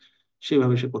পারে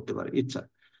সেভাবে সে করতে পারে ইচ্ছা।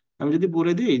 আমি যদি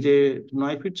বলে দিই যে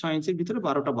 9 ফিট 6 ইঞ্চির ভিতরে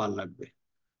 12টা বার লাগবে,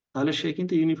 তাহলে সে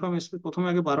কিন্তু ইউনিফর্ম স্পেস প্রথমে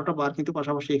আগে 12টা বার কিন্তু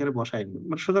পাশাপাশি এখানে বসায় নিবে,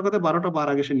 মানে সোজা কথা 12টা বার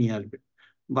আগে সে নিয়ে আসবে।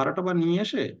 12টা বার নিয়ে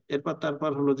এসে এরপর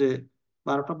তারপর হলো যে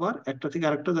 12টা বার একটা থেকে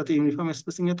আরেকটা যাতে ইউনিফর্ম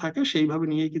স্পেসিং এ থাকে সেইভাবে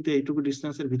নিয়েই কিন্তু এইটুকু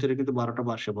ডিস্টেন্সের ভিতরে কিন্তু 12টা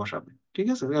বার সে বসাবে। ঠিক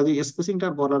আছে, কাজে স্পেসিংটা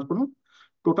বলার কোনো,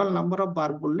 টোটাল নাম্বার অফ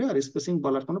বার বললে আর স্পেসিং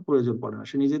বলার কোনো প্রয়োজন পড়ে না,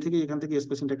 সে নিজে থেকে এখান থেকে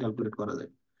স্পেসিংটা ক্যালকুলেট করা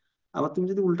যায়। আবার তুমি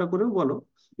যদি উল্টা করেও বলো,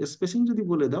 স্পেসিং যদি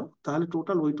বলে দাও তাহলে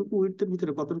টোটাল ওইটুকু উইডথের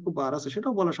ভিতরে কতটুকু বার আছে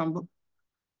সেটাও বলা সম্ভব।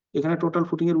 এখানে টোটাল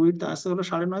ফুটিং এর উইডথ আসছে হলো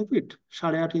 9.5 ফিট,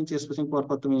 8.5 ইঞ্চি স্পেসিং পর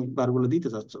পর তুমি বারগুলো দিতে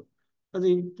চাচ্ছ। কাজে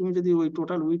তুমি যদি ওই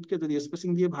টোটাল উইডথকে যদি স্পেসিং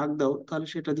দিয়ে ভাগ দাও, তাহলে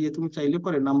সেটা দিয়ে তুমি চাইলে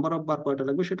পরে নাম্বার অফ বার কয়টা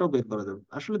লাগবে সেটাও বের করা যাবে।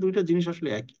 আসলে দুইটা জিনিস আসলে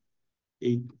একই,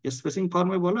 এই স্পেসিং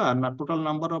ফর্মে বলা আর না total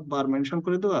number of bar mention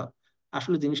করে দেওয়া,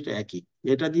 আসলে জিনিসটা একই।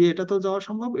 এটা দিয়ে এটাতেও যাওয়া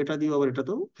সম্ভব, এটা দিয়ে আবার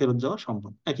এটাতেও ফেরত যাওয়া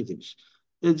সম্ভব, একই জিনিস।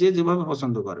 যে যেভাবে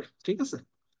পছন্দ করে, ঠিক আছে।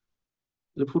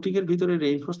 ফুটিং এর ভিতরে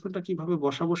রেইনফোর্সমেন্টটা কিভাবে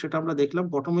বসাবো সেটা আমরা দেখলাম,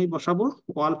 বটমেই বসাবো।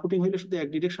 ওয়াল ফুটিং হইলে শুধু এক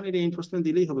ডিরেকশনে রেইনফোর্সমেন্ট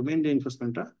দিলেই হবে, মেন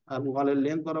রেইনফোর্সমেন্টটা। আর ওয়ালের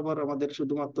লেন্থ বরাবর আমাদের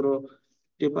শুধুমাত্র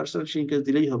 10% সিঙ্কেজ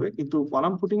দিলেই হবে, কিন্তু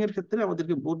কলাম ফুটিং এর ক্ষেত্রে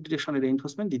আমাদেরকে বোথ ডিরেকশনে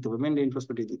রেইনফোর্সমেন্ট দিতে হবে, মেন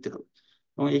রেইনফোর্সমেন্টই দিতে হবে।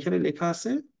 এবং এখানে লেখা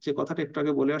আছে, যে কথাটা একটু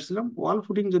আগে বলে আসছিলাম, ওয়াল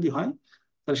ফুটিং যদি হয়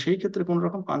তাহলে সেই ক্ষেত্রে কোনো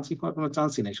রকম পাঞ্চিং হওয়ার কোনো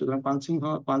চান্সই নেই, সুতরাং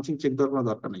পাঞ্চিং চেক দেওয়ার কোনো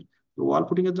দরকার নেই। ওয়াল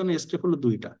ফুটিং এর জন্য স্টেপ হলো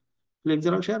দুইটা,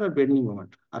 ফ্লেক্সারাল শেয়ার আর বেন্ডিং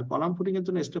মোমেন্ট। আর কলাম ফুটিং এর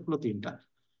জন্য স্টেপ হলো তিনটা,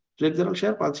 ফ্লেক্সারাল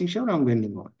শেয়ার, পাঞ্চিং শেয়ার এবং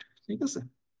বেন্ডিং মোমেন্ট। ঠিক আছে,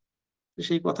 তো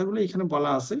সেই কথাগুলো এখানে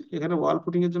বলা আছে। এখানে ওয়াল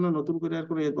ফুটিং এর জন্য নতুন করে আর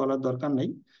কোনো বলার দরকার নেই।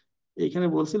 এইখানে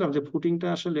বলছিলাম যে ফুটিংটা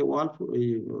আসলে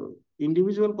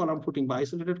ইন্ডিভিজুয়াল কলাম ফুটিং বা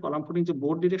আইসোলেটেড কলাম ফুটিং যে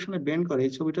বোর্ড ডিরেকশনে বেন্ড করে,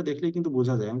 এই ছবিটা দেখলেই কিন্তু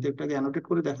বোঝা যায়। আমি তো একটু আগে অ্যানোটেট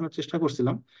করে দেখানোর চেষ্টা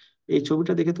করছিলাম, এই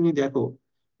ছবিটা দেখে তুমি দেখো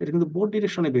এটা কিন্তু বোর্ড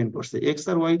ডিরেকশনে বেন্ড করছে। এক্স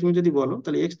আর ওয়াই তুমি যদি বলো,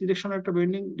 তাহলে এক্স ডিরেকশনে একটা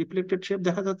বেন্ডিং ডিফ্লেক্টেড শেপ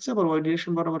দেখা যাচ্ছে, আবার ওয়াই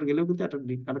ডিরেকশন বরাবর গেলেও কিন্তু একটা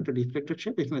ডিফ্লেক্টেড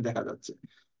শেপ এখানে দেখা যাচ্ছে।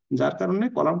 যার কারণে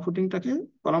কলাম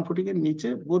ফুটিং এর নিচে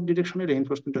বোথ ডিরেকশনে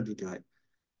রেইনফোর্সমেন্টটা দিতে হয়।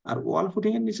 আর ওয়াল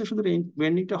ফুটিং এর নিচে শুধু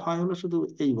বেন্ডিংটা হয় হলো শুধু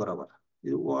এই বরাবর,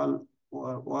 ওয়াল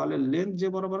ওয়ালের লেন্থ যে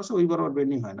বরাবর আছে ওই বরাবর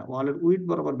বেন্ডিং হয় না, ওয়ালের উইডথ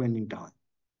বরাবর বেন্ডিংটা হয়,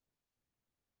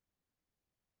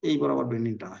 এই বরাবর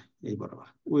বেন্ডিংটা হয়, এই বরাবর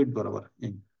উইডথ বরাবর।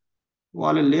 এই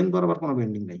ওয়ালের লেন্থ বরাবর কোনো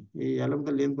বেন্ডিং নেই, এই অ্যালং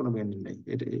দ্য লেন্থ কোনো বেন্ডিং নেই।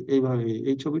 এটা এইভাবে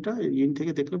এই ছবিটা ইন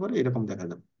থেকে দেখলে পরে এরকম দেখা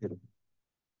যাবে, এরকম।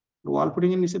 ওয়াল ফুটিং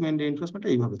এর নিচে মেন রেইনফোর্সমেন্টটা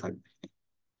এইভাবে থাকবে।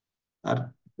 আর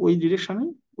ওই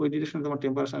ডিরেকশনে তোমার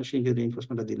টেম্পারেচার সিঙ্কেজ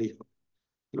রেইনফোর্সমেন্টটা দিলেই হবে।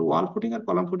 ওয়াল ফুটিং আর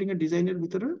কলাম ফুটিং এর ডিজাইনের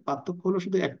ভিতরে পার্থক্য হলো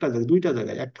শুধু একটা জায়গায়, দুইটা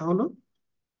জায়গায়। একটা হলো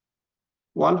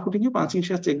ওয়াল ফুটিং এ পাঁচিং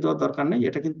শেয়ার চেক দেওয়ার দরকার নেই,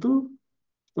 এটা কিন্তু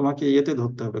তোমাকে ইয়েতে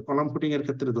ধরতে হবে, কলাম ফুটিং এর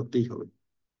ক্ষেত্রে ধরতেই হবে।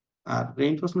 আর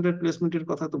রেইনফোর্সমেন্টের প্লেসমেন্টের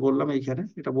কথা তো বললাম, এইখানে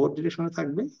এটা বোর্ড ডিরেকশনে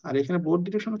থাকবে। আর এখানে বোর্ড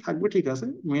ডিরেকশনে থাকবে ঠিক আছে,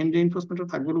 মেন রেইনফোর্সমেন্ট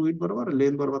থাকবে হলো উইড বরাবর, আর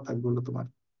লেন বরাবর থাকবে হলো তোমার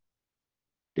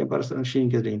টেম্পারেচার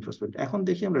সিঙ্কেজ রেইনফোর্সমেন্ট। এখন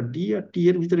দেখি আমরা ডি আর টি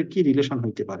এর ভিতরে কি রিলেশন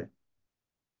হইতে পারে।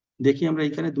 দেখি আমরা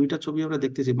এখানে দুইটা ছবি আমরা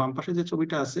দেখতেছি, বাম পাশে যে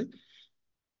ছবিটা আছে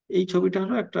এই ছবিটা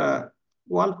হলো একটা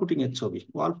ওয়াল ফুটিং এর ছবি,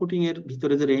 ওয়াল ফুটিং এর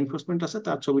ভিতরে যে রেইনফোর্সমেন্ট আছে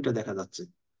তার ছবিটা দেখা যাচ্ছে।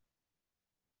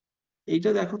 এইটা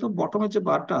দেখো তো, বটমের যে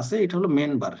বারটা আছে এটা হলো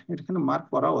মেন বার, এখানে মার্ক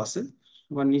করাও আছে।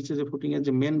 আবার নিচে যে ফুটিং এর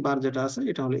যে মেন বার যেটা আছে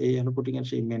এটা হলো এই হলো ফুটিং এর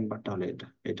সেই মেন বারটা হলো এটা,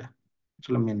 এটা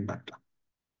হলো মেন বারটা,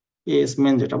 এস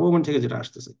মেন যেটা মোমেন্ট থেকে যেটা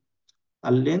আসতেছে।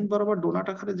 আর লেন্থ বরাবর ডোনাট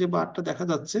আকারে যে বারটা দেখা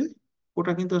যাচ্ছে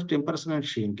ওটা কিন্তু টেম্পারেচার এন্ড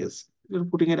শ্রিঙ্কেজ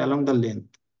ফুটিং এর অ্যালং দ্য লেন্থ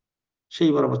সেই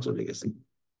বরাবর চলে গেছে।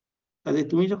 কাজে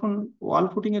তুমি যখন ওয়াল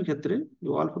ফুটিং এর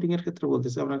ক্ষেত্রে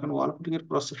বলতেছি আমরা, এখন ওয়াল ফুটিং এর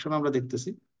ক্রস সেকশন আমরা দেখতেছি।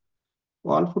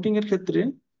 ওয়াল ফুটিং এর ক্ষেত্রে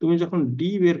তুমি যখন ডি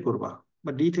বের করবা,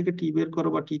 বা ডি থেকে টি বের করো,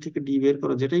 বা টি থেকে ডি বের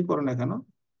করো, যেটাই করো না কেন,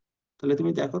 তাহলে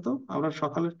তুমি দেখো তো, আমরা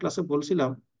সকালের ক্লাসে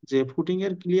বলছিলাম যে ফুটিং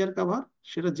এর ক্লিয়ার কাভার,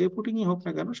 সেটা যে ফুটিংই হোক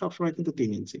না কেন সবসময় কিন্তু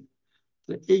 3 ইঞ্চি।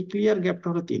 এই ক্লিয়ার গ্যাপটা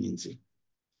হলো 3 ইঞ্চি।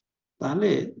 তাহলে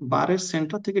বারের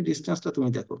সেন্টার থেকে ডিস্টেন্সটা তুমি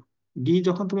দেখো, ডি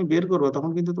যখন তুমি বের করবে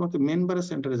তখন কিন্তু তোমাকে মেন বারের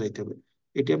সেন্টারে যাইতে হবে।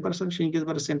 এই টেম্পারেচার সিঙ্কেজ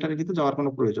বারের সেন্টারে কিন্তু যাওয়ার কোনো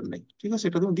প্রয়োজন নেই, ঠিক আছে,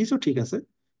 এটা তুমি দিছো ঠিক আছে।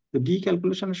 তো ডি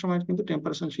ক্যালকুলেশনের সময় কিন্তু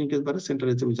টেম্পারেচার সিঙ্কেজ বারের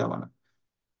সেন্টারে তুমি যাবা না,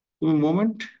 তুমি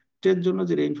মোমেন্টের জন্য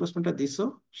যে রেইনফোর্সমেন্টটা দিছো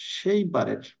সেই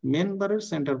বারের মেন বারের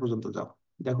সেন্টার পর্যন্ত যাও,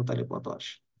 দেখো তাহলে কত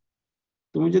আসে।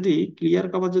 তুমি যদি ক্লিয়ার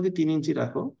কভার যদি 3 ইঞ্চি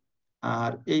রাখো,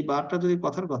 আর এই বারটা যদি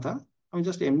কথার কথা, আমি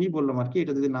জাস্ট এমনি বললাম আর কি,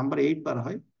 এটা যদি নাম্বার 8 বার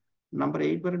হয়, নাম্বার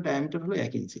 8 বারের ডায়ামিটার হলো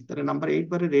 1 ইঞ্চি, তাহলে নাম্বার 8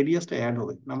 বারের রেডিয়াসটা অ্যাড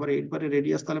হবে, নাম্বার 8 বারের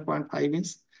রেডিয়াস তাহলে 0.5 ইঞ্চ।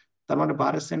 তার মানে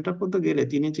বারের সেন্টার পর্যন্ত গেলে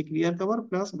 3 ইঞ্চি ক্লিয়ার কভার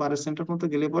প্লাস বারের সেন্টার পর্যন্ত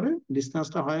গেলে পরে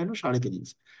ডিস্টেন্সটা হয় হলো 3.5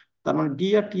 ইঞ্চি। তার মানে ডি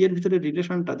আর টি এর ভিতরে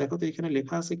রিলেশনটা দেখো তো এখানে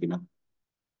লেখা আছে কিনা।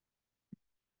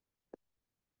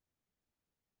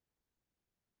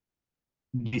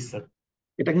 জি স্যার।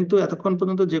 এটা কিন্তু এতক্ষণ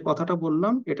পর্যন্ত যে কথাটা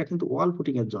বললাম এটা কিন্তু ওয়াল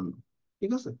ফুটিং এর জন্য,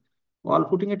 ঠিক আছে। ওয়াল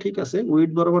ফুটিং এ ঠিক আছে,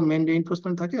 উইডথ বরাবর মেন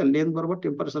রেইনফোর্সমেন্ট থাকে আর লেন্থ বরাবর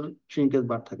টেম্পারেচার শ্রিঙ্কেজ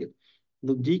বার থাকে,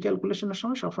 কিন্তু ডি ক্যালকুলেশনের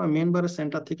সময় সবসময় মেন বারের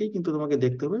সেন্টার থেকেই কিন্তু তোমাকে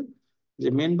দেখতে হবে যে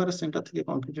মেন বারের সেন্টার থেকে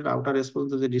কংক্রিটের আউটার এজ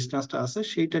পর্যন্ত যে ডিস্টেন্সটা আছে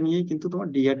সেইটা নিয়েই কিন্তু তোমার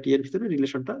ডি আর টি এর ভিতরে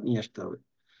রিলেশনটা নিয়ে আসতে হবে।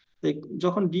 তাই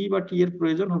যখন ডি বা টি এর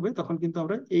প্রয়োজন হবে তখন কিন্তু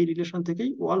আমরা এই রিলেশন থেকেই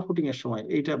ওয়াল ফুটিং এর সময়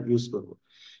এইটা ইউজ করব।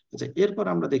 আচ্ছা, এরপর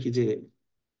আমরা দেখি যে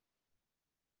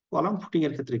কলাম ফুটিং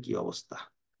এর ক্ষেত্রে কি অবস্থা।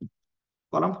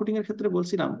 কলাম ফুটিং এর ক্ষেত্রে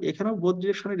বলছিলাম এখানেও বোথ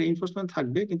ডিরেকশনের রেইনফোর্সমেন্ট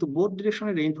থাকবে, কিন্তু বোথ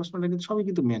ডিরেকশনের রেইনফোর্সমেন্ট কিন্তু সবই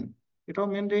কিন্তু মেন, এটাও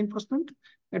মেন রেইনফোর্সমেন্ট,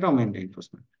 এটাও মেন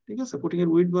রেইনফোর্সমেন্ট, ঠিক আছে। ফুটিং এর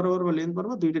উইডথ বরাবর বা লেন্থ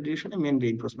বরাবর দুইটা ডিরেকশনে মেন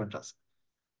রেইনফোর্সমেন্ট আছে।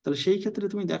 তাহলে সেই ক্ষেত্রে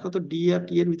তুমি দেখো তো ডি আর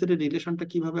টি এর ভিতরে রিলেশনটা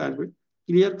কিভাবে আসবে।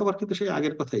 ক্লিয়ার কভার কিন্তু সেই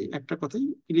আগের কথাই, একটা কথাই,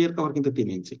 ক্লিয়ার কভার কিন্তু 3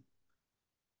 ইঞ্চি।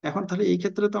 এখন তাহলে এই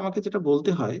ক্ষেত্রে তো আমাকে যেটা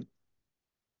বলতে হয়,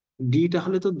 ডিটা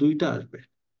হলে তো দুইটা আসবে।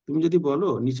 তুমি যদি বলো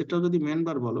নিচেরটাও যদি মেন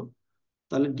বার বলো,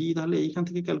 তাহলে ডি তাহলে এইখান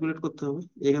থেকে ক্যালকুলেট করতে হবে,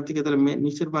 এখান থেকে তাহলে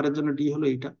নিচের বারের জন্য ডি হলো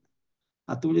এইটা।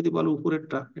 আর তুমি যদি বলো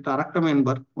উপরেরটা এটা আরেকটা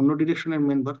মেম্বার, অন্য ডিরেকশনের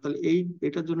মেম্বার, তাহলে এই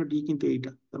এটার জন্য ডি কিন্তু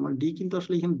এইটা, তার মানে ডি কিন্তু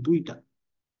আসলে এখানে দুইটা।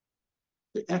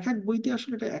 তো এক এক বইতে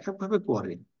আসলে এটা এক এক ভাবে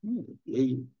করে। হুম, এই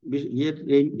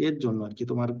এর জন্য আর কি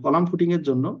তোমার কলাম ফুটিং এর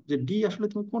জন্য যে ডি আসলে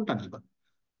তুমি কোনটা নিবা।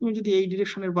 তুমি যদি এই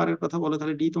ডিরেকশনের বারের কথা বলো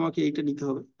তাহলে ডি তোমাকে এইটা নিতে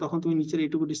হবে, তখন তুমি নিচের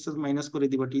এইটুকু ডিস্টেন্স মাইনাস করে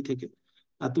দিবা টি থেকে।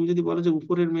 আর তুমি যদি বলো যে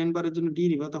উপরের মেন বারের জন্য ডি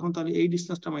নিবা, তখন তাহলে এই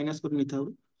ডিস্টেন্সটা মাইনাস করে নিতে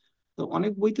হবে। তো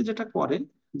অনেক বইতে যেটা করে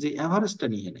যে অ্যাভারেজটা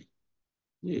নিয়ে নেয়,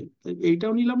 যে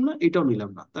এইটাও নিলাম না এইটাও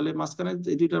নিলাম না, তাহলে মাঝখানে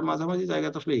এই দুইটার মাঝামাঝি জায়গা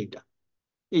তো আসলে এইটা,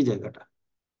 এই জায়গাটা,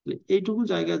 তাহলে এইটুকু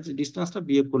জায়গা ডিস্টেন্সটা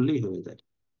বিয়োগ করলেই হয়ে যায়।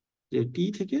 যে টি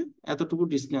থেকে এতটুকু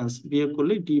ডিস্টেন্স বিয়োগ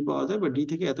করলেই ডি পাওয়া যায়, বা ডি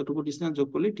থেকে এতটুকু ডিস্টেন্স যোগ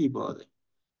করলেই টি পাওয়া যায়।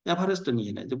 অ্যাভারেজটা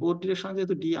নিয়ে নেয় যে বোর্ড ডিরেকশন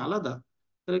যেহেতু ডি আলাদা,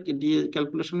 তাহলে ডি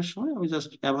ক্যালকুলেশনের সময় আমি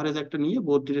জাস্ট অ্যাভারেজ একটা নিয়ে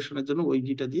বোর্ড ডিরেকশনের জন্য ওই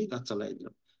ডিটা দিয়ে কাজ চালাই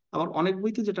দিলাম। আবার অনেক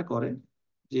বইতে যেটা করে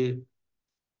যে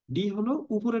ডি হলো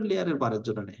উপরের লেয়ারের বারের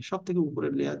জন্য নেয়, সব থেকে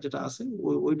উপরের লেয়ার যেটা আছে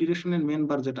ওই ওই ডিরেকশনের মেন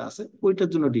বার যেটা আছে ওইটার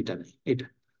জন্য ডিটা নেয় এটা।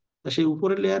 তা সেই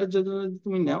উপরের লেয়ারের জন্য যদি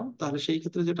তুমি নাও তাহলে সেই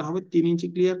ক্ষেত্রে যেটা হবে 3 ইঞ্চি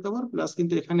ক্লিয়ার কভার প্লাস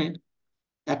কিন্তু এখানে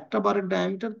একটা বারের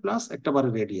ডায়ামিটার প্লাস একটা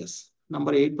বারের রেডিয়াস,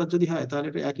 নাম্বার 8 বার যদি হয় তাহলে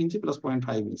এটা 1 ইঞ্চি প্লাস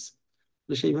 0.5 ইঞ্চি।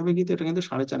 তো সেইভাবে কিন্তু এটা কিন্তু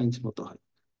 4.5 ইঞ্চির মতো হয়।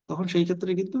 তখন সেই ক্ষেত্রে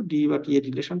কিন্তু ডি বা টি এর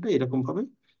রিলেশনটা এরকম ভাবে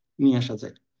নিয়ে আসা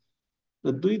যায়। তো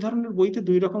দুই ধরনের বইতে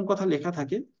দুই রকম কথা লেখা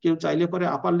থাকে, কেউ চাইলে পরে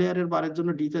আপার লেয়ারের বারের জন্য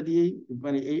ডিটা দিয়েই,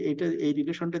 মানে এইটা এই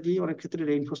রিলেশনটা দিয়েই অনেক ক্ষেত্রে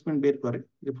রেইনফোর্সমেন্ট বের করে,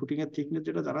 যে ফুটিং এর থিকনেস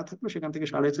যেটা জানা থাকলো সেখান থেকে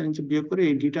 4.5 ইঞ্চি বিয়োগ করে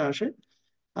এই ডিটা আসে।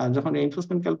 আর যখন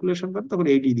রেইনফোর্সমেন্ট ক্যালকুলেশন করে তখন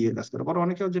এই ডি দিয়ে কাজ করে। আবার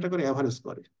অনেকেও যেটা করে অ্যাভারেজ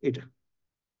করে এটা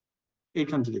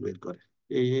এইখান থেকে বের করে,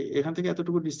 এখান থেকে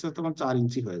এতটুকু ডিস্টেন্স তখন 4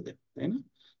 ইঞ্চি হয়ে যায়, তাই না।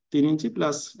 3 ইঞ্চি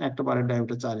প্লাস একটা বারের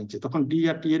ডায়ামিটার 4 ইঞ্চি, তখন ডি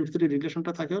আর টি এর ভিতরে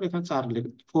রিলেশনটা থাকে আর এখানে 4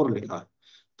 লেখা হয়।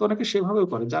 তো অনেকে সেভাবেও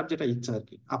করে, যার যেটা ইচ্ছা আর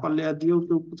কি। আপার লেয়ার দিয়েও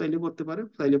কেউ চাইলে করতে পারে,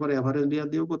 চাইলে পরে এভারেজ লেয়ার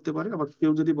দিয়েও করতে পারে। আবার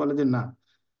কেউ যদি বলে যে না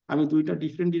আমি দুইটা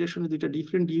ডিফারেন্ট ডিরেকশনে দুইটা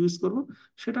ডিফারেন্ট ইউজ করব,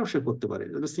 সেটাও সে করতে পারে।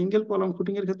 সিঙ্গেল কলাম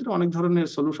ফুটিং এর ক্ষেত্রে অনেক ধরনের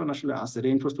সলিউশন আসলে আছে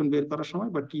রেইনফোর্সমেন্ট বের করার সময়,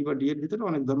 বা টি বা ডি এর ভিতরে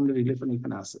অনেক ধরনের রিলেশন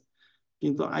এখানে আছে।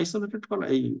 কিন্তু আইসোলেটেড কলা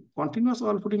এই কন্টিনিউয়াস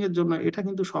ওয়াল ফুটিং এর জন্য এটা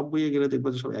কিন্তু সব বইয়ে গেলে দেখবো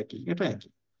যে সব একই, এটা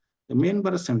একই। মেন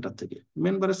বারের সেন্টার থেকে,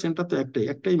 মেন বারের সেন্টার তো একটাই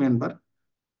একটাই মেন বার,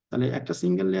 তাহলে একটা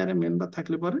সিঙ্গেল লেয়ারে মেন বার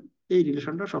থাকলে পরে এই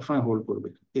রিলেশনটা সবসময় হোল্ড করবে।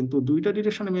 কিন্তু দুইটা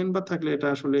ডিরেকশনে মেন বার থাকলে এটা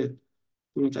আসলে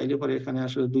তুমি চাইলে পরে এখানে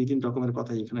আসলে 2-3 রকমের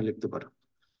কথাই এখানে লিখতে পারো।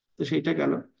 তো সেইটা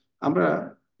গেল। আমরা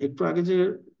একটু আগে যে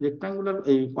রেক্টাঙ্গুলার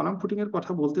এই কলাম ফুটিং এর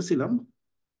কথা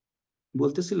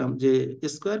বলতেছিলাম যে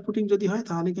স্কোয়ার ফুটিং যদি হয়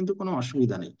তাহলে কিন্তু কোনো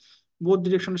অসুবিধা নেই, বোথ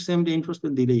ডিরেকশনে সেম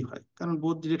রেইনফোর্সমেন্ট দিলেই হয়, কারণ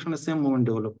বোথ ডিরেকশনে সেম মোমেন্ট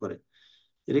ডেভেলপ করে।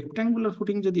 রেক্টাঙ্গুলার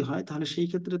ফুটিং যদি হয় তাহলে সেই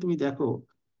ক্ষেত্রে তুমি দেখো,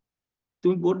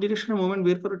 তুমি বোথ ডিরেকশনের মোমেন্ট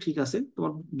বের করো ঠিক আছে,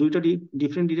 তোমার দুইটা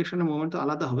ডিফারেন্ট ডিরেকশনের মোমেন্ট তো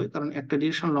আলাদা হবে, কারণ একটা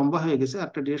ডিরেকশন লম্বা হয়ে গেছে আর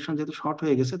একটা ডিরেকশন যেহেতু শর্ট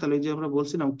হয়ে গেছে, তাহলে ওই যে আমরা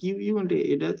বলছিলাম কিউ ইউ ইন্টু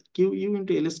এটা Q U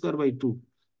into L square by 2,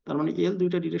 তার মানে এল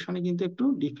দুইটা ডিরেকশনে কিন্তু একটু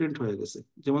ডিফারেন্ট হয়ে গেছে।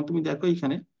 যেমন তুমি দেখো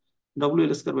এখানে ডব্লিউ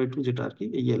এল স্কোয়ার বাই 2 যেটা আর কি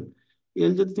এই এল,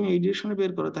 এল যদি তুমি এই ডিরেকশনে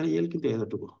বের করো তাহলে এল কিন্তু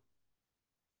এতটুকু,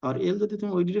 আর এল যদি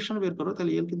তুমি ওই ডিরেকশনে বের করো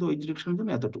তাহলে এল কিন্তু ওই ডিরেকশনের জন্য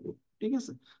এতটুকু, ঠিক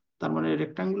আছে। তার মানে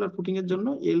রেক্টাঙ্গুলার ফুটিং এর জন্য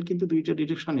এল কিন্তু দুইটা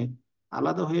ডিরেকশনে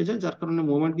আলাদা হয়ে যায়, যার কারণে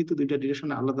মোমেন্ট কিন্তু দুইটা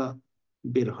ডিরেকশনে আলাদা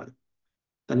বের হয়।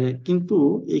 তাহলে কিন্তু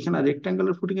এখানে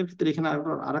রেক্টাঙ্গুলার ফুটিং এর ক্ষেত্রে এখানে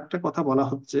আর একটা কথা বলা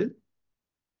হচ্ছে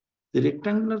যে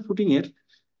রেক্টাঙ্গুলার ফুটিং এর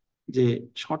যে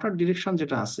শর্টার ডিরেকশন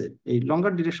যেটা আছে, এই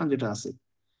লঙ্গার ডিরেকশন যেটা আছে,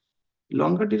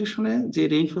 লঙ্গার ডিরেকশনে যে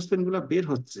রেইনফোর্সমেন্ট গুলা বের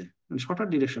হচ্ছে, মানে শর্টার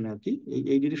ডিরেকশনে আর কি,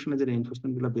 এই ডিরেকশনে যে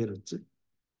রেইনফোর্সমেন্ট গুলা বের হচ্ছে,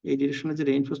 এই ডিরেকশনে যে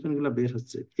রেইনফোর্সমেন্ট গুলা বের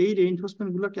হচ্ছে, এই রেইনফোর্সমেন্ট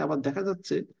গুলোকে আবার দেখা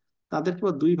যাচ্ছে তাদেরকে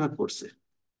আবার দুই ভাগ করছে।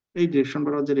 এই ডিরেকশন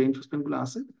বরাবর যে রেইনফোর্সমেন্ট গুলো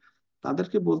আছে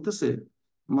তাদেরকে বলতেছে,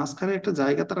 মাঝখানে একটা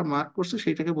জায়গা তারা মার্ক করছে,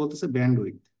 সেইটাকে বলতেছে ব্যান্ড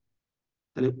উইথ।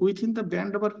 তাহলে উইথিন দ্য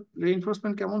ব্যান্ড আবার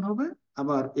রেইনফোর্সমেন্ট কেমন হবে?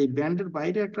 আবার এই ব্যান্ডের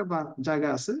বাইরে একটা জায়গা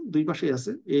আছে, দুই পাশেই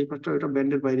আছে, এই পাশটা ওটা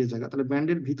ব্যান্ডের বাইরে জায়গা, তাহলে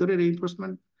ব্যান্ডের ভিতরে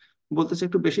রেইনফোর্সমেন্ট বলতেছে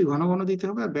একটু বেশি ঘন ঘন দিতে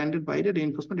হবে, আর ব্যান্ডের বাইরে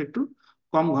রেইনফোর্সমেন্ট একটু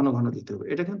কম ঘন ঘন দিতে হবে।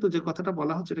 এটা কিন্তু যে কথাটা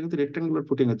বলা হচ্ছে এটা কিন্তু রেক্টাঙ্গুলার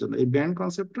ফুটিং এর জন্য। এই ব্যান্ড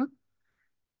কনসেপ্টটা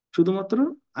শুধুমাত্র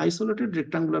আইসোলেটেড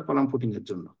রেক্টাঙ্গুলার কলাম ফুটিং এর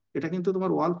জন্য, এটা কিন্তু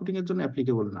তোমার ওয়াল ফুটিং এর জন্য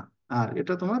অ্যাপ্লিকেবল না। আর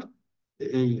এটা তোমার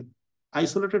এই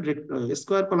আইসোলেটেড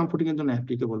স্কোয়ার কলাম ফুটিং এর জন্য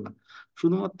অ্যাপ্লিকেবল না।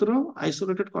 শুধুমাত্র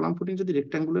আইসোলেটেড কলাম ফুটিং যদি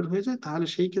রেক্টাঙ্গুলার হয়ে যায় তাহলে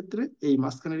সেই ক্ষেত্রে এই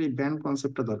মাঝখানের এই ব্যান্ড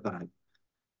কনসেপ্টটা দরকার হয়।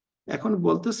 এখন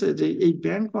বলতেছে যে এই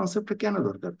ব্যান্ড কনসেপ্টটা কেন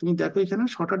দরকার? তুমি দেখো এখানে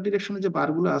শর্টার ডিরেকশনে যে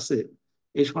বারগুলো আছে,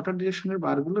 এই শর্টার ডিরেকশনের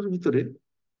বারগুলোর ভিতরে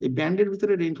এই ব্যান্ডের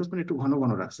ভিতরে রেইনফোর্সমেন্ট একটু ঘন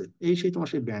ঘন রাখছে, এই সেই তোমার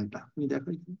সেই ব্যান্ডটা তুমি দেখো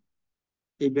এখানে।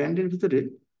 এই ব্যান্ডের ভিতরে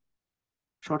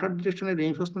শর্টার ডিরেকশনের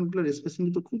রেইনফোর্সমেন্ট গুলোর স্পেসিং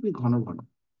কিন্তু খুবই ঘন ঘন।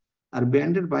 আর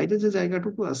ব্যান্ডের বাইরে যে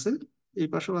জায়গাটুকু আছে, এই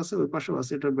পাশেও আছে ওই পাশেও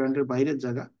আছে, এটা ব্যান্ডের বাইরের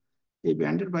জায়গা, এই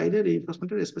ব্যান্ডের বাইরে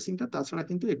রেইনফোর্সমেন্টের স্পেসিংটা তাছাড়া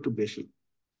কিন্তু একটু বেশি।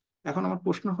 এখন আমার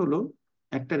প্রশ্ন হলো,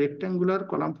 একটা রেক্টাঙ্গুলার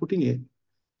কলাম ফুটিং এ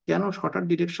কেন শর্টার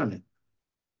ডিরেকশনে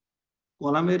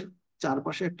কলামের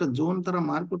চারপাশে একটা জোন তারা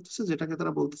মার্ক করতেছে, যেটাকে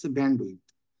তারা বলতেছে ব্যান্ড উইথ?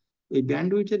 এই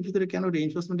ব্যান্ড উইথের ভিতরে কেন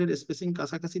রেইনফোর্সমেন্টের স্পেসিং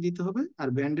কাছাকাছি দিতে হবে, আর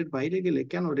ব্যান্ডের বাইরে গেলে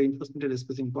কেন রেইনফোর্সমেন্টের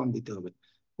স্পেসিং কম দিতে হবে?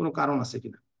 কোনো কারণ আছে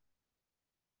কিনা?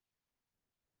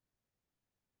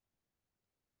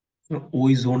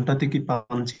 ওই জোনটাতে কি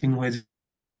পাঞ্চিং হয়ে যায়?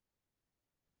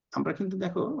 আমরা কিন্তু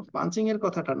দেখো পাঞ্চিং এর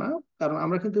কথাটা না, কারণ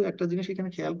আমরা কিন্তু একটা জিনিস এখানে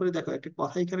খেয়াল করে দেখো, একটা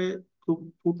কথা এখানে খুব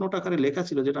ফুটনোট আকারে লেখা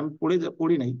ছিল, যেটা আমি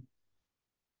পড়ি নাই।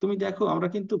 তুমি দেখো আমরা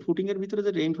কিন্তু ফুটিং এর ভিতরে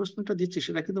যে রেইনফোর্সমেন্টটা দিচ্ছি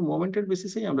সেটা কিন্তু মোমেন্টের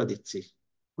বেসিসেই আমরা দিচ্ছি।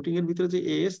 ফুটিং এর ভিতরে যে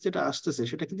এএস যেটা আসতেছে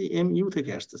সেটা কিন্তু এমইউ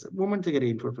থেকে আসতেছে, মোমেন্ট থেকে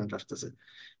রেইনফোর্সমেন্ট আসতেছে।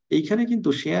 এইখানে কিন্তু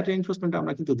শেয়ার রেইনফোর্সমেন্ট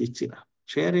আমরা কিন্তু দিচ্ছি না।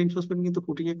 শেয়ার রেইনফোর্সমেন্ট কিন্তু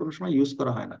ফুটিং এ কোনো সময় ইউজ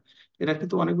করা হয় না। এটার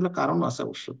কিন্তু অনেকগুলো কারণ আছে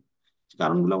অবশ্য,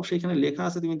 কারণগুলো অবশ্যই এখানে লেখা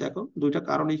আছে। তুমি দেখো দুইটা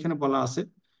কারণ এখানে বলা আছে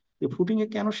যে ফুটিং এ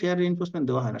কেন শেয়ার রেইনফোর্সমেন্ট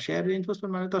দেওয়া হয় না। শেয়ার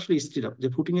রেইনফোর্সমেন্ট মানে তো আসলে স্টির আপ, যে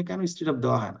ফুটিং এ কেন স্টির আপ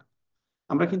দেওয়া হয় না।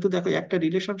 আমরা কিন্তু দেখো একটা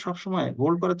রিলেশন সবসময়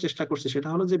হোল্ড করার চেষ্টা করছি, সেটা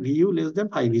হলো যে ভিইউ লেস দেন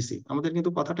 5VC। আমাদের কিন্তু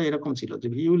কথাটা এরকম ছিল যে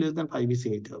ভিইউ লেস দেন 5VC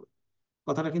হইতে হবে।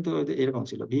 কথাটা কিন্তু এরকম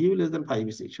ছিল, ভিইউ লেস দেন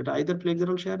 5VC, সেটা আইদার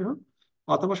ফ্লেক্সারাল শেয়ার হোক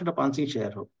অথবা সেটা পাঞ্চিং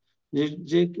শেয়ার হোক, যে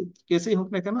যে কেসেই হোক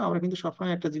না কেন আমরা কিন্তু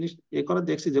সবসময় একটা জিনিস করে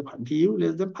দেখছি যে ভিইউ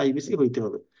লেস দেন 5VC হইতে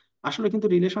হবে। আসলে কিন্তু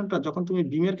রিলেশনটা যখন তুমি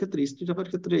বিমের ক্ষেত্রে স্টিরাপের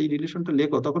ক্ষেত্রে এই রিলেশনটা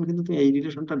লেখো, তখন কিন্তু তুমি এই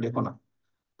রিলেশনটা লেখো না।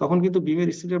 তখন কিন্তু বিমের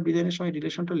স্টিরাপ ডিজাইনের সময়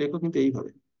রিলেশনটা লেখো কিন্তু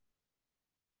এইভাবে,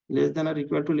 less than R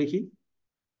equal to লিখি,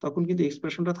 তখন কিন্তু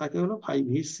এক্সপ্রেশনটা থাকে হলো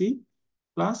 5VC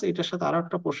প্লাস এটার সাথে আরো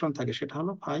একটা পোর্শন থাকে, সেটা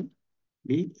হলো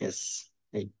 5VS।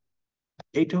 এই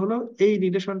এইটা হলো এই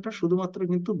রিলেশনটা শুধুমাত্র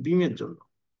কিন্তু বিমের জন্য।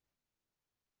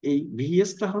 এই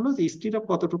ভিএসটা হলো যে স্টিরাপ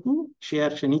কতটুকু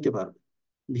শেয়ার সে নিতে পারবে।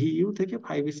 ভিইউ থেকে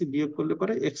 5VC বিয়োগ করলে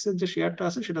পরে এক্স এর যে শেয়ারটা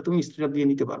আছে সেটা তুমি স্টিরাপ দিয়ে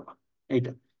নিতে পারবা।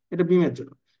 এইটা, এটা বিমের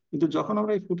জন্য। কিন্তু যখন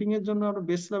আমরা এই ফুটিং এর জন্য আমরা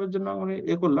বেস স্ল্যাবের জন্য আমরা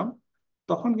করলাম,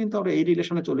 তখন কিন্তু আমরা এই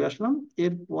রিলেশনে চলে আসলাম।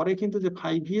 এরপরে কিন্তু যে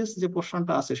 5VS যে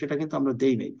পোর্শনটা আছে সেটা কিন্তু আমরা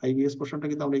দেই নাই, 5VS পোর্শনটা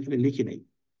কিন্তু আমরা এখানে লিখি নাই।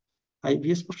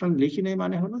 5VS পোর্শন লিখি নেই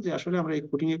মানে হলো যে আসলে আমরা এই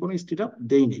ফুটিং এ কোনো স্টিরাপ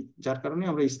দেই নেই, যার কারণে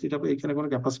আমরা স্টিরাপে এখানে কোনো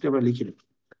ক্যাপাসিটি আমরা লিখি নেই।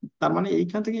 তার মানে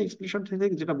এইখান থেকে এক্সপ্রেশন থেকে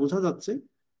যেটা বোঝা যাচ্ছে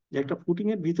যে একটা ফুটিং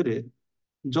এর ভিতরে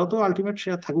যত আলটিমেট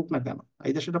শেয়ার থাকুক না কেন,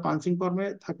 আইদার সেটা পাঞ্চিং ফর্মে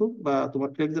থাকুক বা তোমার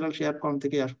ফ্লেক্সারাল শেয়ার ফর্ম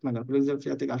থেকে আসুক না কেন, ফ্লেক্সারাল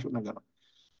শেয়ার থেকে আসুক না কেন,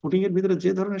 ফুটিং এর ভিতরে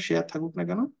যে ধরনের শেয়ার থাকুক না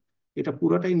কেন, এটা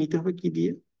পুরাটাই নিতে হবে কি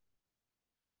দিয়ে?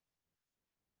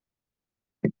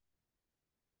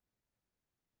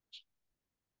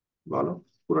 বলো,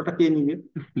 পুরোটা কে নিবে?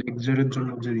 ফ্লেক্সারের জন্য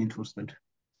যে রিইনফোর্সমেন্ট।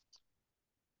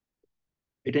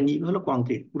 এটা নিবে হলো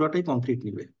কংক্রিট, পুরোটাই কংক্রিট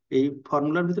নিবে। এই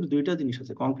ফর্মুলার ভিতরে দুইটা জিনিস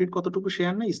আছে, কংক্রিট কতটুকু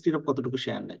শেয়ার নেয়, স্টিরাপ কতটুকু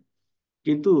শেয়ার নেয়।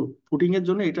 কিন্তু ফুটিং এর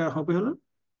জন্য এটা হবে হলো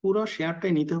পুরো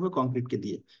শেয়ারটাই নিতে হবে কংক্রিটকে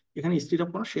দিয়ে। এখানে স্টিরাপ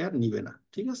কোনো শেয়ার নিবে না,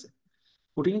 ঠিক আছে?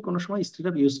 ফুটিং এ কোনো সময়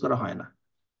স্টিরাপ ইউজ করা হয় না,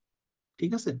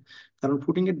 ঠিক আছে? কারণ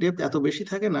ফুটিং এর ডেপথ এত বেশি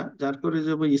থাকে না, যার করে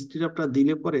যে ওই স্টিরাপটা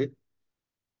দিলে পরে,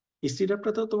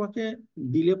 স্টিরাপটা তো তোমাকে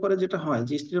দিলে পরে যেটা হয়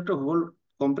যে স্টিরাপটা হোল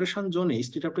কম্প্রেশন জোনে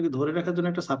স্টিরাপটাকে ধরে রাখার জন্য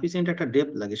একটা সাফিসিয়েন্ট একটা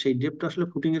ডেপথ লাগে, সেই ডেপথটা আসলে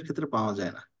ফুটিং এর ক্ষেত্রে পাওয়া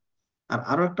যায় না। আর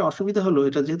আরো একটা অসুবিধা হলো,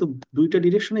 এটা যেহেতু দুইটা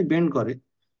ডিরেকশনে বেন্ড করে,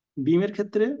 বিমের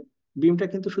ক্ষেত্রে বিমটা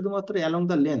কিন্তু শুধুমাত্র অ্যালং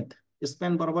দা লেন্থ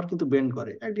স্প্যান বরাবর কিন্তু বেন্ড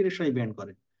করে, এক ডিরেকশনে বেন্ড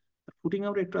করে। ফুটিং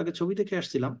আমরা একটু আগে ছবি দেখে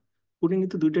আসছিলাম, ফুটিং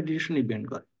কিন্তু দুইটা ডিরেকশনে বেন্ড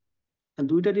করে।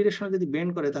 দুইটা ডিরেকশনে যদি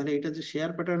বেন্ড করে তাহলে এটা যে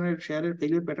শেয়ারের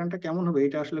ফেলিওর প্যাটার্নটা কেমন হবে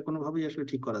এটা আসলে কোনোভাবেই আসলে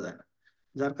ঠিক করা যায় না।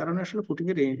 যার কারণে আসলে ফুটিং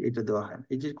এর এটা দেওয়া হয় না।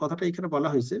 এই যে কথাটা এখানে বলা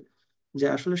হয়েছে যে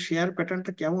আসলে শেয়ার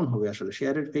প্যাটার্নটা কেমন হবে, আসলে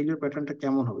শেয়ারের ফেলিওর প্যাটার্নটা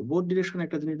কেমন হবে, বোথ ডিরেকশনে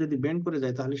একটা জিনিস যদি বেন্ড করে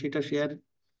যায় তাহলে সেটা শেয়ার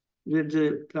এর যে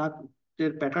ট্রাক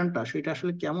এর প্যাটার্নটা সেটা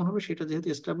আসলে কেমন হবে সেটা যেহেতু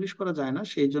এস্টাবলিশ করা যায় না,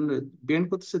 সেই জন্য বেন্ড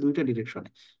করতেছে দুইটা ডিরেকশনে।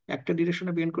 একটা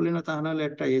ডিরেকশনে বেন্ড করলে না তাহলে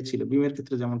একটা ছিল বিমের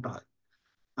ক্ষেত্রে যেমনটা হয়।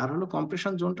 আর হলো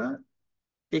কম্প্রেশন জোনটা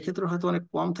এক্ষেত্রে হয়তো অনেক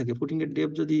কম থাকে। ফুটিং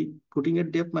এর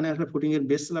ডেপ মানে আসলে ফুটিং এর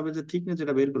বেস স্ল্যাবের যে থিকনেস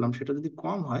যেটা বের করলাম সেটা যদি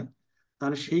কম হয়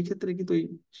তাহলে সেই ক্ষেত্রে কিন্তু ওই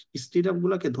স্টিরাপ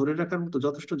গুলাকে ধরে রাখার মতো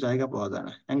যথেষ্ট জায়গা পাওয়া যায়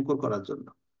না অ্যাঙ্কর করার জন্য।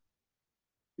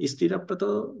 স্টিরাপটা তো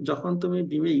যখন তুমি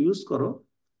বিমে ইউজ করো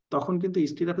তখন কিন্তু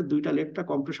স্টিরাপের দুইটা লেগটা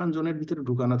কম্প্রেশন জোনের ভিতরে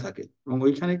ঢুকানো থাকে এবং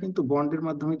ওইখানে কিন্তু বন্ডের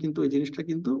মাধ্যমে কিন্তু ওই জিনিসটা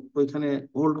কিন্তু ওইখানে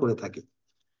হোল্ড করে থাকে।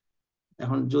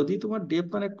 এখন যদি তোমার ডেপ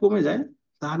মানে কমে যায়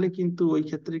তাহলে কিন্তু ওই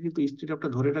ক্ষেত্রে কিন্তু স্টিরাপটা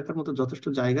ধরে রাখার মতো যথেষ্ট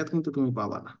জায়গা কিন্তু তুমি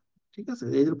পাবা না। ঠিক আছে,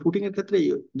 এই যে ফুটিং এর ক্ষেত্রে এই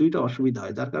দুইটা অসুবিধা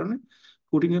হয়, যার কারণে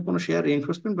ফুটিং এর কোনো শেয়ার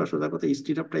রেইনফোর্সমেন্ট বা সোজা কথা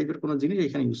স্টিরাপ টাইপের কোনো জিনিস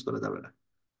এখানে ইউজ করা যাবে না।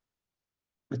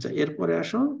 আচ্ছা, এরপরে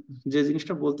আসো যে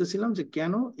জিনিসটা বলতেছিলাম যে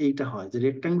কেন এইটা হয়, যে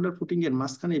রেক্টাঙ্গুলার ফুটিং এর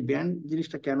মাঝখানে ব্যান্ড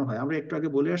জিনিসটা কেন হয়। আমরা একটু আগে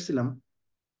বলে আসছিলাম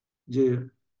যে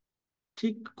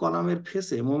ঠিক কলামের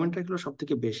ফেসে মোমেন্টটা হলো সব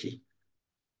থেকে বেশি,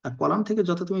 আর কলাম থেকে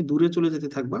যত তুমি দূরে চলে যেতে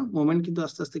থাকবা মোমেন্ট কিন্তু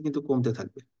আস্তে আস্তে কিন্তু কমতে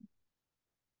থাকবে,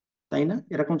 তাই না?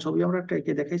 এরকম ছবি আমরা একটা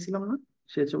এঁকে দেখাইছিলাম না?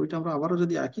 সেই ছবিটা আমরা আবারও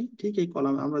যদি আঁকি, ঠিক এই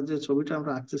কলামে আমরা যে ছবিটা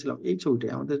আমরা আঁকতেছিলাম এই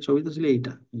ছবিটাই, আমাদের ছবি তো ছিল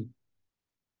এইটা।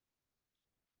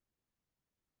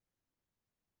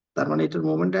 তার মানে এটার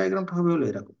মোমেন্ট ডায়াগ্রামটা হবে হলো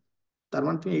এরকম। তার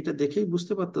মানে তুমি এটা দেখেই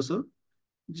বুঝতে পারতেছো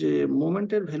যে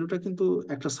মোমেন্টের ভ্যালুটা কিন্তু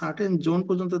একটা সার্টেন জোন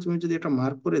পর্যন্ত তুমি যদি একটা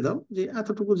মার্ক করে দাও যে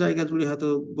এতটুকু জায়গা জুড়ে হয়তো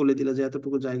বলে দিলে যে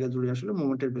এতটুকু জায়গা জুড়ে আসলে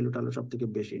মোমেন্টের ভ্যালুটা হলো সব থেকে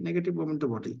বেশি, নেগেটিভ মোমেন্ট তো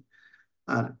বটেই।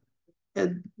 আর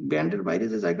ব্যান্ডের বাইরে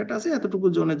যে জায়গাটা আছে এতটুকু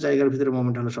জোনের জায়গার ভিতরে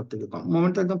মোমেন্ট হলো সব থেকে কম,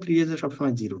 মোমেন্ট তো একদম ফ্রি এজে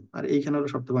সবসময় জিরো, আর এইখানে হলো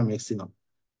সব থেকে ম্যাক্সিমাম।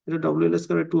 এটা WL²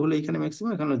 2 হলে এখানে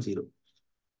ম্যাক্সিমাম, এখানে হলো জিরো।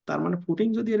 তার মানে ফুটিং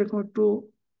যদি এরকম একটু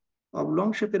অবলং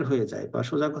শেপের হয়ে যায় বা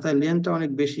সোজা কথায় লেন্থটা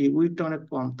অনেক বেশি উইডথটা অনেক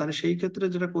কম, তাহলে সেই ক্ষেত্রে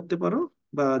যেটা করতে পারো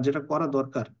বা যেটা করা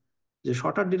দরকার যে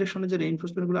শর্টার ডিরেকশনে যে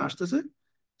রেইনফোর্সমেন্ট গুলো আসতেছে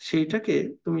সেইটাকে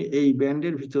তুমি এই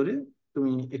ব্যান্ডের ভিতরে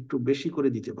তুমি একটু বেশি করে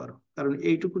দিতে পারো, কারণ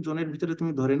এইটুকু জোনের ভিতরে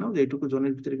তুমি ধরে নাও যে এইটুকু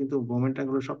জোনের ভিতরে কিন্তু মোমেন্টটা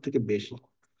গুলো সব থেকে বেশি।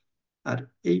 আর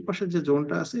এই পাশে যে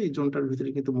জোনটা আছে এই জোনটার ভিতরে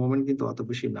কিন্তু মোমেন্ট কিন্তু অত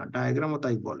বেশি না, ডায়াগ্রামও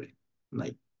তাই বলে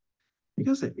নাই। ঠিক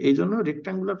আছে, এই জন্য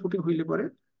রেক্টাঙ্গুলার ফুটিং হইলে পরে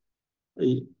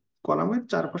এই কলামের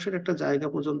চারপাশের একটা জায়গা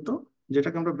পর্যন্ত,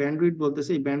 যেটাকে আমরা ব্যান্ডউইথ বলতেছি,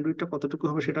 এই ব্যান্ডউইথটা কতটুকু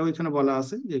হবে সেটাও এখানে বলা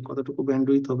আছে, যে কতটুকু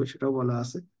ব্যান্ডউইথ হবে সেটাও বলা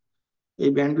আছে।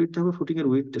 এই ব্যান্ডউইথটা হবে ফুটিং এর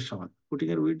উইডথের সমান। ফুটিং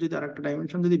এর উইডথ যদি আরেকটা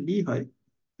ডাইমেনশন যদি বি হয়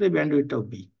তাহলে এই ব্যান্ডউইথটাও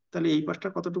বি। তাহলে এই পাশটা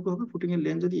কতটুকু হবে, ফুটিং এর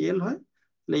লেন্থ যদি এল হয়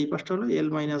তাহলে এই পাশটা হলো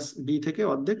L-B থেকে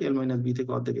অর্ধেক, L-B থেকে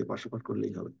অর্ধেক এই পাশ ওপাশ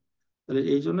করলেই হবে। তাহলে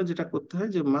এই জন্য যেটা করতে হয়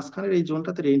যে মাঝখানের এই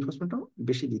জোনটাতে রেইনফোর্সমেন্টটাও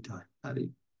বেশি দিতে হয়, আর এই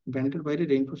ব্যান্ডের বাইরে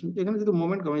রেইনফোর্সমেন্ট এখানে যদি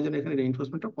মোমেন্ট কমে যায় এখানে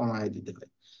রেইনফোর্সমেন্টটা কমায় দিতে হয়।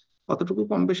 কতটুকু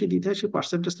কম বেশি দিতে হয় সেই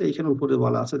পার্সেন্টেজটা এখানে উপরে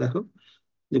বলা আছে, দেখো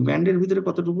যে ব্যান্ডের ভিতরে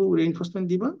কতটুকু রেইনফোর্সমেন্ট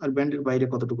দিবা আর ব্যান্ডের বাইরে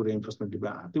কতটুকু রেইনফোর্সমেন্ট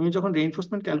দিবা। তুমি যখন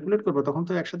রেইনফোর্সমেন্ট ক্যালকুলেট করবে তখন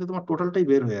তো একসাথে তোমার টোটালটাই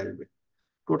বের হয়ে আসবে।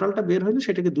 টোটালটা বের হলে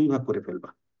সেটাকে দুই ভাগ করে ফেলবা,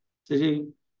 যে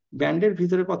ব্যান্ডের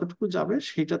ভিতরে কতটুকু যাবে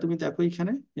সেটা তুমি দেখো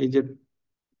এখানে এই যে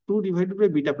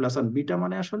 2/β+, আর বিটা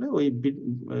মানে আসলে ওই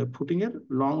ফুটিং এর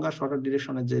লং আর শর্টার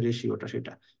ডিরেকশনের যে রেশিওটা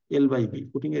সেটা L/B,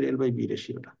 ফুটিং এর L/B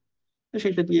রেশিওটা,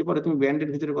 সেটা দিয়ে পরে তুমি ব্যান্ডের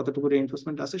ভিতরে কতটুকু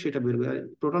রেইনফোর্সমেন্ট আছে সেটা বের করে,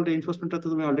 টোটাল রেইনফোর্সমেন্টটা তো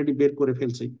তুমি অলরেডি বের করে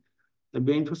ফেলছোই,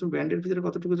 রেইনফোর্সমেন্ট ব্যান্ডের ভিতরে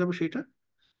কতটুকু যাবে সেটা,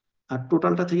 আর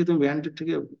টোটালটা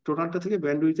থেকে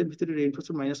ব্যান্ড উইথের ভিতরে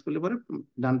রেইনফোর্সমেন্ট মাইনাস করলে পরে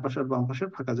ডান পাশে আর বাম পাশের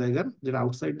ফাঁকা জায়গার যেটা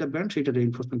আউটসাইড দ্য ব্যান্ড সেটা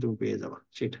রেইনফোর্সমেন্ট তুমি পেয়ে যাবা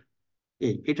সেটা।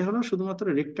 এটা হলো শুধুমাত্র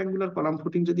রেক্টাঙ্গুলার কলাম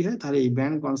ফুটিং যদি হয় তাহলে এই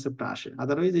ব্যান্ড কনসেপ্টটা আসে,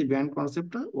 আদারওয়াইজ এই ব্যান্ড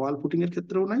কনসেপ্টটা ওয়াল ফুটিং এর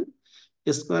ক্ষেত্রেও নাই,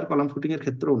 স্কোয়ার কলাম ফুটিং এর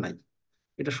ক্ষেত্রেও নাই।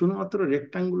 এটা শুধুমাত্র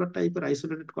রেক্টাঙ্গুলার টাইপের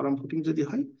আইসোলেটেড কলাম ফুটিং যদি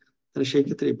হয় তাহলে সেই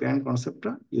ক্ষেত্রে এই ব্যান্ড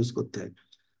কনসেপ্টটা ইউজ করতে হয়।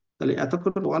 তাহলে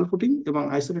এতক্ষণ ওয়াল ফুটিং এবং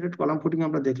আইসোলেটেড কলাম ফুটিং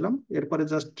আমরা দেখলাম, এরপরে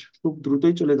জাস্ট খুব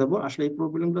দ্রুতই চলে যাব, আসলে এই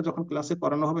প্রবলেমগুলো যখন ক্লাসে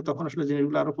করানো হবে তখন আসলে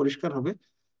জিনিসগুলো আরো পরিষ্কার হবে।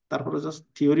 তারপরে জাস্ট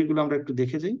থিওরি গুলো আমরা একটু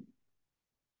দেখে যাই।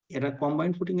 এটা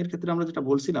কম্বাইন্ড ফুটিং এর ক্ষেত্রে আমরা যেটা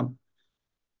বলছিলাম,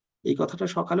 এই কথাটা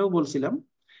সকালেও বলছিলাম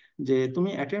যে তুমি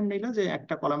অ্যাটেম্প নিলা যে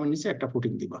একটা কলামের নিচে একটা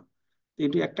ফুটিং দিবা,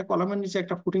 কিন্তু একটা কলামের নিচে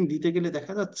একটা ফুটিং দিতে গেলে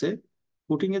দেখা যাচ্ছে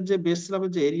ফুটিং এর যে বেস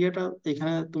স্ল্যাবের যে এরিয়াটা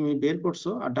এখানে তুমি বের করছো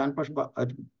আর ডান পাশ আর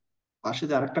পাশে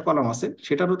যে আরেকটা কলাম আছে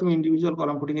সেটারও তুমি ইন্ডিভিজুয়াল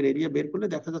কলাম ফুটিং এর এরিয়া বের করলে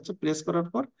দেখা যাচ্ছে প্লেস করার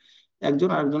পর একজন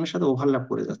আরেকজনের সাথে ওভারল্যাপ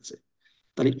করে যাচ্ছে।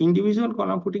 তাহলে ইন্ডিভিজুয়াল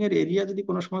কলাম ফুটিং এর এরিয়া যদি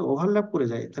কোনো সময় ওভারল্যাপ করে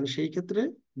যায় তাহলে সেই ক্ষেত্রে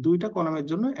দুইটা কলামের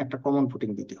জন্য একটা কমন ফুটিং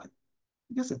দিতে হয়।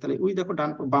 ঠিক আছে, তাহলে ওই দেখো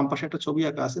বাম পাশে একটা ছবি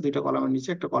আঁকা আছে, দুইটা কলামের নিচে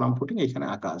একটা কলাম ফুটিং এখানে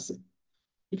আঁকা আছে।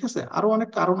 ঠিক আছে, আরো অনেক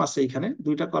কারণ আছে এখানে।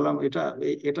 দুইটা কলাম,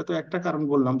 এটা তো একটা কারণ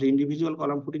বললাম যে ইন্ডিভিজুয়াল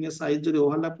কলাম ফুটিং এর সাইজ যদি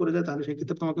ওভারল্যাপ করে যায় তাহলে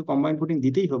সেক্ষেত্রে তোমাকে কম্বাইন ফুটিং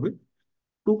দিতেই হবে।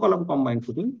 Two column combine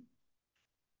footing,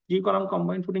 three column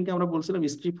combine footing কে আমরা বলছিলাম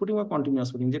স্ট্রিপ ফুটিং বা কন্টিনিউয়াস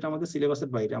ফুটিং, যেটা আমাদের সিলেবাসের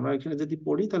বাইরে। আমরা এখানে যদি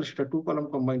পড়ি তাহলে সেটা টু কলাম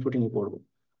কম্বাইন ফুটিং এ পড়বো।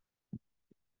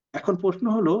 এখন প্রশ্ন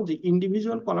হলো যে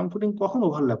ইন্ডিভিজুয়াল কলাম ফুটিং কখন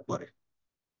ওভারল্যাপ করে,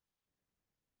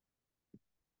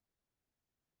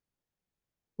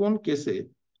 কোন কেসে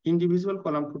ইন্ডিভিজুয়াল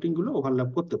কলাম ফুটিং গুলো ওভারল্যাপ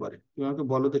করতে পারে, তুমি আমাকে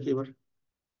বলো দেখি এবার।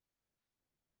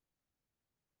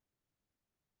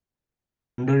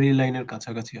 বাউন্ডারি লাইনের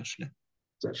কাছাকাছি আসলে।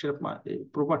 সেটা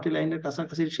প্রপার্টি লাইনের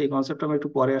কাছাকাছি, সেই কনসেপ্ট আমরা একটু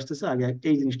পরে আসতেছে, আগে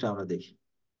এই জিনিসটা আমরা দেখি।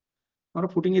 আমরা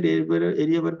ফুটিং এর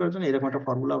এরিয়া বের করার জন্য এরকম একটা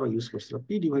ফর্মুলা আমরা ইউজ করছিলাম,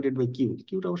 পি ডিভাইডেড বাই কিউ।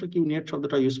 কিউটা অবশ্য কিউ নেট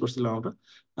শব্দটা ইউজ করছিলাম আমরা,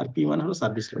 আর পি মানে হলো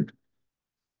সার্ভিস লোড।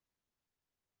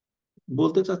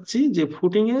 বলতে চাচ্ছি যে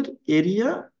ফুটিং এর এরিয়া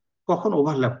কখন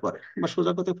ওভারল্যাপ করে, বা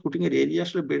সোজা কথা ফুটিং এর এরিয়া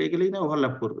আসলে বেড়ে গেলেই না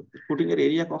ওভারল্যাপ করবে, ফুটিং এর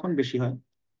এরিয়া কখন বেশি হয়।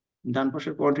 ডান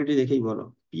পাশের কোয়ান্টিটি দেখেই বলো,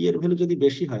 পি এর ভ্যালু যদি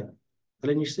বেশি হয়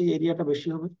তাহলে নিশ্চয়ই এরিয়াটা বেশি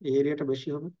হবে, এই এরিয়াটা বেশি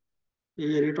হবে,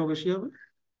 এই এরিয়াটাও বেশি হবে,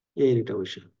 এই এরিয়াটাও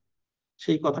বেশি হবে।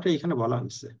 সেই কথাটা এখানে বলা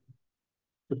হয়েছে।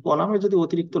 কলামে যদি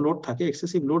অতিরিক্ত লোড থাকে,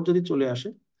 এক্সেসিভ লোড যদি চলে আসে,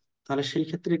 তাহলে সেই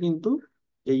ক্ষেত্রে কিন্তু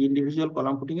এই ইন্ডিভিজুয়াল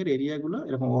কলাম ফুটিং এর এরিয়া গুলো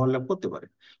এরকম ওভারল্যাপ করতে পারে।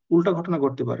 উল্টা ঘটনা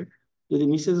ঘটতে পারে, যদি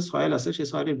নিচে যে সয়েল আছে সেই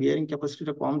সয়েলের বিয়ারিং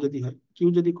ক্যাপাসিটিটা কম যদি হয়, কিউ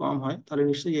যদি কম হয়, তাহলে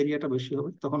নিশ্চয়ই এরিয়াটা বেশি হবে,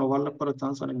 তখন ওভারল্যাপ করার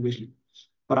চান্স অনেক বেশি।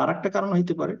 আর আরেকটা কারণ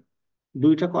হইতে পারে,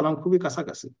 দুইটা কলাম খুবই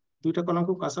কাছাকাছি, দুইটা কলাম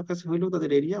খুব কাছাকাছি হইলেও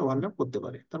তাদের এরিয়া ওভারল্যাপ করতে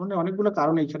পারে। তার মানে অনেকগুলো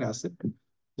কারণ এখানে আছে,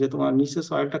 যে তোমার নিচে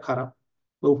সয়েলটা খারাপ,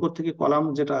 তো উপর থেকে কলাম,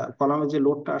 যেটা কলামের যে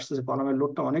লোডটা আসছে কলামের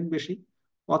লোডটা অনেক বেশি,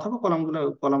 অথবা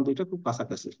কলাম দুইটা খুব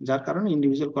কাছাকাছি, যার কারণে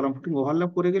ইন্ডিভিজুয়াল কলাম ফুটিং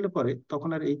ওভারল্যাপ করে গেলে পরে তখন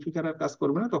আর এই ফিগার আর কাজ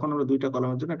করবে না, তখন আমরা দুইটা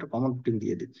কলামের জন্য একটা কমন ফুটিং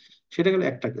দিয়ে দিই। সেটা গেলে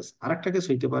একটা কেস। আরেকটা কেস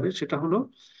হইতে পারে, সেটা হলো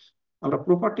আমরা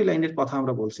প্রপার্টি লাইনের কথা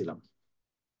আমরা বলছিলাম।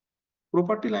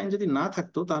 প্রপার্টি লাইন যদি না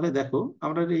থাকতো তাহলে দেখো,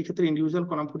 আমরা এই ক্ষেত্রে ইন্ডিভিজুয়াল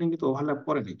কলাম ফুটিং কিন্তু ওভারল্যাপ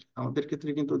করে নেই আমাদের ক্ষেত্রে,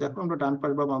 কিন্তু দেখো আমরা ডান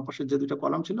পাশ বা বাম পাশের যে দুইটা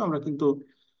কলাম ছিল আমরা কিন্তু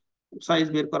সাইজ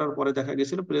বের করার পরে দেখা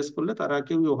গেছিল প্রেস করলে তারা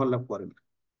কেউই ওভারল্যাপ করে না।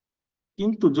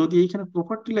 কিন্তু যদি এইখানে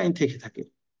প্রপার্টি লাইন থেকে থাকে,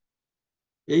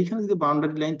 এইখানে যদি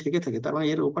বাউন্ডারি লাইন থেকে থাকে, তার মানে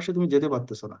এর ওপাশে তুমি যেতে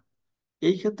পারতেছো না,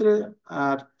 এই ক্ষেত্রে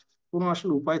আর কোনো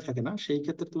আসলে উপায় থাকে না। সেই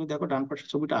ক্ষেত্রে তুমি দেখো ডান পাশের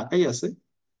ছবিটা আঁকাই আছে,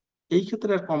 এই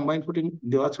ক্ষেত্রে আর কম্বাইন ফুটিং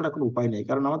দেওয়া ছাড়া কোনো উপায় নেই।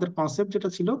 কারণ আমাদের কনসেপ্ট যেটা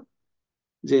ছিল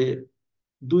যে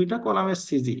দুইটা কলামের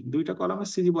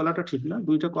সিজি বলাটা ঠিক না,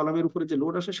 দুইটা কলামের উপরে যে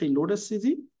লোড আসে সেই লোডের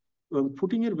সিজি এবং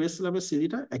ফুটিং এর বেস স্ল্যাবের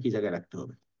সিজিটা একই জায়গায় রাখতে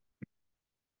হবে।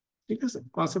 ঠিক আছে,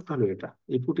 কনসেপ্ট হলো এটা।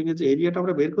 এই ফুটিং এর যে এরিয়াটা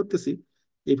আমরা বের করতেছি,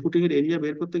 এই ফুটিং এর এরিয়া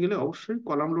বের করতে গেলে অবশ্যই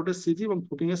কলাম লোডের সিজি এবং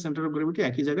ফুটিং এর সেন্টার অফ গ্র্যাভিটি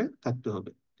একই জায়গায় থাকতে হবে।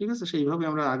 ঠিক আছে, সেইভাবে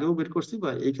আমরা আগেও বের করছি, বা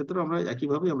এই ক্ষেত্রে আমরা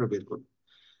একইভাবেই আমরা বের করবো।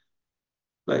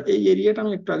 বা এই এরিয়াটা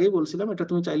আমি একটু আগেই বলছিলাম, এটা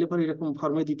তুমি চাইলে পরে এরকম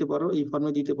ফর্মে দিতে পারো, এই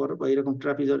ফর্মে দিতে পারো, বা এরকম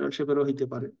ট্রাপিজয়েডাল শেপেরও হইতে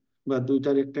পারে, বা দুইটা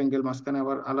রেক্ট্যাঙ্গেল মাঝখানে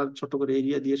আবার আলাদা ছোট করে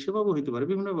এরিয়া দিয়ে সেভাবে হইতে পারে,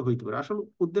 বিভিন্নভাবে হইতে পারে। আসল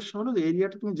উদ্দেশ্য হলো যে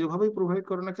এরিয়াটা তুমি যেভাবেই প্রোভাইড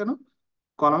করো না কেন,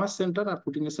 কলামের সেন্টার আর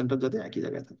ফুটিং এর সেন্টার যাতে একই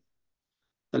জায়গায় থাকে।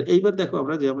 তাহলে এইবার দেখো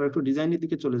আমরা যে আমরা একটু ডিজাইনের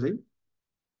দিকে চলে যাই।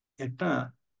 একটা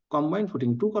combine footing,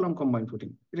 two column combine footing,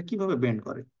 এটা কিভাবে বেন্ড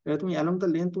করে, এটা তুমি অ্যালং দ্য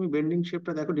লেন্থ, তুমি বেন্ডিং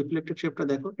শেপটা দেখো, ডিফ্লেক্টেড শেপটা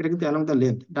দেখো, এটা কিন্তু অ্যালং দ্য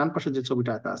লেন্থ। ডান পাশে যে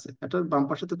ছবিটা আঁকা আছে, এটা বাম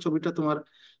পাশে তো ছবিটা তোমার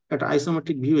একটা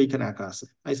আইসোমেট্রিক ভিউ এইখানে আঁকা আছে,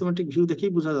 আইসোমেট্রিক ভিউ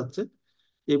দেখেই বোঝা যাচ্ছে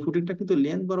এই ফুটিংটা কিন্তু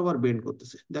লেন্থ বরাবর বেন্ড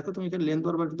করতেছে। দেখো তুমি এখানে লেন্থ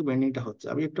বরাবর কিন্তু বেন্ডিংটা হচ্ছে।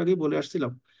 আমি একটু আগেই বলে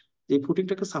আসছিলাম যে এই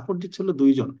ফুটিংটাকে সাপোর্ট দিচ্ছিল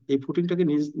দুইজন, এই ফুটিংটাকে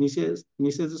নিচে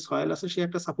নিচে যে সয়েল আছে সে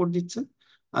একটা সাপোর্ট দিচ্ছে,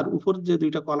 আর উপর যে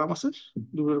দুইটা কলাম আছে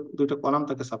দুইটা কলাম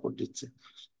তাকে সাপোর্ট দিচ্ছে।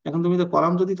 এখন তুমি তো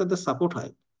কলাম যদি তাদের সাপোর্ট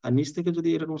হয়, আর নিচ থেকে যদি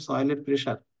এরকম সয়েলের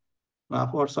প্রেসার বা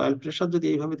আপওয়ার্ড সয়েল প্রেসার যদি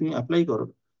এইভাবে তুমি অ্যাপ্লাই করো,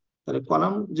 তাহলে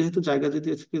কলাম যেহেতু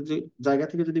জায়গা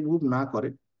থেকে যদি মুভ না করে,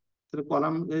 তাহলে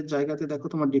কলাম এর জায়গাতে দেখো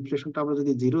তোমার ডিফ্লেকশনটা আমরা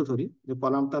যদি জিরো ধরি, যে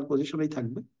কলাম তার পজিশনেই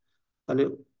থাকবে, তাহলে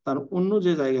তার অন্য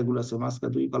যে জায়গাগুলো আছে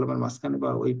মাঝখানে, দুই কলামের মাঝখানে বা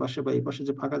ওই পাশে বা এই পাশে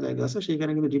যে ফাঁকা জায়গা আছে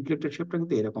সেইখানে কিন্তু ডিফ্লেক্টেড শেপটা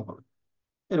কিন্তু এরকম হবে,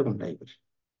 এরকম টাইপের।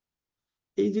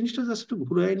 এই জিনিসটা জাস্ট একটু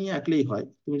ঘুরে নিয়ে আঁকলেই হয়।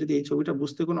 তুমি যদি এই ছবিটা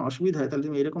বুঝতে কোনো অসুবিধা হয় তাহলে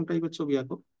তুমি এরকম টাইপের ছবি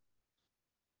আঁকো।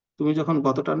 তুমি যখন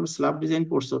গত টার্মে স্ল্যাব ডিজাইন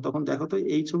করছো তখন দেখো তো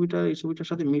এই ছবিটা এই ছবিটার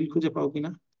সাথে মিল খুঁজে পাও কিনা।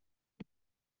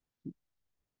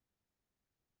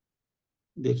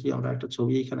 দেখি আমরা একটা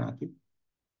ছবি এখানে আঁকি।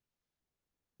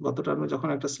 গত টার্মে যখন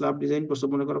একটা স্ল্যাব ডিজাইন করছো,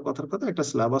 মনে করো কথার কথা একটা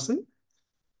স্ল্যাব আছে,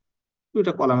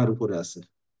 দুইটা কলামের উপরে আছে,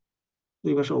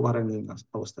 দুই পাশে ওভারহ্যাঙ্গিং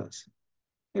অবস্থা আছে,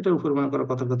 এটার উপর মনে করো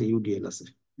কথার কথা ইউডিএল আছে,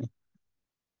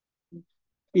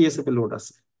 পিএসএফ এ লোড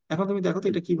আছে। এখন তুমি দেখো তো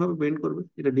এটা কিভাবে বেন্ড করবে,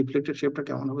 এটা ডিফ্লেক্টেড শেপটা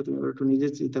কেমন হবে, তুমি এবার একটু নিজে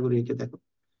চিন্তা করে এঁকে দেখো।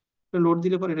 লোড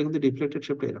দিলে পরে এটা কিন্তু ডিফ্লেক্টেড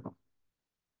শেপটা এরকম।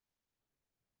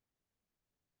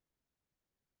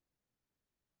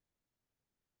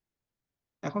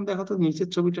 এখন দেখো তো নিচের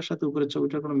ছবিটার সাথে উপরের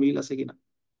ছবিটার কোনো মিল আছে কিনা।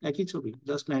 একই ছবি,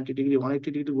 জাস্ট 90 ডিগ্রি 180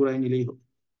 ডিগ্রি ঘুরাই নিলেই হবে,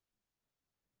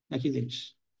 একই জিনিস।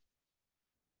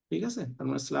 ঠিক আছে, তার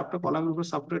মানে স্ল্যাবটা কলামের উপর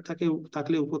সাপোর্টেড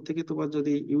থাকলে উপর থেকে তোমার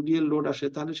যদি ইউডিএল লোড আসে,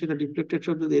 তাহলে সেটা ডিফ্লেক্টেড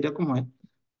শেপ যদি এরকম হয়,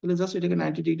 তাহলে জাস্ট এটাকে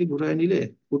 90 ডিগ্রি ঘুরাই নিলে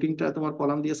ফুটিংটা তোমার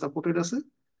কলাম দিয়ে সাপোর্টেড আছে,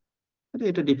 তাহলে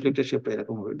এটা ডিফ্লেক্টেড শেপটা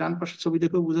এরকম হবে। ডান পাশের ছবি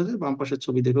দেখেও বোঝা যায়, বাম পাশের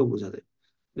ছবি দেখেও বোঝা যায়।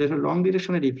 এটা লং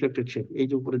ডিরেকশনে রিফ্লেক্টেড শেপ, এই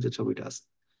যে উপরে যে ছবিটা আছে।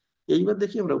 এইবার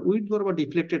দেখি আমরা উইড বরাবর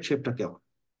ডিফ্লেক্টেড শেপটা কেমন।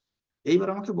 এইবার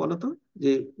আমাকে বলো তো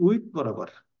যে উইড বরাবর,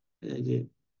 এই যে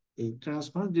এই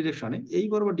ট্রান্সভার্স ডিরেকশনে এই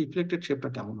বরাবর ডিফ্লেক্টেড শেপটা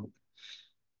কেমন হবে,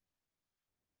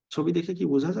 ছবি দেখে কি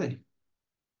বোঝা যায়?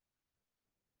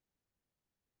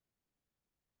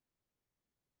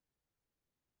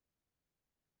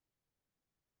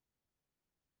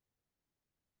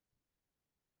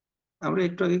 আমরা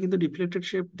একটু আগে কিন্তু ডিফ্লেক্টেড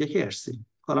শেপ দেখে আসছি।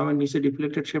 কলামের নিচে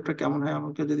ডিফ্লেক্টেড শেপটা কেমন হয়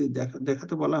আমাকে যদি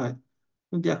দেখাতে বলা হয়,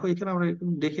 তুমি দেখো এখানে আমরা এরকম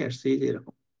দেখে আসছি, এই যে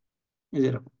এরকম, এই যে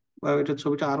এরকম। বা এটা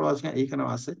ছবিটা আরো আছে, এইখানেও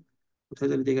আছে, কোথায়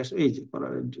যদি দেখে আসো, এই যে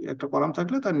একটা কলাম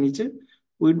থাকলে তার নিচে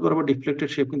উইড বরাবর ডিফ্লেক্টেড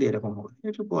শেপ কিন্তু এরকম হবে।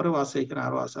 একটু পরেও আছে, এখানে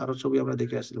আরো আছে, আরো ছবি আমরা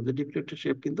দেখে আসছিলাম যে ডিফ্লেক্টেড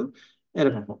শেপ কিন্তু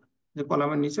এরকম হবে, যে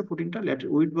কলামের নিচে ফুটিংটা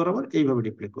উইড বরাবর এইভাবে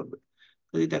ডিফ্লেক্ট করবে।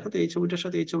 যদি দেখো তো এই ছবিটার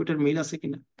সাথে এই ছবিটার মিল আছে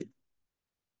কিনা।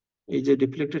 এই যে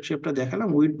ডিফ্লেক্টেড শেপটা দেখালাম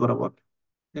উইড বরাবর,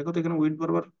 দেখো তো এখানে উইড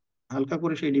বরাবর হালকা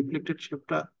করে সেই ডিফ্লেক্টেড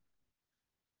শেপটা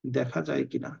দেখা যায়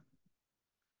কিনা।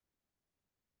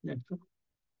 দেখো,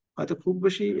 হয়তো খুব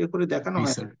বেশি এ করে দেখানো জি হয়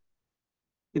না, স্যার।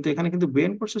 কিন্তু এখানে কিন্তু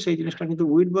বেন্ড করছে সেই জিনিসটা কিন্তু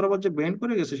উইড বরাবর যে বেন্ড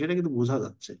করে গেছে সেটা কিন্তু বোঝা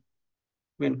যাচ্ছে,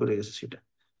 বেন্ড করে গেছে সেটা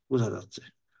বোঝা যাচ্ছে।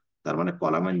 তার মানে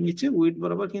কলামের নিচে উইড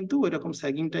বরাবর কিন্তু ওইরকম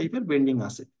স্যাগিং টাইপের বেন্ডিং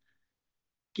আছে।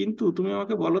 কিন্তু তুমি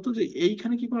আমাকে বলো তো যে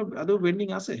এইখানে কি কোনো আদৌ বেন্ডিং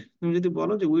আছে? তুমি যদি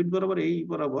বলো যে উইড বরাবর এই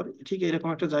বরাবর ঠিক এরকম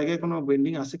একটা জায়গায় কোনো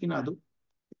বেন্ডিং আছে কিনা আদৌ,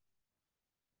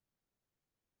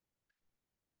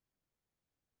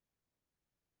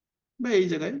 বা এই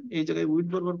জায়গায় উইড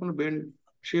বরাবর কোনো বেন্ড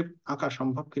শেপ আঁকা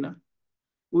সম্ভব কিনা।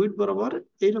 উইড বরাবর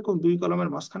এইরকম দুই কলামের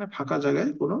মাঝখানে ফাঁকা জায়গায়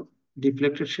কোনো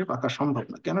ডিফ্লেক্টেড শেপ আঁকা সম্ভব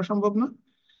না। কেন সম্ভব না?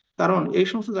 কারণ এই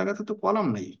সমস্ত জায়গাতে তো কলাম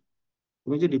নেই।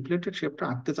 তুমি যে ডিফ্লেক্টেড শেপটা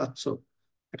আঁকতে চাচ্ছ,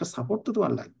 একটা সাপোর্ট তো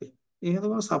তোমার লাগবে। এখানে তো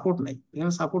কোনো সাপোর্ট নেই,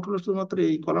 এখানে সাপোর্ট হলো শুধুমাত্র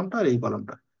এই কলামটা আর এই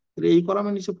কলামটা। তাহলে এই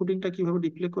কলামের নিচে ফুটিংটা কিভাবে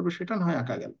ডিফ্লেক্ট করবে সেটা না হয়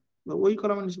আঁকা গেল, বা ওই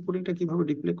কলামের নিচে ফুটিংটা কিভাবে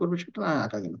ডিফ্লেক্ট করবে সেটা না হয়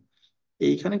আঁকা গেল।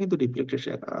 এইখানে কিন্তু ডিফ্লেক্টেড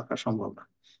শেপ আঁকা সম্ভব না।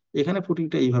 এখানে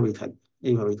ফুটিংটা এইভাবেই থাকবে,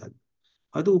 এইভাবেই থাকবে।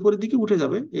 হয়তো উপরের দিকে উঠে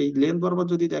যাবে, এই লেন্থ বরাবর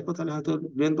যদি দেখো তাহলে হয়তো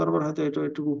লেন্থ বরাবর হয়তো এটা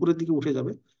একটু উপরের দিকে উঠে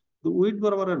যাবে, তো উইড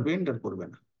বরাবর আর বেন্ড আর করবে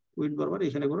না। উইড বরাবর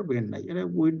এখানে কোনো বেন্ড নাই, এটা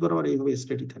উইড বরাবর এইভাবে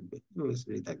স্ট্রেটই থাকবে, এইভাবে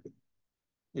স্ট্রেটই থাকবে,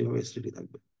 এইভাবে স্ট্রেটই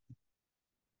থাকবে।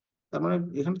 তার মানে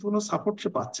এখানে তো কোনো সাপোর্ট সে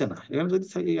পাচ্ছে না। এখানে যদি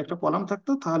এই একটা কলাম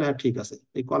থাকতো তাহলে আর ঠিক আছে,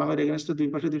 এই কলামের এগেনস্টে দুই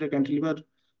পাশে দুইটা ক্যান্টিলিভার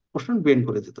পোর্শন বেন্ড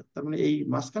করে দিত। তার মানে এই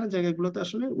মাঝখানের জায়গাগুলোতে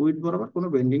আসলে উইড বরাবর কোনো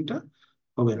বেন্ডিংটা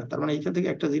হবে না। তার মানে এইখান থেকে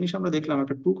একটা জিনিস আমরা দেখলাম,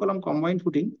 একটা টু কলাম কম্বাইন্ড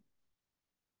ফুটিং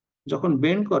যখন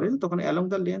বেন্ড করে তখন অ্যালং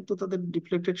দ্য লেন্থ তো তাদের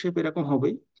ডিফ্লেক্টেড শেপ এরকম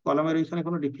হবেই, কলামের ওইখানে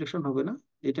কোনো ডিফ্লেকশন হবে না।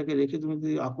 এটাকে রেখে তুমি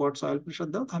যদি আপওয়ার্ড সয়েল প্রেসার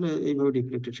দাও তাহলে এইভাবে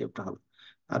ডিফ্লেক্টেড শেপটা হবে।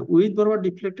 আর উইথ বরাবর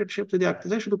ডিফ্লেক্টেড শেপ যদি আঁকতে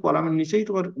চাই, শুধু কলামের নিচেই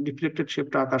তোমার ডিফ্লেক্টেড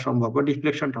শেপটা আঁকা সম্ভব বা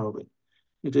ডিফ্লেকশনটা হবে।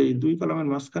 কিন্তু এই দুই কলামের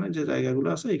মাঝখানে যে জায়গাগুলো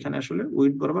আছে এখানে আসলে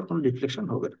উইথ বরাবর কোনো ডিফ্লেকশন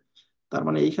হবে না। তার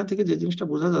মানে এইখান থেকে যে জিনিসটা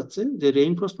বোঝা যাচ্ছে যে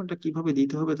রেইনফোর্সমেন্টটা কিভাবে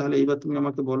দিতে হবে, তাহলে এইবার তুমি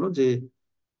আমাকে বলো যে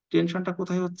টেনশনটা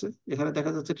কোথায় হচ্ছে। এখানে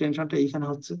দেখা যাচ্ছে টেনশনটা এইখানে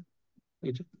হচ্ছে,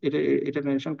 এটা এটা এটা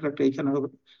টেনশন ক্র্যাকটা এইখানে হবে।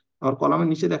 আর কলামের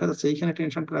নিচে দেখা যাচ্ছে এইখানে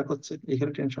টেনশন ক্র্যাক হচ্ছে,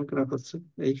 এইখানে টেনশন ক্র্যাক হচ্ছে,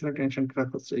 এইখানে টেনশন ক্র্যাক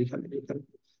হচ্ছে, এইখানে এইখানে।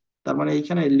 তার মানে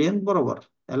এইখানে লেন্থ বরাবর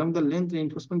অ্যালং দ্য লেন্থ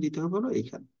রিইনফোর্সমেন্ট দিতে হবে হলো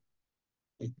এইখানে।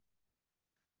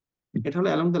 এটা হলো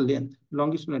along the length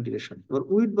longitudinal direction. এবার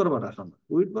উইড বরাবর আসো না,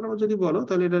 উইড বরাবর যদি বলো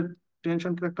তাহলে এটা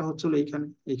টেনশন ক্র্যাকটা হচ্ছে হলো এইখানে,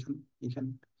 এইখানে, এইখানে।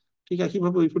 ঠিক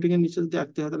একইভাবে ওই ফুটিং এর নিচে যদি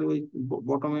আঁকতে হয় তাহলে ওই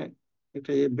বটমে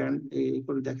একটা ব্যান্ড এই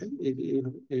করে দেখাই,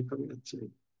 এইভাবে এইভাবে যাচ্ছে।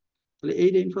 তাহলে এই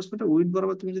রেইনফোর্সমেন্টটা উইড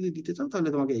বরাবর তুমি যদি দিতে চাও তাহলে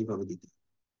তোমাকে এইভাবে দিতে হবে।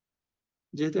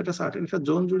 যেহেতু এটা সার্টেন একটা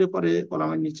জোন জুড়ে পরে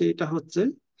কলামের নিচে এটা হচ্ছে,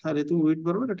 তাহলে তুমি উইড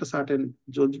বরাবর একটা সার্টেন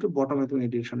জোন জুড়ে বটমে তুমি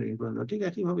ডিরেকশনে রেইনফোর্সমেন্ট দাও। ঠিক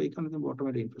একইভাবে এখানে তুমি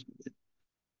বটমে রেইনফোর্সমেন্ট দেবে।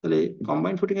 তাহলে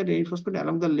কম্বাইন্ড ফুটিং এর রেইনফোর্সমেন্ট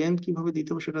অ্যালং দ্য লেন্থ কিভাবে দিতে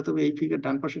হবে সেটা তুমি এই ফিগার,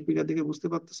 ডান পাশের ফিগার দেখে বুঝতে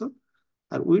পারতেছো।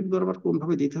 আর উইড বরাবর কোন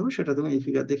ভাবে দিতে হবে সেটা তুমি এই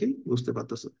ফিগার দেখেই বুঝতে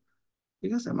পারতেছো।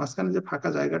 ঠিক আছে, মাঝখানে যে ফাঁকা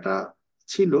জায়গাটা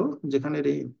ছিল যেখানে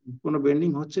কোনো বেন্ডিং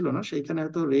হচ্ছিল না, সেইখানে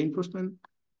হয়তো রেইনফোর্সমেন্ট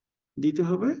দিতে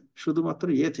হবে শুধুমাত্র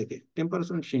ইয়ে থেকে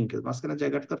টেম্পারেচার সিঙ্কেজ। মাঝখানে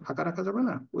জায়গাটা তো ফাঁকা রাখা যাবে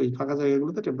না, ওই ফাঁকা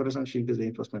জায়গাগুলোতে টেম্পারেচার সিঙ্কেজ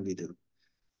রিইনফোর্সমেন্ট দিতে হবে।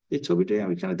 এই ছবিটাই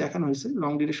আমি এখানে দেখানো হয়েছে,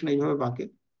 লং ডিরেকশন এইভাবে বাঁকে।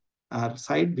 আর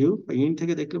সাইড ভিউ ইন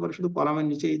থেকে দেখলে পরে শুধু কলামের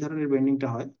নিচে এই ধরনের বেন্ডিংটা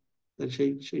হয়, তাহলে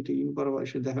সেইটা ইন করা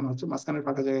এসে দেখানো হচ্ছে, মাঝখানের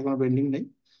ফাঁকা জায়গায় কোনো বেন্ডিং নেই।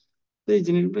 তো এই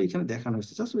জিনিসগুলো এখানে দেখানো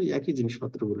হচ্ছে, জাস্ট ওই একই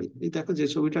জিনিসপত্রগুলোই। এই দেখো যে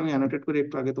ছবিটা আমি অ্যানোটেট করে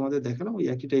একটু আগে তোমাদের দেখালাম, ওই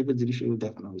একই টাইপের জিনিস এগুলো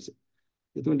দেখানো হয়েছে।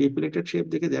 যে তুমি ডিপ্লেটেড শেপ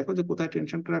দেখে দেখো যে কোথায়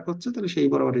টেনশন ক্র্যাক হচ্ছে, তাহলে সেই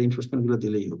বরাবর রেইনফোর্সমেন্ট গুলো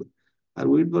দিলেই হবে। আর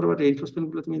উইড বরাবর রেইনফোর্সমেন্ট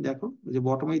গুলো তুমি দেখো যে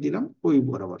বটমেই দিলাম ওই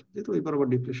বরাবর, যেহেতু ওই বরাবর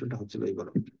ডিপ্রেশনটা হচ্ছিল এই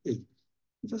বরাবর, এই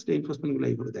জাস্ট রেইনফোর্সমেন্ট গুলো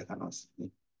এইভাবে দেখানো আছে।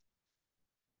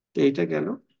 তো এইটা গেল।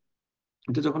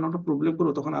 এটা যখন আমরা প্রবলেম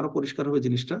করবো তখন আরো পরিষ্কার হবে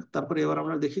জিনিসটা। তারপরে এবার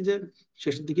আমরা দেখি যে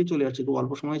শেষের দিকে চলে আসছে, খুব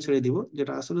অল্প সময় ছেড়ে দিব,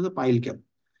 যেটা আসলে যে পাইল ক্যাপ।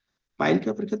 পাইল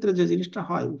ক্যাপের ক্ষেত্রে যে জিনিসটা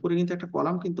হয়, উপরে কিন্তু একটা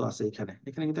কলাম কিন্তু আছে, এখানে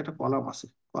এখানে কিন্তু একটা কলাম আছে,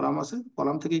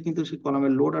 কলাম থেকে কিন্তু সেই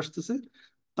কলামের লোড আসতেছে।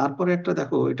 তারপরে একটা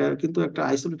দেখো, এটা কিন্তু একটা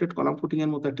আইসোলেটেড কলাম ফুটিং এর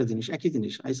মতো একটা জিনিস, একই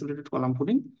জিনিস আইসোলেটেড কলাম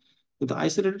ফুটিং। কিন্তু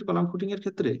আইসোলেটেড কলাম ফুটিং এর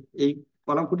ক্ষেত্রে এই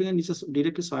কলাম ফুটিং এর নিচে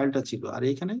ডিরেক্টলি সয়েলটা ছিল, আর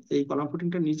এইখানে এই কলাম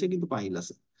ফুটিংটার নিচে কিন্তু পাইল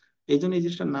আছে। এই জন্য এই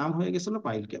জিনিসটার নাম হয়ে গেছিল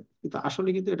পাইল ক্যাপ। কিন্তু আসলে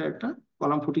কিন্তু এটা একটা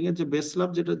কলাম ফুটিং এর যে বেস স্ল্যাব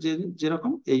যেটা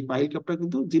যেরকম, এই পাইল ক্যাপটা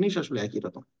কিন্তু জিনিস আসলে একই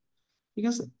রকম। ঠিক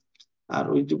আছে। আর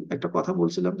ওই যে একটা কথা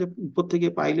বলছিলাম যে উপর থেকে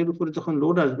পাইলের উপরে যখন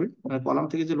লোড আসবে, মানে কলাম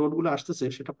থেকে যে লোড গুলো আসতেছে,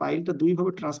 সেটা পাইলটা দুই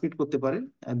ভাবে ট্রান্সমিট করতে পারে।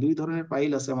 দুই ধরনের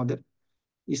পাইল আছে আমাদের।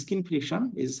 স্কিন ফ্রিকশন,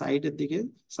 এই সাইডের দিকে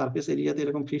সারফেস এরিয়াতে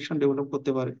এরকম ফ্রিকশন ডেভেলপ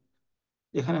করতে পারে।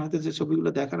 এখানে হয়তো যে ছবিগুলো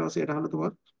দেখানো আছে এটা হলো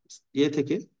তোমার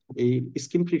থেকে এই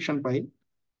স্কিন ফ্রিকশন পাইল,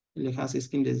 লেখা আছে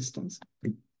স্কিন রেজিস্ট্যান্স।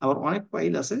 আবার অনেক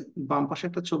পাইল আছে, বাম পাশে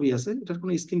একটা ছবি আছে, এটার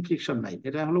কোনো স্কিন ফ্রিকশন নাই।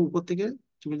 এটা হলো উপর থেকে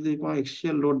তুমি যদি কোনো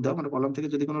এক্সিয়াল লোড দাও, মানে কলাম থেকে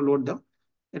যদি কোনো লোড দাও,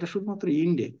 এটা শুধুমাত্র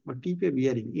ইন্ডে বা টিপে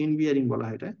বিয়ারিং, ইন বিয়ারিং বলা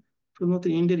হয় এটা, শুধুমাত্র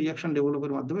ইন্ডে রিয়াকশন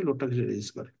ডেভেলপের মাধ্যমে লোডটাকে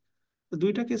রেজিস্ট করে। তো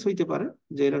দুইটা কেস হইতে পারে,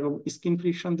 যে এরকম স্কিন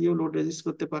ফ্রিকশন দিয়েও লোড রেজিস্ট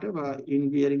করতে পারে বা ইন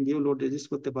বিয়ারিং দিয়েও লোড রেজিস্ট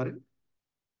করতে পারে।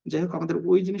 যাই হোক, আমাদের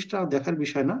ওই জিনিসটা দেখার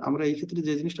বিষয় না। আমরা এই ক্ষেত্রে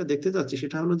যে জিনিসটা দেখতে যাচ্ছি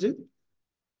সেটা হলো যে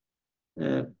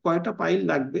কয়টা পাইল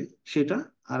লাগবে সেটা,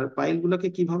 আর পাইল গুলাকে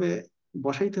কিভাবে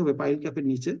বসাইতে হবে পাইল ক্যাপের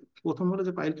নিচে। প্রথম হলো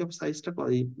যে পাইল ক্যাপ সাইজটা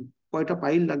কয়টা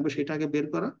পাইল লাগবে সেটা আগে বের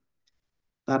করা।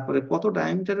 তারপরে কত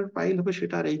ডায়ামিটারের পাইল হবে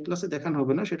সেটা আর এই ক্লাসে দেখানো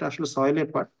হবে না, সেটা আসলে সয়েলের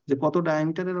পার্ট, যে কত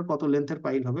ডায়ামিটারের আর কত লেন্থের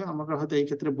পাইল হবে আমরা হয়তো এই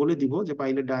ক্ষেত্রে বলে দিব যে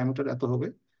পাইলের ডায়ামিটার এত হবে।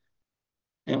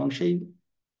 এবং সেই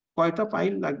কয়টা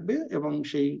পাইল লাগবে এবং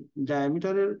সেই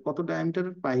ডায়ামিটারের কত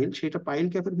ডায়ামিটারের পাইল, সেটা পাইল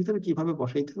ক্যাপের ভিতরে কিভাবে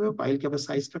বসাইতে হবে, পাইল ক্যাপের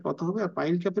সাইজটা কত হবে, আর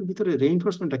পাইল ক্যাপের ভিতরে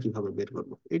রেইনফোর্সমেন্টটা কিভাবে বের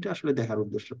করবো, এটা আসলে দেখার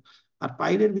উদ্দেশ্য। আর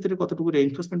পাইলের ভিতরে কতটুকু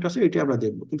রেইনফোর্সমেন্ট আছে এটা আমরা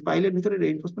দেখবো, কিন্তু পাইলের ভিতরে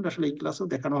রেইনফোর্সমেন্ট আসলে এই ক্লাসেও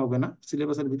দেখানো হবে না,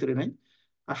 সিলেবাসের ভিতরে নাই।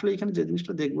 আসলে এখানে যে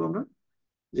জিনিসটা দেখবো আমরা,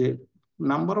 যে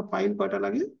নাম্বার অফ পাইল কয়টা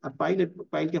লাগে, আর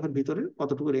পাইল ক্যাপের ভিতরে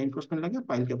কতটুকু রেইনফোর্সমেন্ট লাগে, আর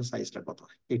পাইল ক্যাপের সাইজটা কত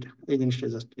হয়, এটা এই জিনিসটা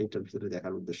জাস্ট এইটার ভিতরে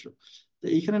দেখার উদ্দেশ্য। তো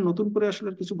এইখানে নতুন করে আসলে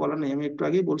আর কিছু বলার নেই। আমি একটু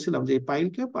আগেই বলছিলাম যে পাইল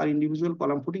ক্যাপ আর ইন্ডিভিজুয়াল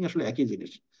কলাম ফুটিং আসলে একই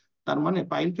জিনিস। তার মানে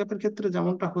পাইল ক্যাপের ক্ষেত্রে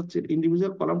যেমনটা হচ্ছে,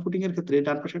 ইন্ডিভিজুয়াল কলাম ফুটিং এর ক্ষেত্রে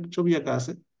ডান পাশে একটা ছবি আঁকা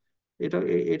আছে,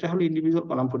 এটা হলো ইন্ডিভিজুয়াল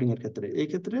কলাম ফুটিং এর ক্ষেত্রে। এই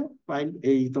ক্ষেত্রে পাইল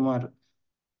এই তোমার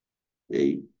এই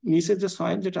নিচের যে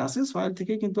সয়েল যেটা আছে, সয়েল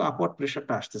থেকেই কিন্তু আপওয়ার্ড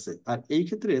প্রেশারটা আসতেছে। আর এই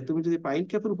ক্ষেত্রে তুমি যদি পাইল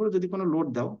ক্যাপের উপরে যদি কোনো লোড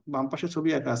দাও, বাম পাশে ছবি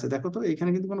আঁকা আছে দেখো তো, এখানে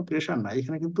কিন্তু কোনো প্রেশার না,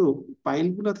 এখানে কিন্তু পাইল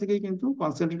গুলা থেকেই কিন্তু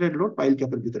কনসেন্ট্রেটেড লোড পাইল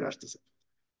ক্যাপের ভিতরে আসতেছে।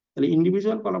 তাহলে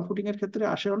ইন্ডিভিজুয়াল কলাম ফুটিং এর ক্ষেত্রে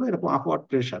আসে হলো এরকম আপওয়ার্ড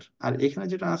প্রেশার, আর এখানে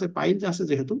যেটা আছে পাইল যে আছে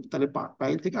যেহেতু, তাহলে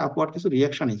পাইল থেকে আপওয়ার্ড কিছু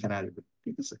রিয়াকশন এখানে আসবে।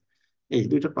 ঠিক আছে। এই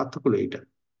দুইটার পার্থক্য হলো এইটা।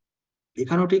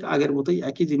 এখানেও ঠিক আগের মতোই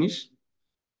একই জিনিস,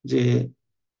 যে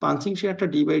পাঞ্চিং শেয়ারটা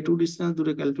D/2 ডিস্টেন্স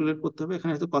দূরে ক্যালকুলেট করতে হবে।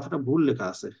 এখানে হয়তো কথাটা ভুল লেখা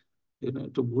আছে, এখানে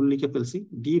একটু ভুল লিখে ফেলছি,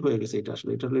 ডি হয়ে গেছে, এটা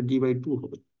আসলে এটা হলে D/2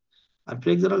 হবে। আর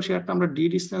ফ্লেক্সারাল শেয়ারটা আমরা ডি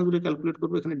ডিস্টেন্স দূরে ক্যালকুলেট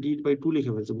করবো, এখানে D/2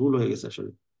 লিখে ফেলছে, ভুল হয়ে গেছে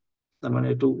আসলে। তার মানে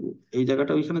একটু এই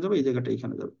জায়গাটা ওইখানে যাবে, এই জায়গাটা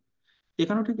এইখানে যাবে।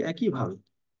 এখানেও ঠিক একই ভাবে,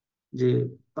 যে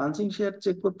পাঞ্চিং শেয়ার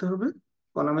চেক করতে হবে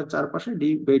কলামের চারপাশে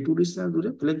D/2 ডিস্টেন্স দূরে,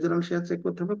 ফ্লেক্সারাল শেয়ার চেক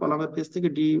করতে হবে কলামের ফেস থেকে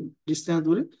ডি ডিস্টেন্স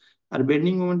দূরে, আর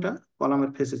বেন্ডিং মোমেন্টটা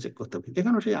কলামের ফেসে চেক করতে হবে।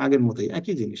 এখানেও সেই আগের মতোই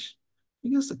একই জিনিস।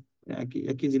 ঠিক আছে। একই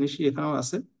একই জিনিসই এখানেও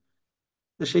আছে।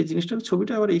 তো সেই জিনিসটার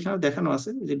ছবিটা আবার এখানেও দেখানো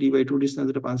আছে, যে D/2 ডিস্টেন্স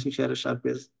দূরে পাঞ্চিং শেয়ারের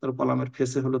সারফেস, তার কলামের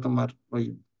ফেসে হলো তোমার ওই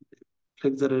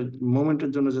ফ্লেক্সারের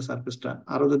মোমেন্টের জন্য যে সারফেসটা।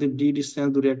 আরো যদি ডি ডিস্টেন্স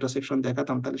দূরে একটা সেকশন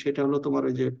দেখাতাম, তাহলে সেটা হলো তোমার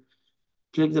ওই যে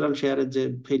ফ্লেক্সারাল শেয়ারের যে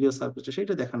ফেলিওর সারফেসটা,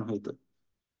 সেটা দেখানো হইতো।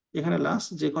 এখানে লাস্ট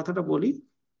যে কথাটা বলি,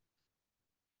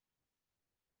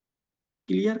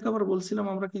 ক্লিয়ার কভার বলছিলাম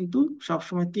আমরা কিন্তু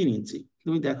সবসময় 3 ইঞ্চি।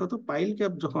 তুমি দেখো তো পাইল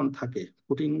ক্যাপ যখন থাকে,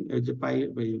 ফুটিং এই যে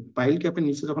পাইল ক্যাপের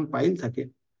নিচে যখন পাইল থাকে,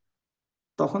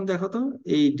 তখন দেখো তো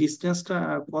এই ডিস্টেন্সটা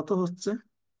কত হচ্ছে,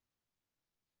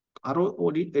 আরো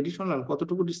এডিশনাল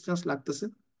কতটুকু ডিস্টেন্স লাগতেছে।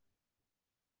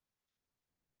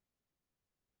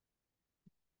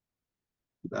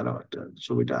 দাঁড়াও, একটা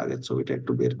ছবিটা আগের ছবিটা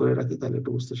একটু বের করে রাখি, তাহলে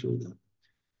একটু বুঝতে সুবিধা হবে।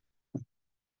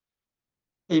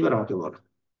 এইবার আমাকে বলো।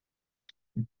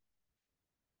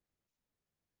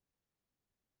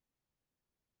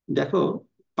 দেখো,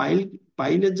 পাইল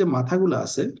পাইলের যে মাথাগুলো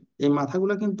আছে, এই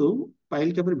মাথাগুলো কিন্তু পাইল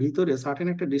ক্যাপের ভিতরে সার্টেন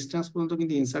একটা ডিস্টেন্স পর্যন্ত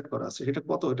কিন্তু ইনসার্ট করা আছে। সেটা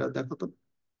কত, এটা দেখো তো।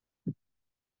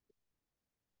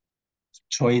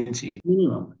 6 ইঞ্চি।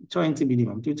 মিনিমাম 6 ইঞ্চি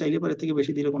মিনিমাম, তুমি চাইলে পরে থেকে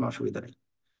বেশি দিলে কোনো অসুবিধা নেই।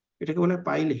 এটাকে বলে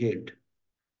পাইল হেড।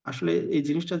 আসলে এই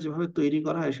জিনিসটা যেভাবে তৈরি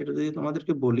করা হয় সেটা যদি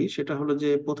তোমাদেরকে বলি, সেটা হলো যে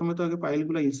প্রথমে তো আগে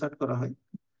পাইলগুলো ইনসার্ট করা হয়,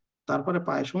 তারপরে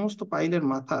সমস্ত পাইলের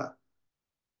মাথা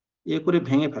করে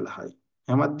ভেঙে ফেলা হয়,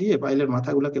 হ্যামার দিয়ে পাইলের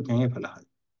মাথাগুলোকে ভেঙে ফেলা হয়।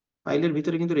 পাইলের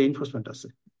ভিতরে কিন্তু রেইনফোর্সমেন্ট আছে,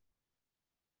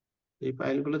 এই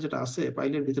পাইলগুলো যেটা আছে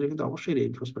পাইলের ভিতরে কিন্তু অবশ্যই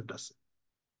রেইনফোর্সমেন্ট আছে,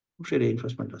 অবশ্যই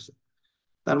রেইনফোর্সমেন্ট আছে।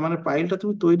 তার মানে পাইলটা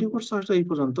তুমি তৈরি করছো হয়তো এই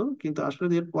পর্যন্ত, কিন্তু আসলে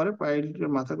এর পরে পাইলের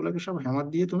মাথাগুলোকে সব হ্যামার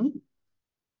দিয়ে তুমি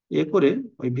করে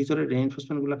ওই ভিতরে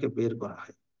রেইনফোর্সমেন্ট গুলাকে বের করা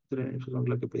হয়, ভিতরে রেইনফোর্সমেন্ট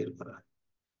গুলাকে বের করা হয়।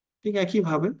 ঠিক একই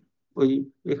ভাবে ওই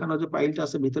এখানে যে পাইলটা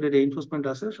আছে ভিতরে রেইনফোর্সমেন্ট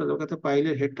আছে, সোজাতে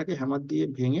পাইলের হেডটাকে হ্যামার দিয়ে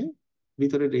ভেঙে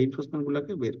ভিতরে রেইনফোর্সমেন্ট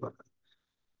গুলাকে বের করা হয়।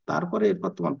 তারপরে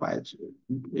এরপর তোমার পাইল,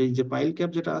 এই যে পাইল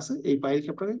ক্যাপ যেটা আছে এই পাইল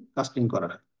ক্যাপটাকে কাস্টিং করা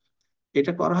হয়।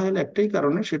 এটা করা হয় হলো একটাই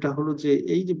কারণে, সেটা হলো যে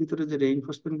এই যে ভিতরে যে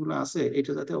রেইনফোর্সমেন্ট গুলো আছে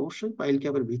এটা যাতে অবশ্যই পাইল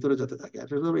ক্যাপের ভিতরে যাতে থাকে, আর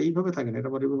এটা এইভাবে থাকে না, এটা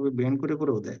আবার এইভাবে বেন্ড করে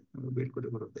করেও দেয়, বেন্ড করে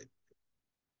করেও দেয়,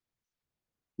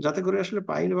 যাতে করে আসলে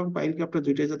পাইল এবং পাইল ক্যাপটা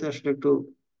দুইটাই যাতে আসলে একটু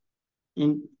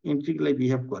ইন্টিগ্রালি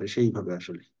বিহেভ করে সেইভাবে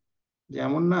আসলে। যে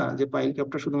এমন না যে পাইল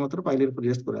ক্যাপটা শুধুমাত্র পাইলের উপর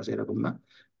রেস্ট করে আছে, এরকম না,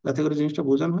 যাতে করে জিনিসটা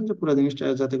বোঝানো হয় যে পুরো জিনিসটা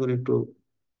যাতে করে একটু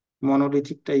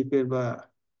মনোলিথিক টাইপের বা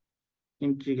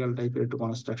ইন্টিগ্রাল টাইপের একটু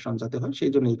কনস্ট্রাকশন যাতে হয়,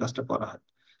 সেই জন্য এই কাজটা করা হয়।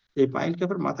 এই পাইল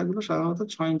ক্যাপের মাথাগুলো সাধারণত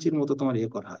 6 ইঞ্চির মতো তোমার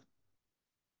করা হয়,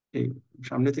 এই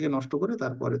সামনে থেকে নষ্ট করে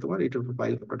তারপরে তোমার এটার উপর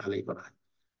পাইল ক্যাপটা ঢালাই করা হয়।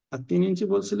 আর 3 ইঞ্চি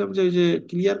বলছিলাম যে ওই যে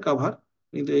ক্লিয়ার কাভার,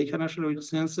 কিন্তু এইখানে আসলে ওই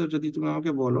সেন্সে যদি তুমি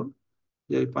আমাকে বলো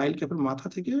যে ওই পাইল ক্যাপের মাথা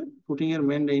থেকে ফুটিং এর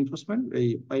মেন রেইনফোর্সমেন্ট, এই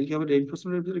পাইল ক্যাপের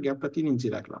রেইনফোর্সমেন্টের ভিতরে গ্যাপটা 3 ইঞ্চি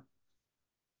রাখলাম।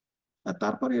 আর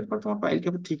তারপরে এরপর তোমার পাইল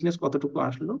ক্যাপের থিকনেস কতটুকু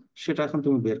আসলো সেটা এখন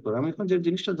তুমি বের করো। আমি এখন যে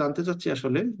জিনিসটা জানতে চাচ্ছি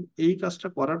আসলে, এই কাজটা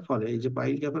করার ফলে এই যে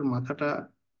পাইল ক্যাপের মাথাটা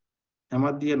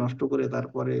হ্যামার দিয়ে নষ্ট করে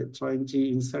তারপরে 6 ইঞ্চি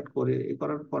ইনসার্ট করে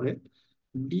করার পরে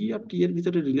ডি আর টি এর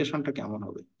ভিতরে রিলেশনটা কেমন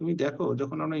হবে তুমি দেখো।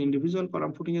 যখন আমরা ইন্ডিভিজুয়াল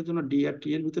কলাম ফুটিং এর জন্য ডি আর টি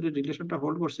এর ভিতরে রিলেশনটা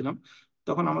হোল্ড করছিলাম,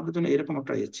 তখন আমাদের জন্য এরকম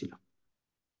একটা ছিল।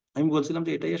 আমি বলছিলাম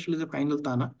যে এটাই আসলে যে ফাইনাল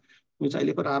তা না, তুমি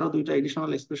চাইলে পরে আরো দুইটা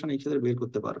এডিশনাল এক্সপ্রেশন এই ক্ষেত্রে বের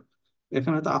করতে পারো।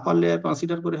 এখানে হয়তো আপার লেয়ার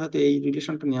কনসিডার করে হয়তো এই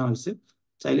রিলেশনটা নেওয়া হয়েছে,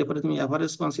 চাইলে পরে তুমি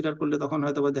এভারেজ কনসিডার করলে তখন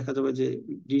হয়তো বা দেখা যাবে যে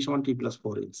ডি সমান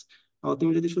টি+4 ইঞ্চ। আর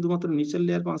তুমি যদি শুধুমাত্র নিচের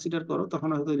লেয়ার কনসিডার করো তখন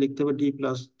হয়তো লিখতে হবে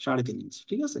D+3.5 ইঞ্চ,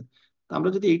 ঠিক আছে। তো আমরা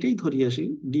যদি এইটাই ধরি আসি,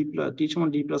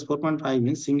 T=D+4.5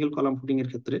 inch single column footing এর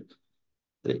ক্ষেত্রে,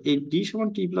 তাহলে এই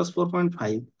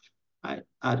D=T+4.5,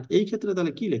 আর এই ক্ষেত্রে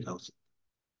তাহলে কি লেখা উচিত?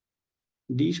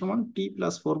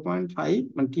 D=T+4.5,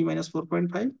 মানে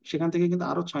T-4.5, সেখান থেকে কিন্তু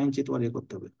আরো 6 ইঞ্চি তোমার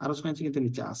করতে হবে, আরো 6 ইঞ্চি কিন্তু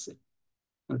নিচে আছে,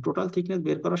 মানে টোটাল থিকনেস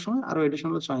বের করার সময় আরো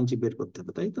এডিশনাল 6 ইঞ্চি বের করতে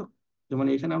হবে, তাই তো? যেমন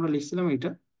এখানে আমরা লিখছিলাম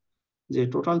এটা, যে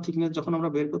টোটাল থিকনেস যখন আমরা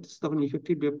বের করতেছি তখন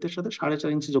ইফেক্টিভ ডেপথের সাথে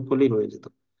 4.5 ইঞ্চি যোগ করলেই হয়ে যেত।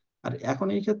 আর এখন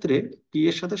এই ক্ষেত্রে টি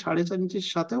এর সাথে 4.5 ইঞ্চির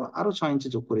সাথেও আরো 6 ইঞ্চি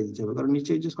যোগ করে দিতে হবে, কারণ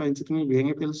নিচে এই যে 6 ইঞ্চি তুমি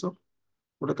ভেঙে ফেলছো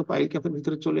ওটা তো পাইল ক্যাপের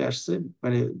ভিতরে চলে আসছে,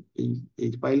 মানে এই এই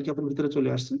পাইল ক্যাপের ভিতরে চলে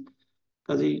আসছে।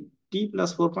 কাজেই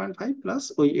T+4.5 প্লাস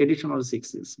ওই এডিশনাল 6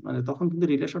 ইঞ্চ, মানে তখন কিন্তু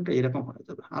রিলেশনটা এরকম হয়ে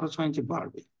যাবে, আরো 6 ইঞ্চি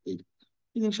বাড়বে। এই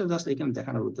এই জিনিসটা জাস্ট এখানে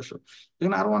দেখানোর উদ্দেশ্য।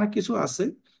 এখানে আরো অনেক কিছু আছে,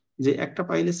 যে একটা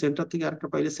পাইলের সেন্টার থেকে আরেকটা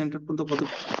পাইলের সেন্টার পর্যন্ত কত,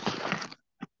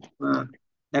 আহ,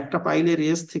 একটা পাইলের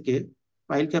এজ থেকে,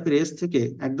 পাইল ক্যাপের এজ থেকে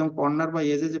একদম কর্নার বা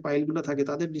এজে যে পাইল গুলো থাকে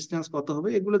তাদের ডিস্টেন্স কত হবে,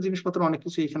 এগুলো জিনিসপত্র অনেক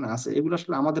কিছু এখানে আছে, এগুলো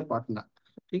আসলে আমাদের পার্ট না।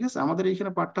 ঠিক আছে, আমাদের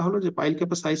এইখানে পার্টটা হলো যে পাইল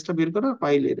ক্যাপের সাইজটা বের করা,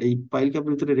 পাইলের এই পাইল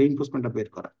ক্যাপের ভিতরে রেইনফোর্সমেন্টটা বের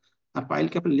করা, আর পাইল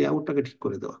ক্যাপের লেআউটটাকে ঠিক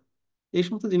করে দেওয়া। এই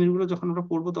সমস্ত জিনিসগুলো যখন আমরা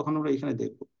পড়বো তখন আমরা এখানে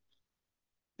দেখবো।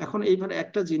 এখন এইবার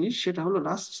একটা জিনিস, সেটা হলো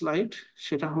লাস্ট স্লাইড,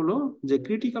 সেটা হলো যে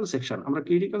ক্রিটিক্যাল সেকশন। আমরা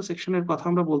ক্রিটিক্যাল সেকশনের কথা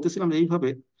আমরা বলতেছিলাম এইভাবে,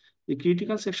 যে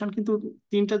ক্রিটিক্যাল সেকশন কিন্তু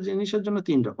তিনটা জিনিসের জন্য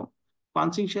 3 রকম।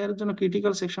 পাঞ্চিং শেয়ারের জন্য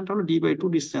ক্রিটিক্যাল সেকশনটা হলো D/2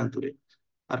 ডিসটেন্স দূরে,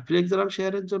 আর ফ্লেক্সুরাল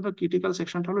শেয়ারের জন্য ক্রিটিক্যাল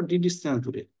সেকশনটা হলো D ডিসটেন্স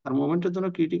দূরে, আর মোমেন্টের জন্য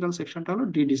ক্রিটিক্যাল সেকশনটা হলো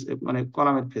মানে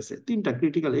কলামের ফেসে। তিনটা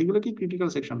ক্রিটিক্যাল, এইগুলো কি ক্রিটিক্যাল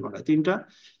সেকশন বলা হয়, তিনটা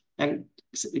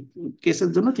কেসের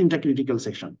জন্য 3টা ক্রিটিক্যাল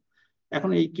সেকশন। এখন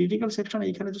এই ক্রিটিক্যাল সেকশন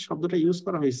এইখানে যে শব্দটা ইউজ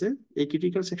করা হয়েছে, এই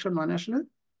ক্রিটিক্যাল সেকশন মানে আসলে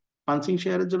পাঞ্চিং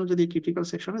শেয়ারের জন্য যদি ক্রিটিক্যাল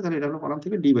সেকশন হয় তাহলে এটা হলো কলাম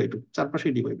থেকে D/2, চারপাশে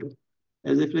D/2।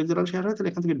 যদি ফ্লেক্সুরাল শেয়ার হয় তাহলে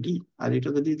এখান থেকে ডি, আর এটা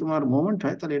যদি তোমার মোমেন্ট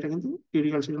হয় তাহলে এটা কিন্তু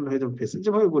ক্রিটিক্যাল সেকশন হয়ে যাবে ফেসে,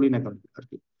 যেভাবে বলি না কেন আর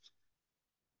কি।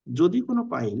 যদি কোনো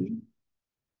পাইল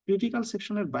ক্রিটিক্যাল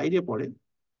সেকশনের বাইরে পড়ে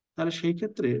তাহলে সেই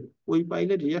ক্ষেত্রে ওই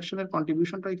পাইলের রিয়াকশনের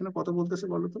কন্ট্রিবিউশনটা এখানে কত বলতেছে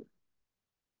বলো তো?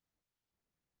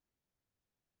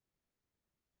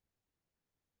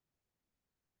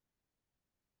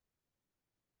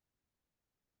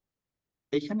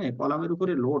 এইখানে কলামের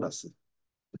উপরে লোড আছে,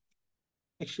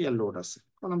 এক্সিয়াল লোড আছে,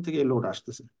 কলাম থেকে লোড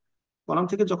আসতেছে। কলাম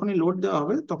থেকে যখনই লোড দেওয়া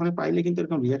হবে তখনই পাইলে কিন্তু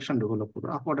এরকম রিয়াকশন ডেভেলপ করবে,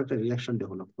 আপওয়ার্ড একটা রিয়াকশন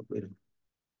ডেভেলপ করবে এরকম।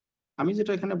 আমি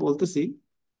যেটা এখানে বলতেছি,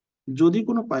 যদি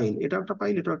কোনো পাইল, এটা একটা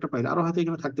পাইল এটা একটা পাইল, আরো হয়তো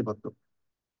এখানে থাকতে পারতো,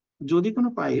 যদি কোনো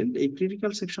পাইল এই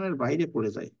ক্রিটিক্যাল সেকশনের বাইরে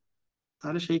পড়ে যায়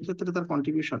তাহলে সেই ক্ষেত্রে তার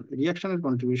কন্ট্রিবিউশন, রিয়াকশনের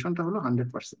কন্ট্রিবিউশনটা হলো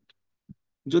 100%।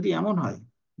 যদি এমন হয়,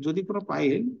 যদি কোনো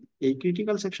পাইল এই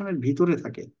ক্রিটিক্যাল সেকশনের ভিতরে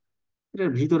থাকে,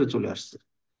 এটার ভিতরে চলে আসছে,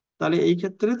 তাহলে এই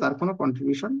ক্ষেত্রে তার কোনো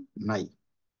কন্ট্রিবিউশন নাই।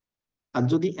 আর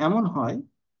যদি এমন হয়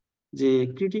যে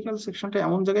ক্রিটিক্যাল সেকশনটা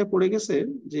এমন জায়গায় পড়ে গেছে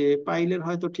যে পাইলের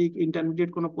হয়তো ঠিক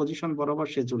ইন্টারমিডিয়েট কোনো পজিশন বরাবর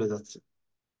সে চলে যাচ্ছে,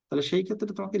 তাহলে সেই ক্ষেত্রে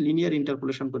তোমাকে লিনিয়ার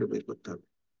ইন্টারপোলেশন করে বের করতে হবে।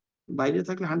 বাইরে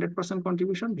থাকলে 100%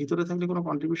 কন্ট্রিবিউশন, ভিতরে থাকলে কোনো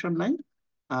কন্ট্রিবিউশন নাই।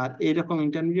 আর এইরকম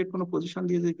ইন্টারমিডিয়েট কোনো পজিশন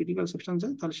দিয়ে যদি ক্রিটিক্যাল সেকশন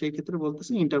যায়, তাহলে সেই ক্ষেত্রে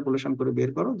বলতেছি ইন্টারপোলেশন করে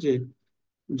বের করো যে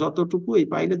যতটুকু এই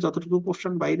পাইলের যতটুকু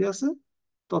পোর্শন বাইরে আছে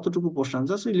ততটুকু পোর্শন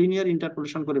জাস্ট লিনিয়ার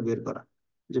ইন্টারপোলেশন করে বের করা,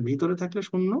 যে ভিতরে থাকলে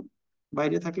 0,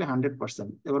 বাইরে থাকলে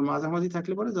 100%, এবার মাঝামাঝি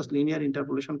থাকলে পরে জাস্ট লিনিয়ার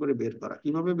ইন্টারপোলেশন করে বের করা।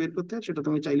 কিভাবে বের করতে হয় সেটা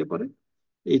তুমি চাইলে পরে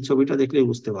এই ছবিটা দেখলেই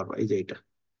বুঝতে পারবা। এই যে এটা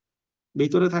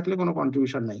ভিতরে থাকলে কোনো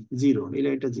কন্ট্রিবিউশন নাই, জিরো, এই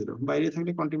লাইনটা জিরো, বাইরে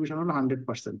থাকলে কন্ট্রিবিউশন হলো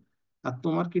 100%। আর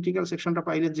তোমার ক্রিটিক্যাল সেকশনটা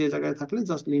পাইলে যে জায়গায় থাকলে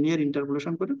জাস্ট লিনিয়ার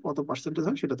ইন্টারপোলেশন করে কত পার্সেন্টেজ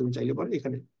হয় সেটা তুমি চাইলে পরে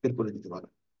এখানে বের করে দিতে পারো।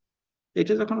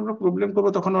 এটা যখন আমরা প্রবলেম করবো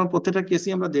তখন আমরা প্রত্যেকটা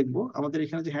কেসই আমরা দেখবো। আমাদের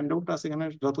এখানে যে হ্যান্ডআউটটা আছে এখানে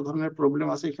যত ধরনের প্রবলেম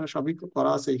আছে এখানে সবই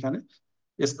করা আছে। এখানে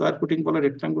স্কোয়ার ফুটিং বলো,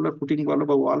 রেক্টাঙ্গুলার ফুটিং বলো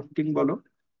বা ওয়াল ফুটিং বলো,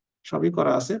 সবই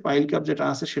করা আছে। পাইল ক্যাপ যেটা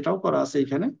আছে সেটাও করা আছে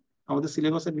এখানে। আমাদের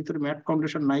সিলেবাসের ভিতরে ম্যাথ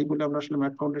ফাউন্ডেশন নাই বলে আমরা আসলে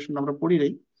ম্যাথ ফাউন্ডেশন আমরা পড়ি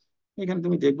নাই। এখানে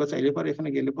তুমি দেখবা চাইলে পরে, এখানে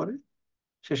গেলে পরে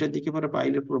শেষের দিকে পরে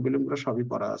পাইলের প্রবলেম গুলো সবই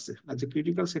করা আছে। আর যে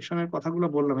ক্রিটিক্যাল সেকশনের কথাগুলো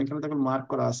বললাম এখানে তখন মার্ক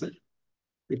করা আছে।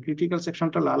 এই ক্রিটিক্যাল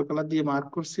সেকশনটা লাল কালার দিয়ে মার্ক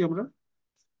করছি আমরা।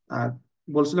 আর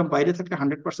বলছিলাম বাইরে থাকলে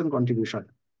 100% কন্ট্রিবিউশন,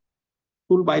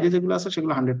 ফুল বাইরে যেগুলো আছে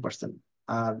সেগুলো 100%।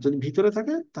 আর যদি ভিতরে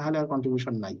থাকে তাহলে আর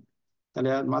কন্ট্রিবিউশন নাই। তাহলে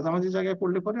আর মাঝামাঝি জায়গায়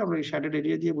পড়লে পরে আমরা এই শ্যাডেড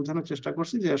এরিয়া দিয়ে বোঝানোর চেষ্টা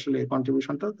করছি যে আসলে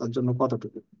কন্ট্রিবিউশনটা তার জন্য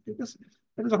কতটুকু। ঠিক আছে,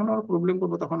 এটা যখন আমরা প্রবলেম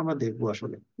করবো তখন আমরা দেখবো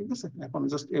আসলে। ঠিক আছে, এখন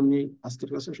জাস্ট এমনি আজকের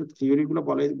ক্লাসে শুধু থিওরি গুলো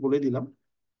বলে বলে দিলাম।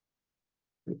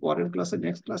 পরের ক্লাসে,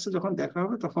 নেক্সট ক্লাসে যখন দেখা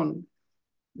হবে তখন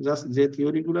জাস্ট যে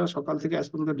থিওরি গুলো সকাল থেকে আজ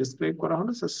পর্যন্ত ডিসক্রাইব করা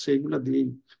হলো just সেইগুলো দিয়েই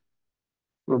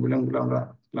প্রবলেম গুলো আমরা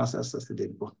ক্লাসে আস্তে আস্তে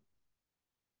দেখবো।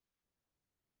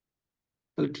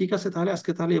 তাহলে ঠিক আছে, তাহলে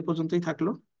আজকে তাহলে এ পর্যন্তই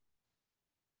থাকলো।